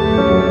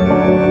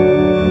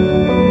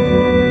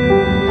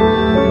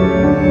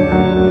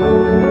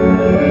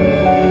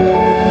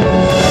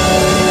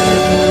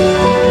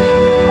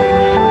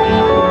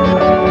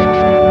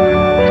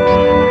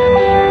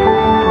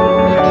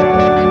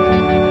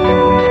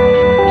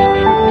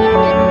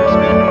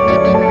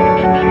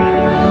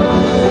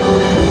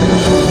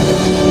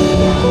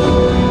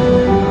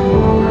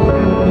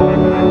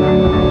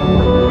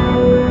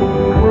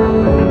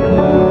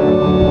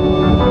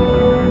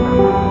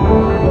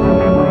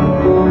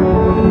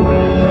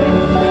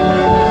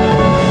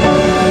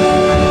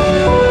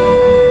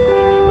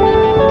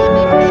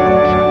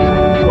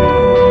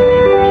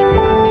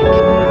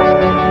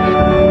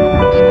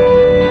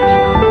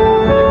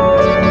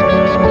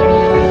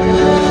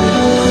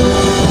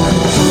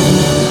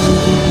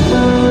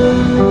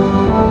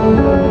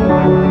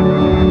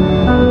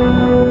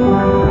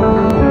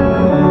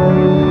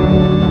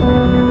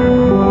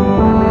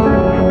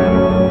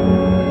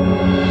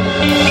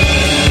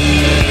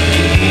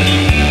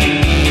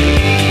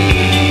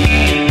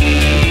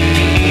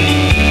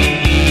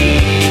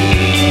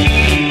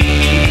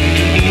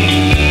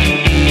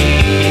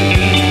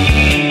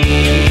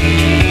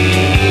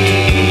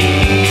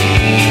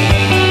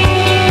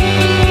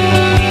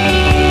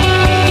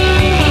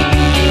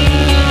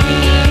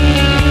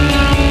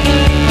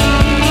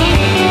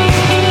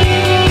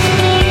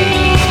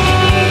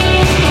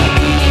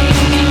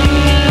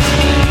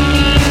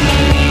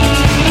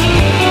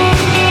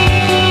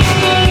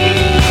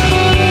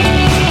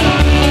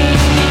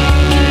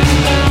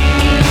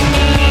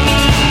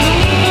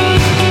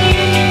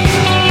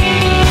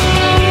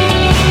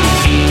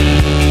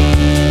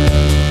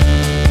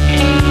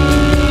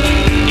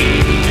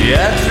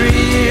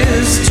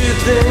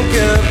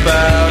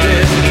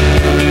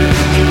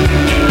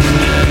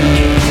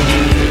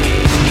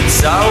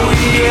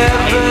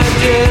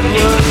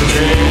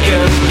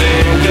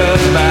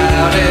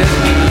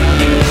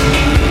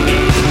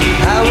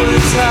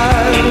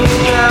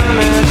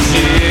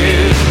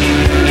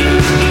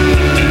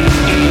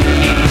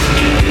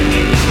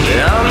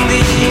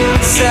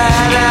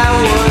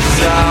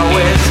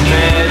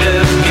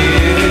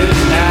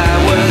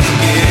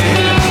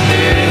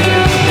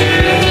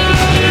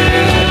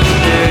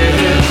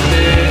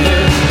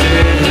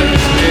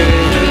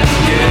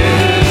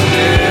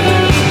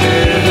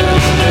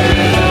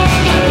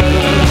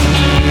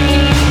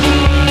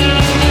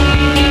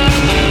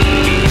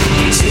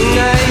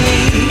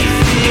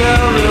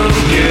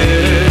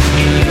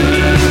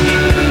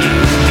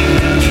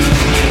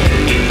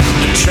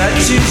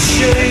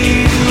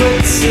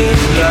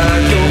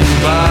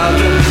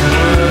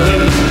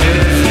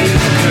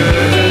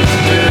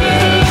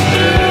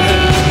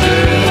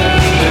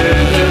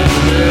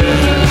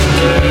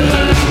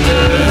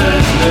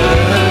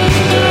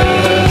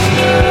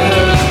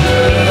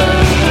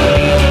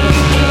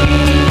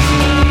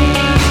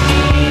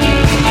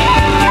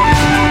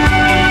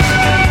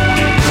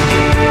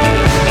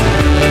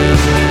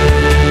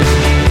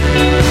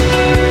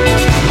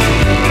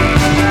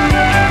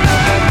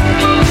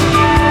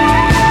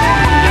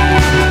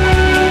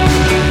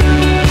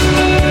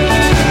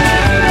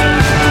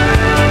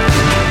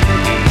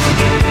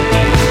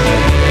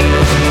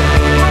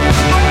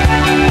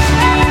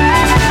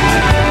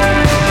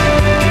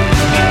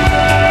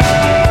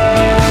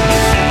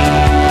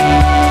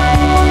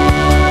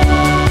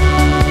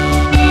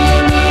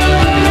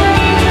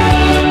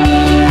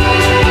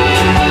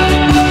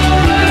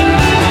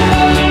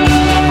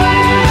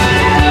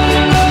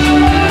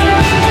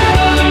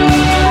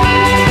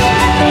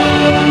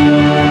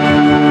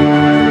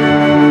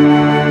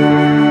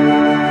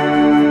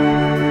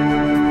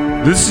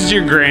 This is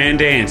your grand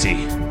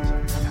auntie.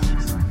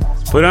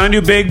 Put on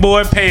your big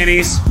boy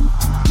panties.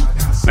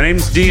 My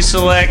name's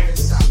D-Select.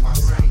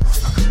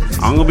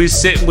 I'm gonna be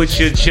sitting with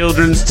your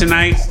childrens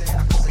tonight.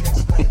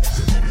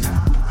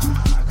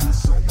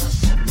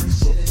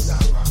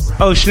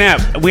 Oh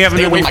snap! We haven't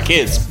Stay done with my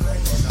kids.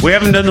 We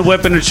haven't done the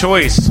weapon of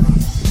choice.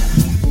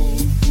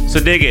 So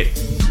dig it.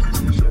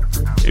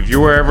 If you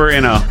were ever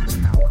in a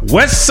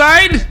West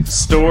Side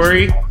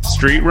Story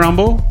Street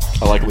Rumble,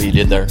 I like what you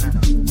did there.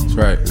 That's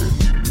right.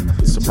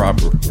 It's the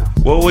proper.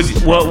 What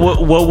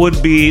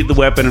would be the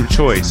weapon of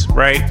choice,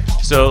 right?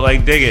 So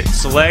like dig it.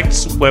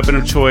 Select's weapon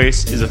of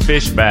choice is a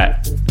fish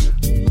bat.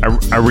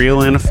 I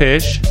reel in a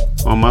fish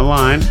on my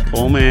line,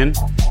 pull him in.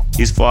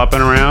 He's flopping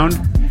around,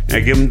 and I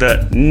give him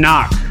the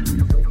knock,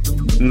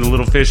 and the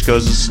little fish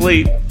goes to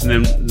sleep,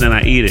 and then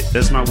I eat it.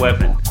 That's my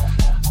weapon.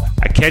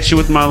 I catch you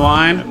with my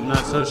line. I'm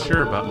not so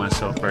sure about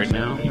myself right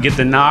now. You get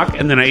the knock,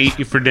 and then I eat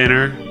you for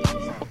dinner.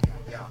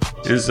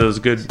 It's those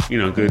good,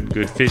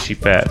 good fishy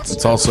fats.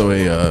 It's also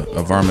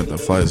a varmint that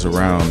flies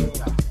around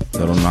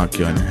that'll knock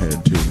you on your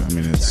head too. I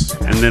mean, it's.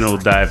 And then it'll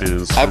dive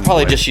in. I'd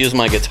probably just use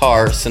my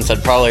guitar since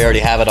I'd probably already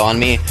have it on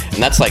me,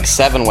 and that's like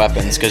 7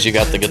 weapons because you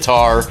got the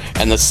guitar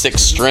and the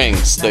 6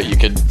 strings that you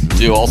could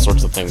do all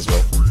sorts of things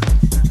with.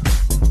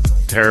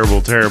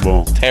 Terrible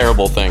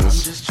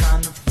things.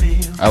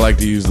 I like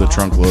to use the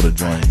trunk load of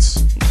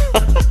joints.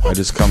 I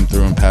just come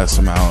through and pass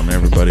them out, and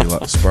everybody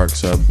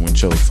sparks up, and we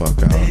chill the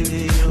fuck out,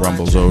 and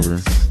rumbles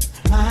over.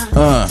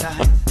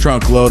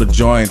 Trunk load of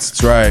joints.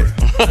 That's right.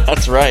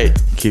 That's right.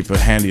 Keep it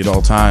handy at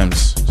all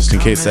times, just in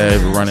case I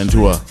ever run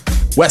into a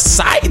West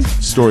Side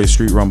Story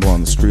Street rumble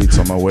on the streets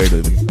on my way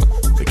to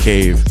the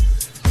cave.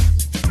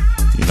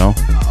 You know?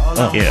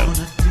 Yeah.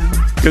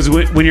 Because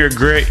when you're a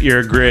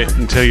grit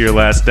until your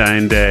last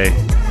dying day.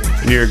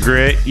 When you're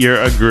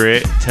a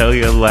grit till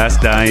your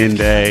last dying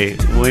day.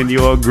 When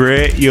you're a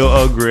grit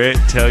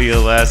till your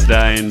last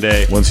dying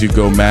day. Once you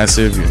go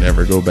massive, you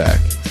never go back.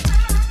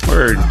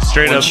 Word,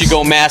 straight up. Once you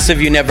go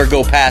massive, you never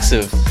go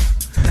passive.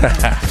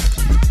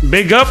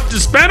 Big up to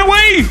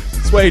Spanaway!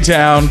 Sway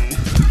Town.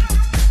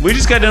 We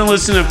just got done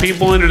listening to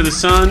People Under the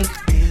Sun.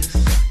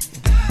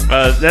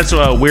 That's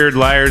Weird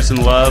Liars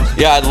in Love.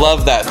 Yeah, I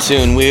love that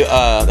tune.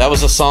 That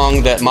was a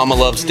song that Mama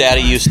Loves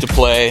Daddy used to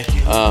play.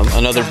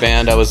 Another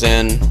band I was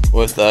in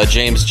with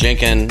James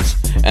Jenkins,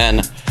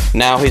 and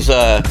now he's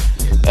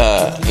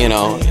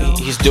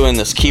he's doing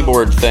this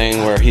keyboard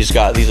thing where he's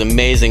got these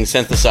amazing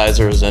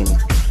synthesizers and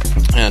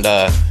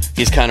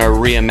he's kind of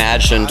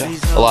reimagined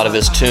a lot of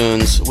his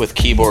tunes with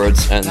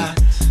keyboards, and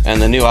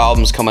the new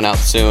album's coming out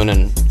soon,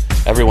 and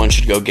everyone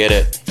should go get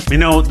it. You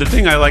know, the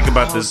thing I like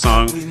about this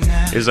song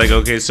is like,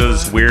 okay, so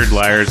this Weird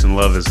Liars in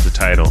Love is the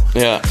title.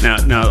 Yeah.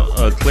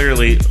 Now,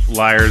 clearly,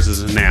 liars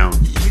is a noun.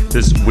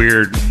 This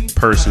weird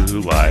person who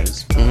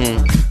lies.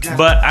 Mm-hmm.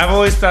 But I've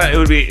always thought it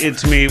would be it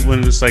to me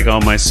when it's like, oh,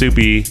 my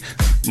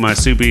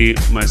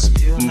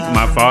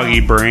foggy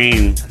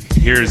brain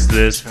hears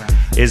this.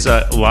 Is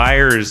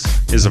liars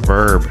is a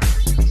verb.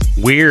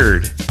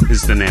 Weird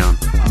is the noun.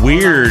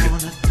 Weird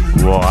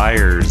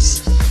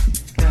liars.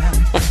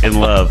 In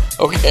love.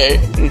 Okay.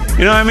 You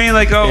know what I mean?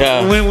 Like,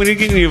 when you're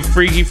getting you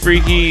freaky,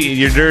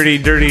 you're dirty,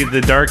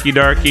 the darky,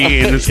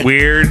 and it's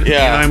weird. Yeah. You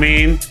know what I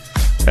mean?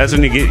 That's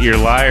when you get your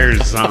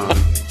liars song.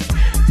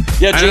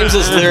 Yeah,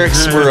 James's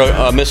lyrics were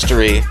a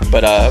mystery,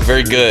 but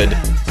very good.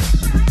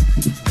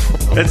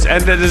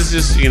 That is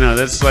just,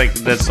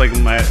 that's like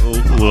my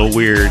little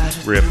weird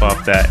riff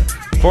off that.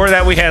 Before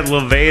that, we had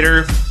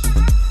Levator,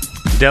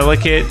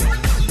 Delicate,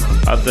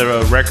 off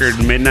the record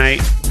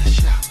Midnight.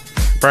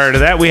 Prior to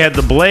that, we had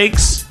the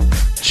Blakes,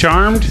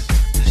 Charmed.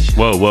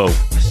 Whoa.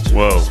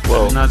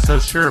 I'm not so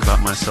sure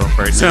about myself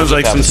right now. Sounds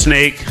like some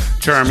Snake,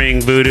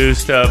 Charming, voodoo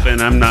stuff,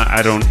 and I'm not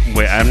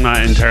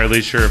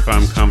entirely sure if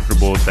I'm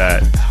comfortable with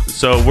that.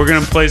 So we're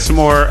gonna play some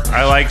more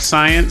I Like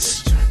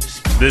Science.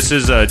 This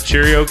is a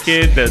Cheerio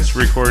Kid that's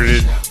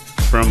recorded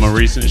from a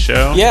recent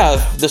show.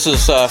 Yeah, this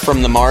is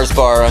from the Mars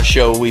Bar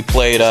show we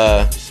played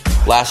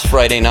last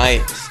Friday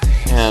night,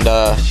 and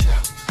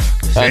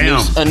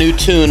a new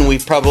tune we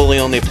probably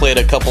only played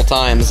a couple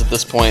times at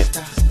this point,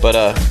 but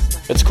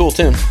it's a cool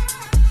tune.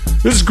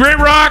 This is great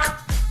rock.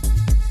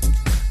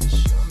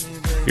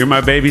 You're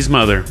my baby's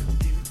mother.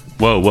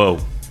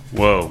 Whoa.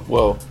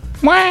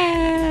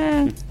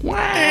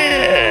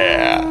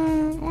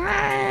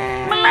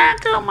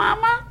 Malacca,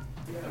 mama.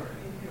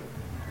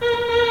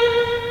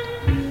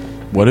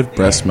 What if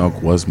breast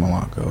milk was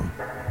Malacca?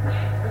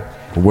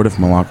 Or what if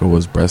Malacca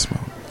was breast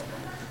milk?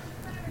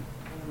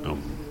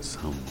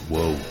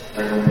 Whoa.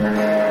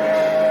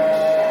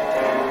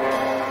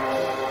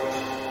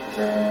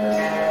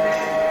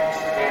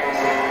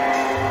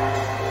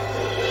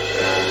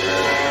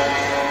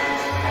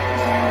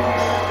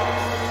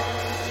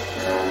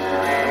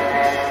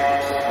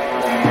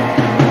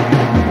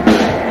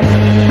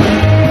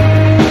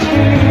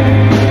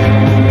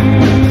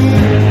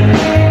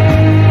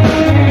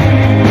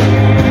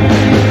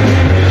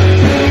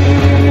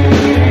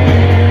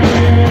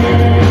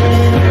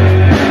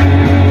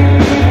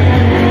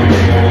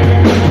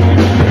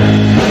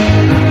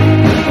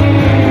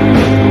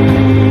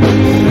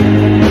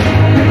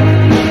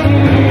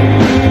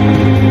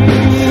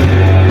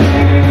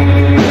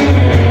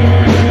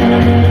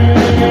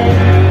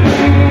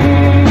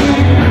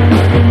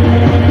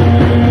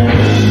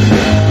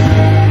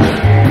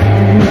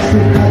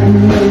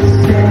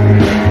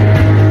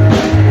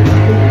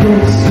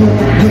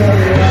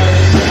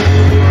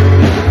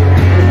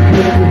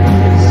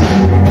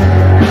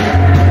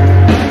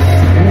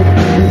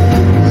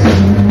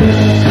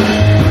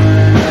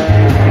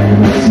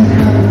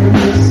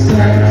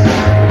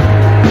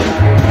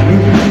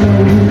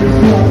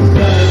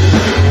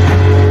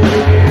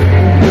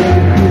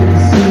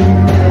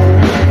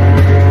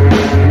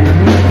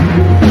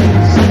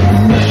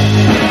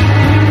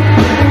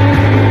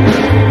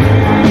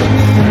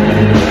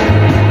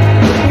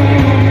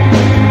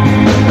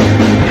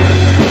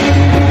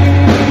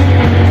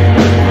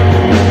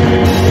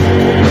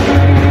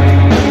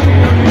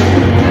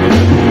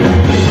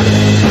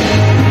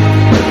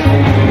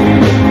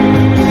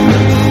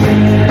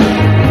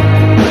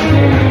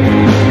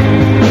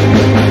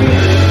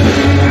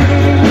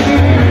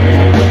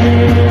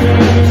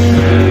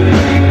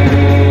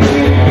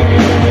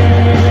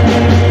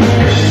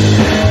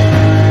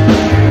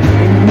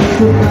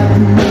 you.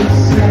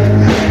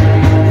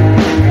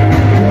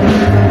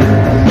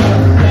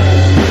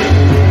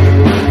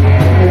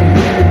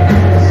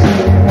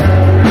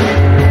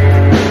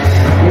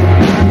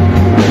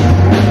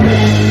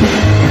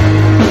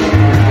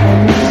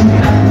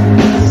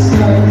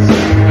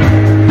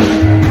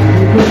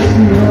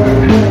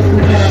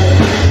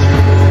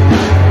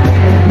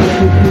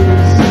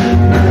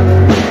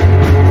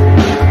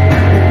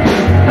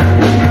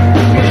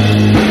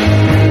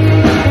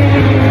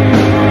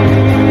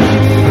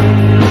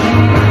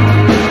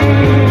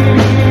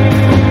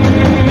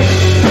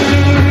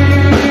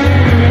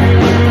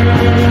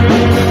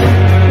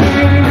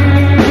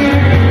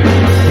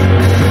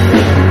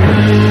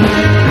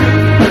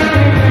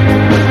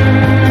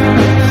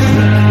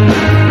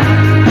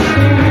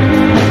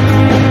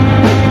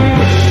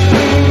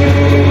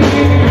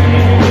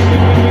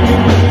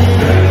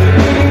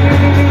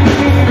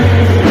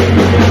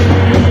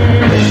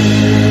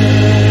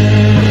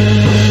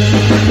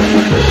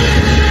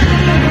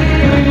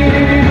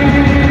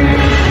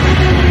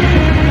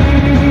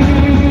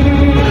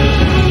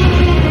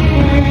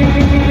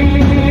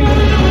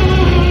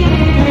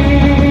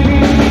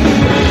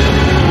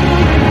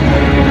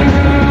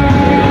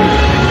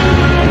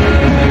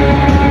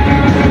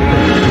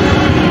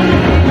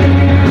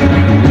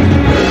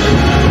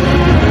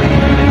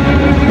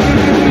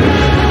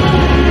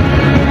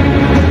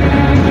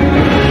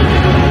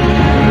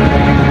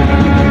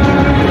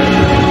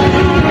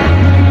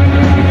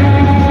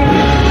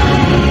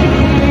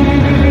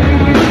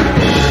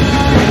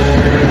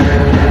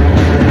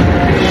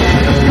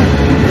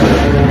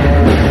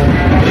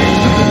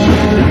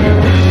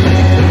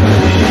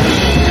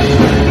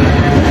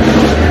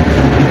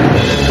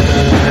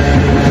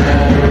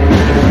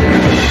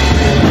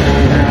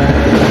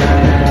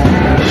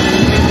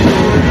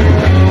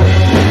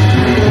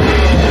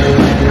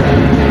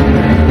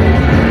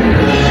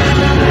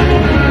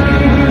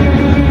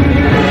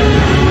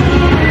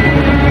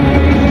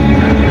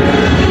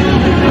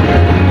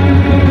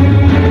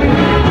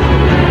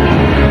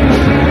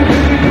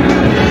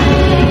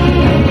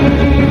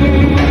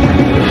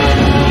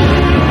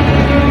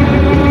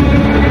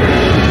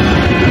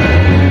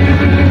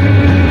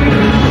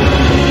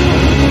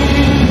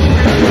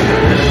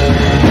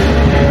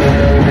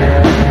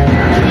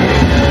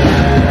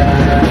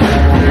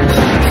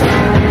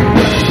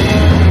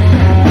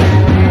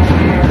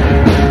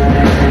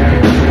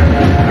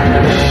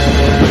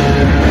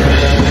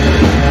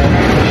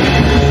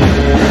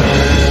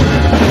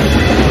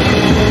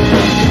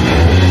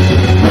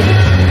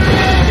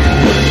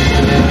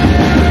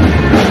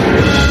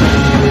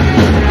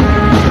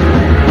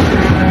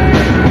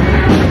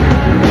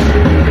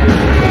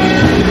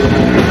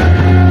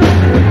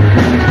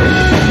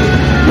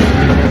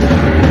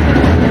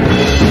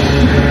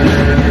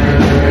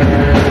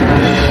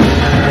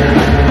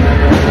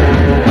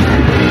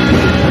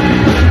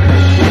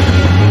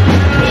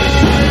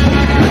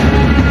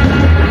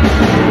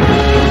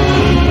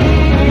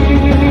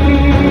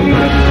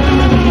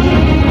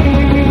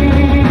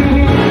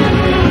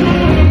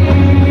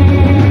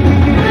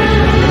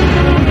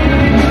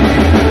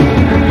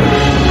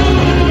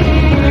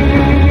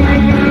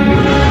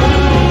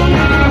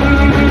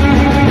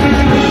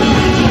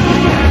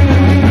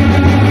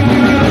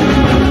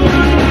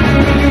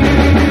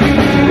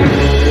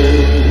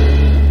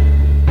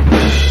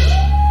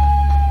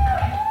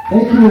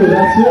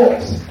 That's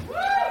it.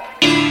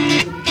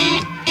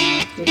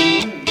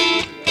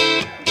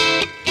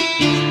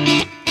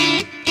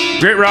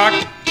 Great Rock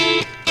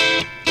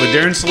with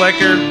Darren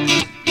Selector.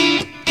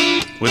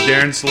 With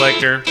Darren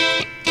Selector.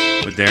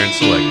 With Darren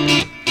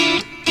Selector.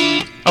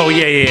 Oh,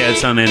 yeah,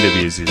 it's on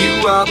NWZ.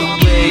 You are the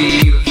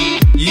wave.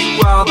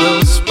 You are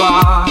the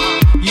spark.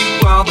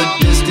 You are the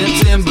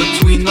distance in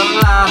between the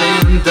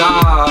light and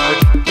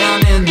dark.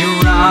 And in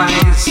your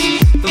eyes,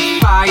 the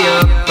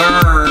fire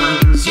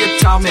burns. You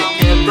taught me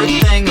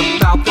everything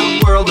about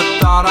the world I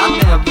thought I'd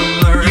never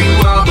learn. You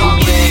are the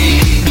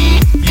wave.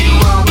 You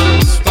are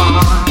the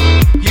spark.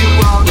 You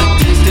are the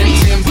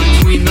distance in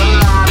between the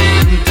light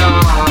and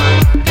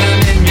dark. And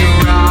in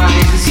your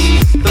eyes,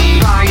 the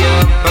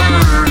fire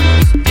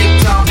burns. You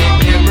taught me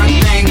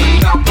everything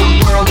about the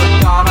world I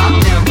thought I'd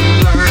never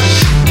learn.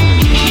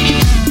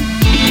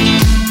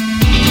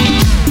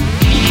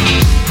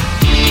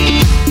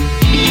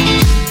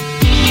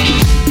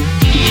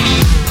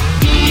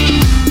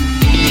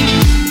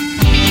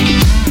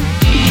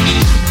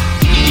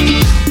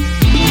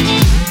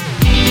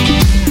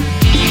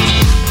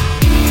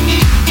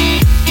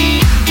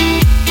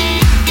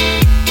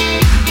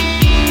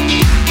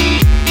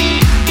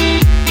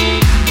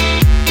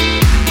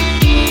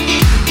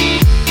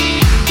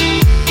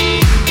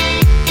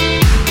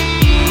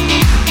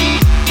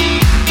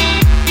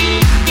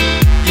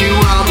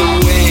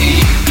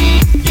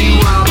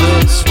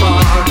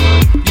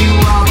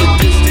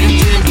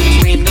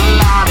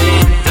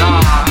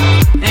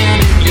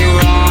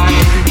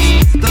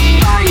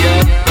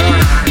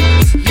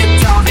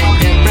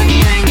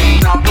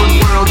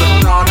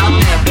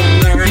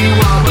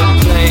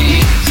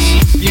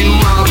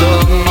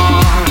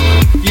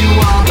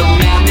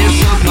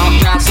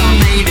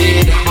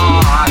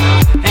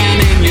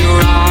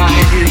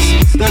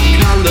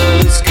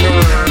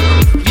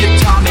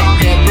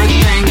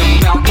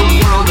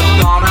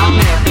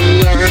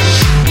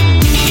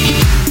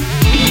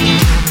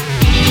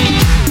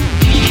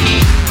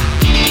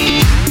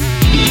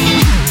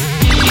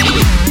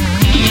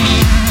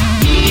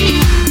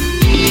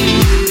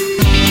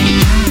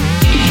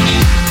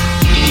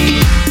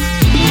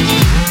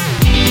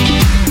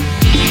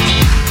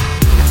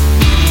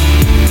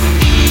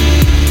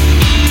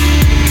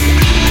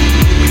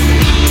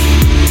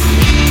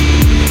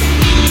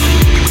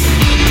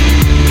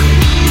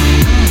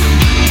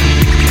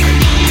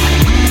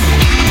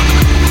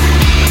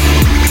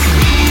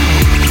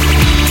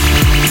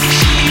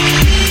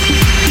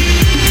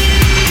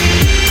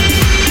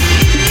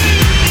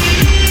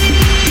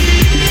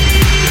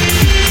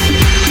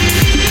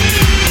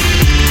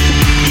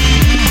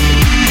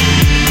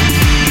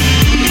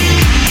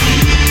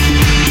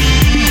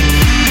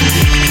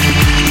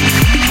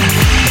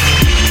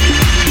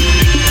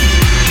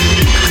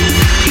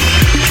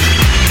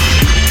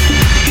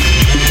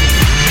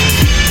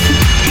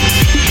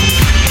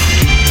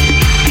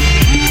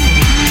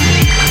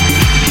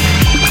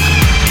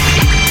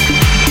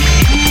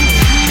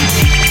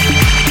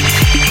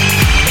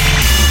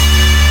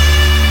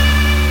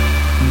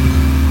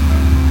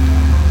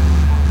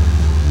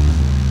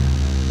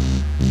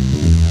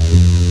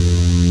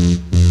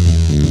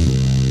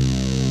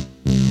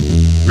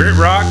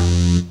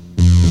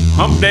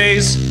 Hump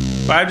Days,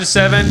 5 to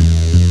 7,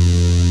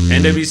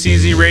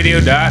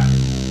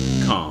 nwczradio.com.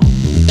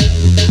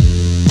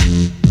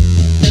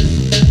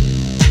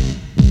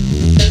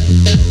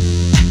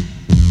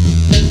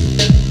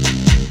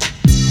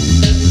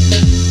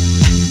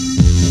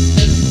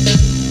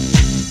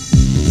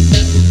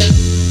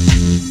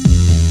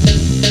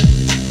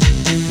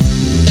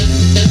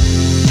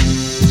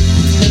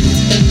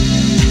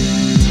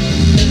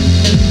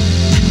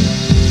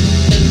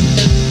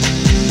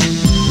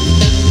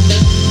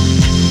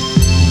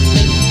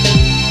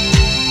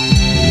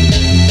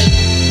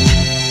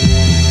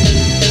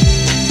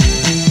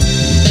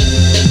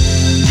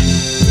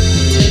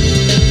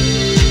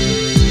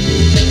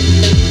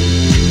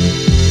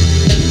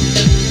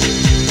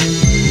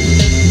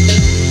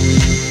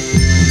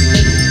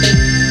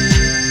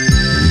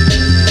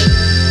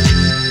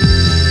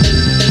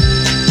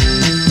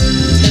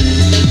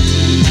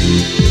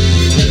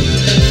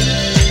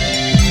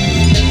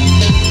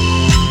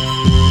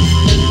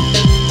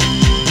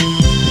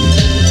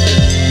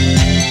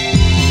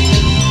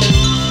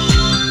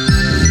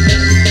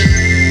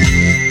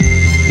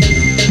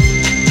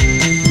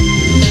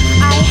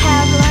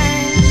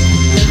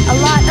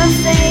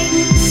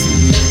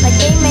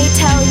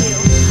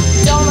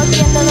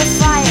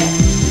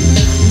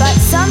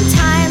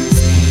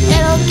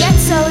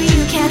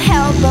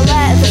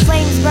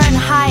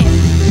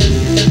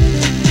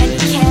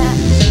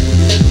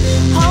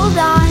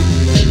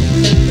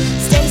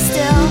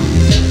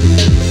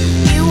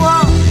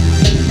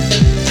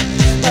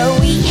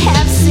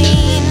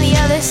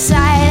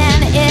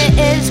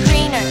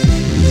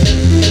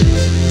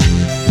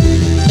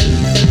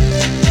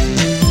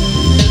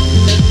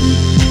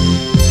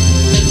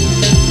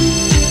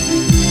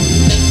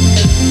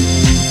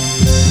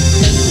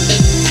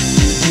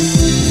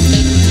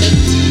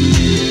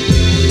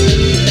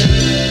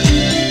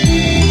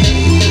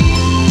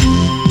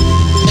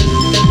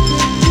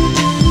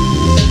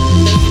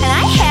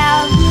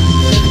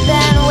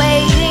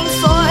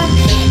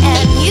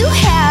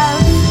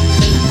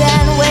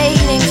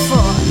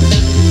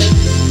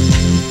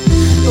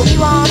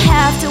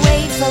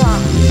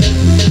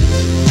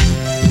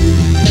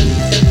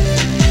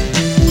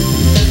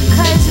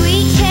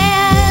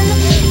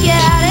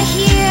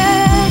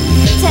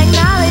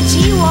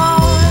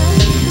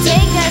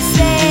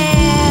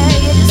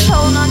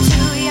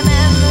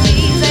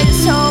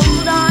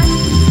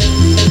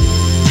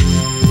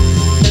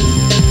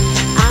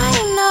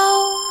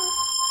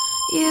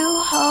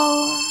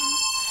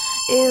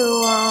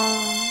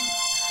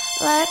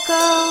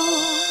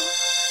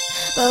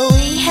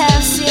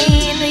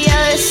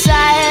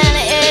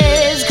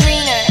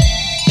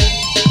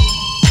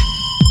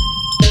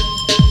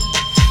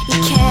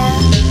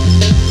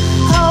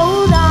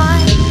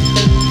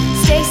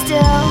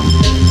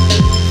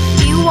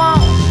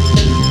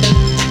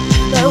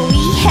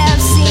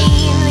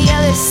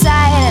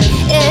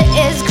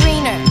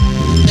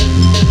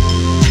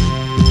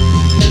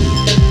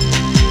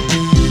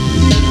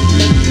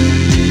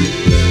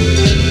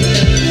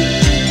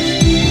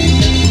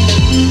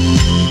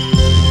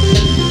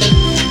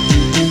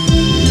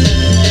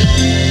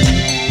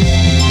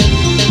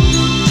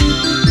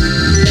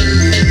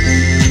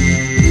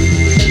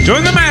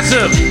 Join the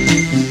massive.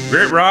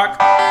 Great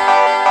rock.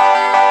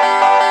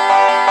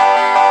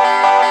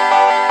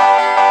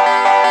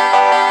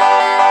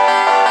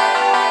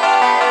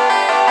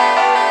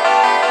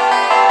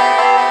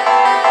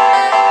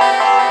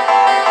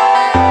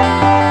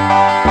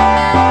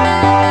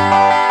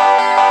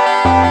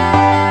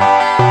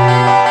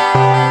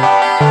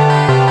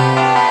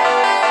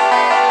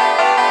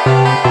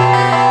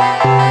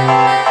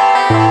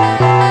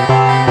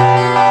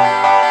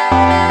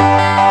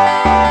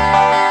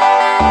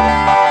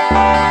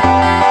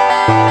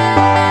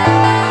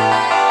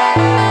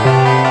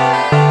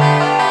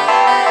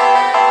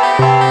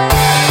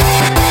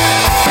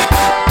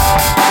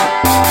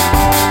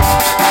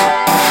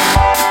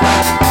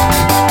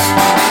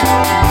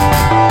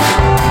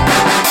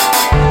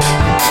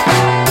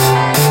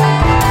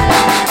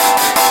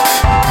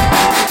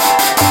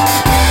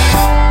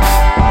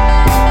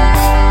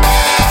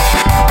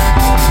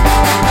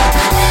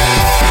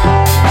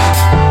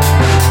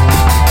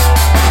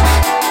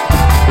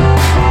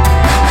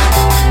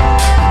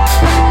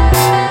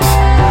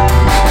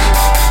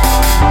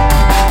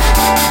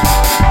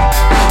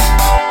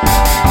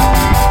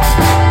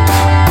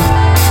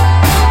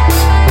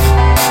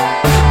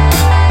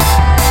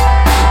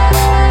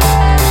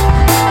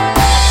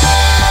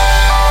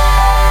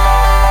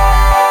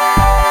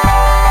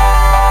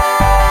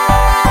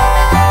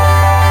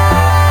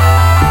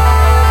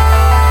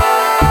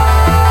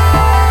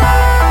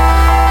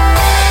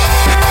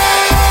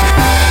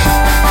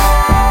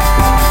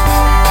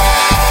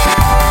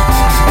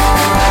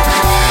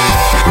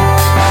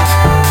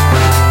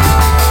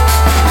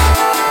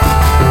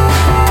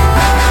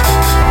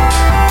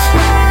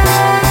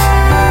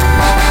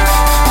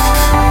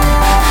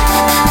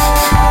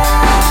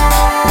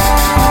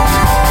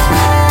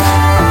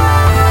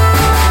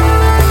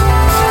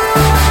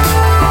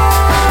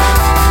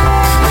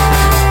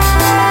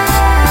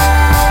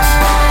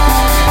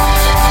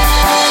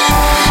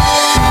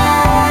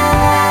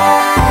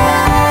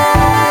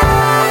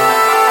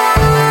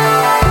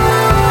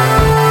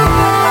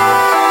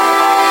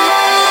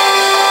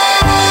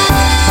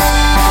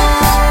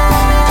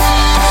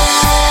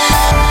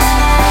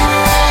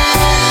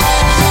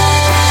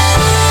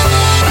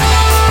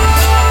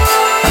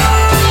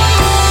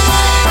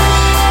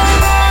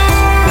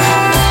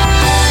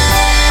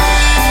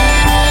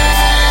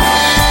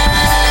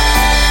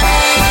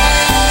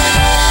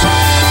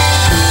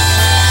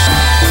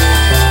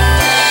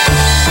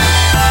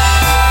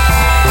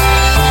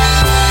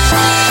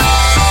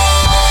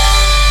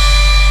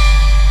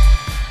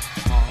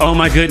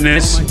 my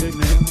goodness.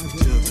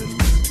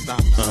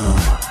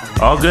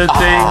 All good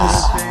things.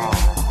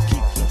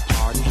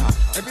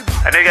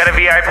 I know you got a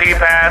VIP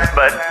pass,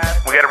 but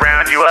we gotta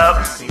round you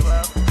up.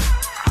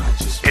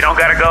 You don't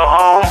gotta go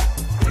home.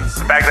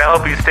 In fact, I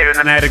hope you stay with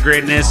The night of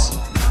greatness.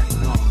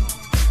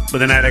 But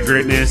the night of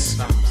greatness,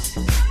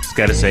 just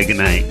gotta say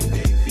goodnight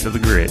to the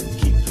grit.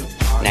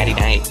 Nighty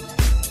night.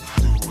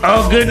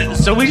 Oh,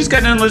 goodness. So we just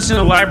got done listening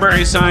to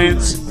Library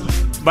Science.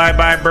 Bye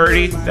Bye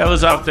Birdie. That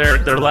was off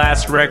their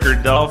last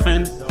record,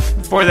 Dolphin.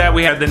 Before that,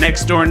 we had the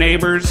Next Door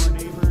Neighbors.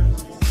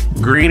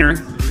 Greener.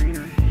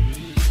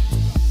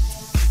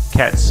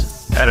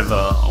 Cats out of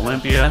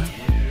Olympia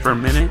for a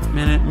minute.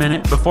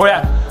 Before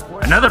that,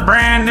 another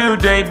brand new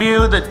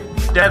debut, the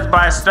Death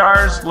by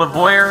Stars,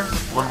 Lavoyer,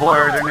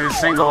 their new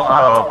single,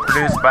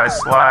 produced by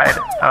Slide.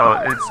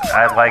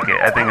 I like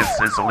it. I think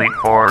it's a leap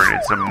forward.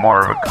 It's a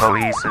more of a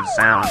cohesive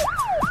sound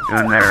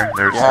doing their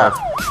stuff.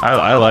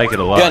 I like it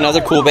a lot. Yeah,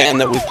 another cool band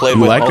that we've played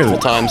with multiple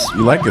times.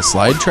 You like a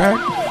slide track?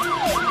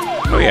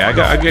 Oh yeah, I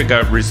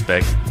got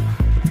respect.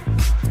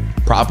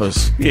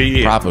 Propus.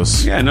 Yeah.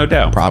 Propus. Yeah, no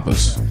doubt.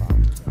 Propus.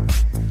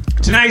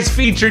 Tonight's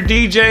featured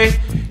DJ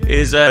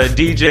is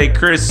DJ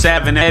Chris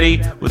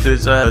Savanetti with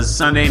his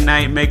Sunday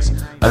night mix.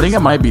 I think it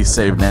might be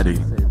Save Nettie.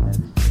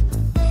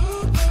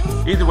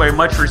 Either way,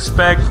 much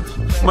respect.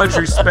 I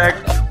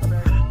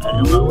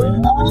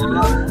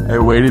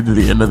waited to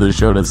the end of the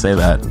show to say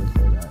that.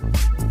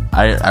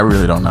 I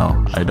really don't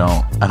know. I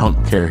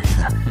don't care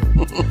either.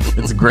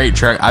 It's a great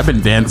track. I've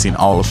been dancing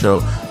all show.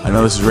 I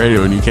know this is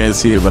radio and you can't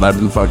see it, but I've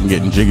been fucking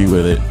getting jiggy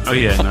with it. Oh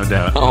yeah, no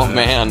doubt. Oh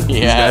man, yeah.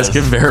 You guys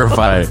can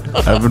verify.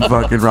 I've been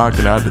fucking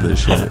rocking out to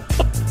this shit.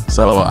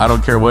 So I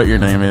don't care what your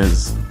name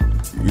is.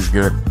 He's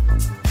good.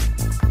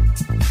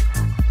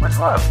 Much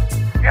love.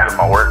 Yeah,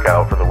 my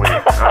workout for the week.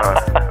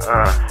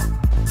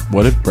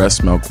 What if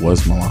breast milk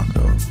was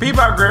Malacco?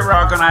 Bebop Grit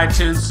Rock on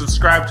iTunes.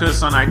 Subscribe to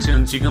us on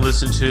iTunes. You can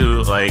listen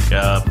to like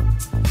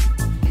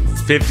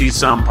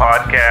 50-some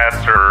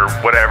podcasts or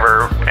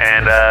whatever,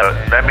 and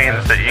that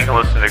means that you can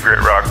listen to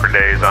Grit Rock for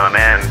days on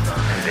end.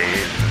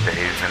 Days.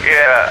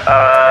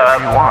 Yeah.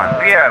 If you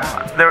want. Yeah.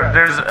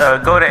 There's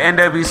go to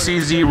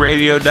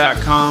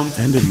nwczradio.com.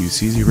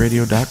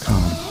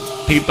 nwczradio.com.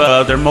 Keep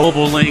their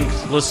mobile link.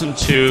 Listen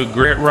to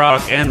Grit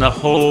Rock and the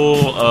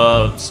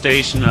whole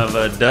station of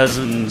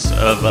dozens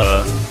of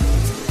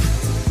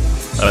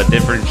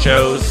different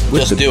shows.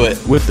 Just do it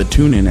with the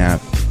TuneIn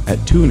app at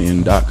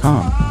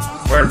tunein.com.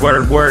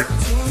 Word.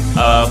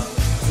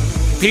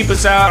 Peep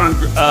us out on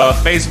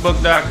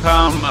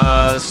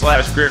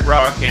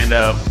facebook.com/GritRock, and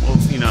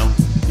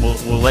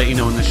we'll let you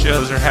know when the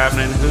shows are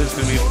happening, who's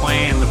going to be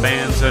playing, the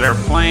bands that are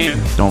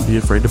playing. Don't be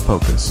afraid to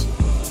poke us.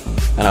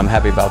 And I'm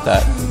happy about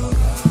that.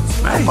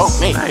 Nice. Poke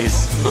me.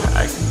 Nice.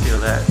 I can feel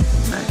that.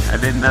 I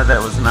didn't know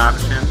that was an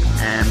option,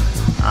 and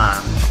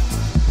I'm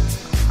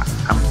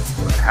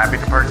happy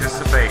to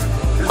participate.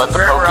 Let the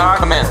poking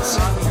commence.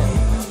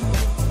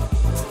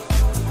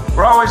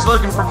 We're always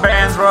looking for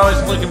bands. We're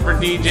always looking for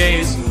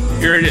DJs.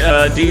 You're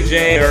a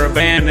DJ or a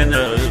band in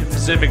the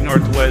Pacific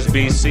Northwest,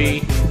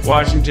 BC,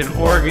 Washington,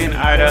 Oregon,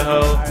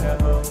 Idaho.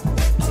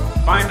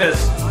 Find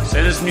us.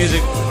 Send us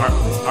music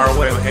our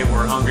way. Hey,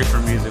 we're hungry for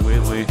music.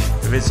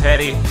 If it's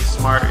heady, it's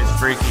smart, it's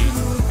freaky.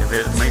 If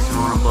it makes me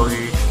want to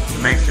boogie,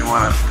 it makes me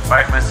want to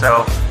fight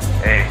myself.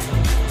 Hey,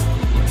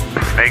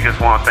 make us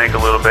want to think a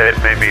little bit,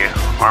 maybe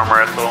arm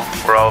wrestle.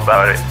 We're all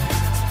about it.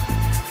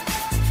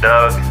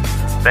 Doug,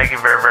 thank you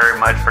very, very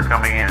much for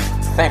coming in.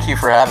 Thank you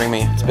for having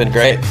me. It's been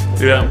great.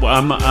 Dude,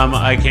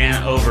 I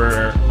can't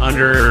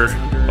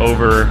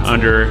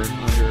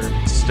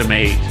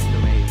underestimate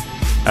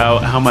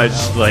how much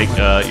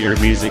your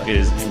music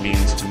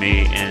means to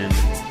me and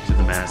to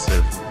the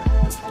massive.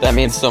 That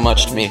means so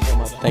much to me.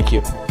 Thank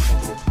you.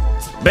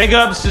 Big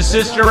ups to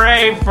Sister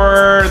Ray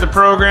for the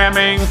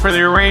programming, for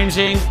the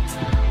arranging.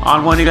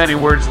 On One, you got any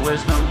words of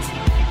wisdom?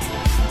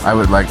 I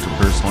would like to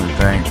personally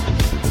thank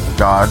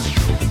God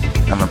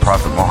and the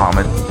Prophet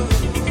Muhammad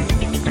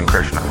and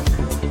Krishna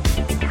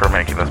for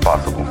making this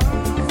possible.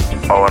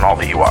 Oh, and all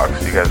the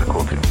Ewoks. You guys are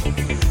cool too.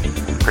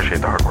 Appreciate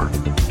the hard work.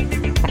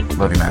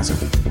 Love you, massive.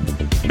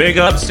 Big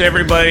ups to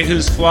everybody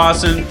who's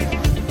flossing.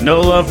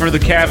 No love for the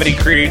cavity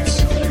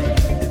creeps.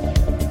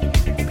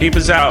 Keep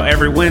us out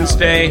every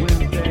Wednesday,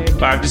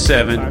 5 to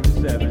 7,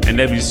 and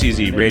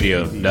WCZ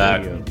Radio.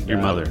 Your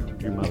mother.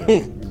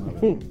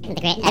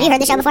 Have you heard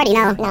the show before? Do you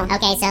know? No.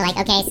 Okay, so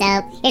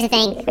here's the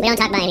thing. We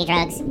don't talk about any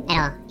drugs at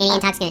all. Any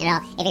intoxicant at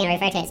all. If you're going to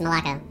refer to it as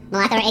Malacco.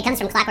 Malacco, it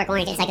comes from Clockwork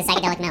Orange. It's like a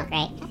psychedelic milk,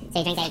 right?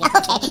 So you drink that.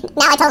 Okay.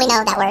 Now I totally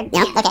know that word.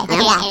 Yep. Okay.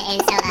 Yeah. And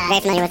so,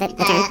 very familiar with it.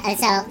 The term.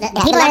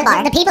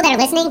 The people that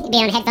are listening, be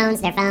on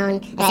headphones, their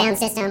phone, the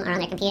sound system, or on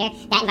their computer,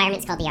 that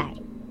environment's called the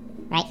yard.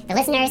 Right? The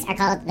listeners are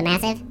called the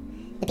massive.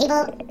 The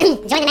people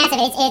join the massive.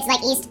 It's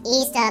like East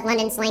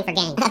London slang for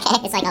gang.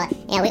 Okay. It's like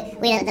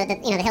we the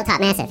Hilltop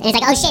Massive, and it's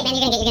like, oh shit, man,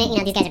 you're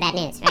gonna these guys are bad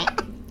news, right?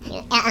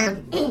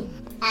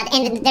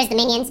 And there's the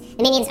minions.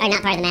 The minions are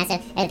not part of the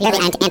massive. They're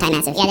the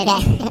anti-massive. Yeah, they're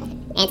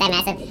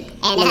anti-massive.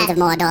 And of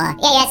Mordor.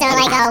 Yeah. So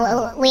like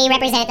we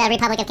represent the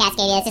Republic of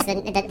Cascadia. It's just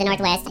the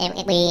Northwest.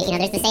 We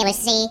there's the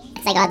Salish Sea.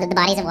 It's like all the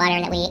bodies of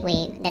water that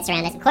that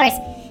surround us, of course.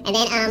 And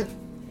then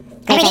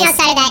everything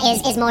outside of that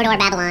is Mordor,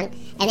 Babylon.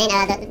 And then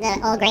the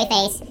old Grey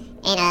Face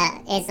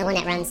is the one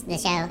that runs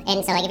the show. And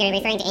so like if you're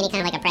referring to any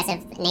kind of like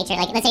oppressive nature,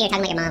 like let's say you're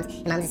talking about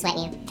your mom's is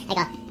sweating you.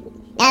 Like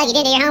no, you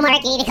didn't do your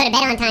homework. You need to go to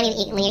bed on time.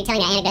 When you're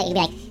telling that anecdote, you'd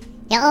be like,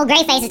 the old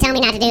Grey Face is telling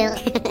me not to do,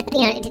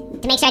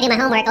 to make sure I do my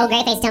homework. Old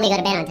Grey Face is telling me to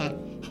go to bed on time.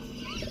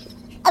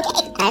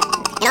 Okay. Alright.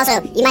 And also,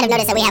 you might have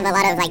noticed that we have a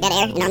lot of like dead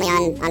air. Normally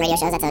on radio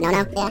shows, that's a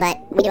no-no. Yeah.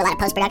 But we do a lot of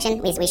post-production.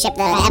 We ship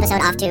the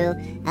episode off to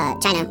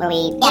China, where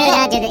we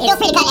feel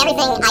free to cut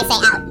everything I say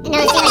out.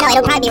 No,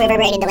 it'll probably be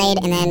reverberated,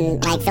 delayed, and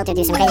then like filtered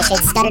through some crazy shit,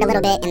 stuttered a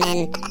little bit, and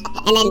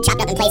then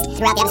chopped up and placed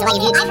throughout the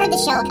episode. Like I've heard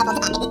this show a couple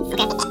times.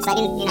 Okay. So I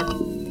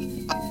can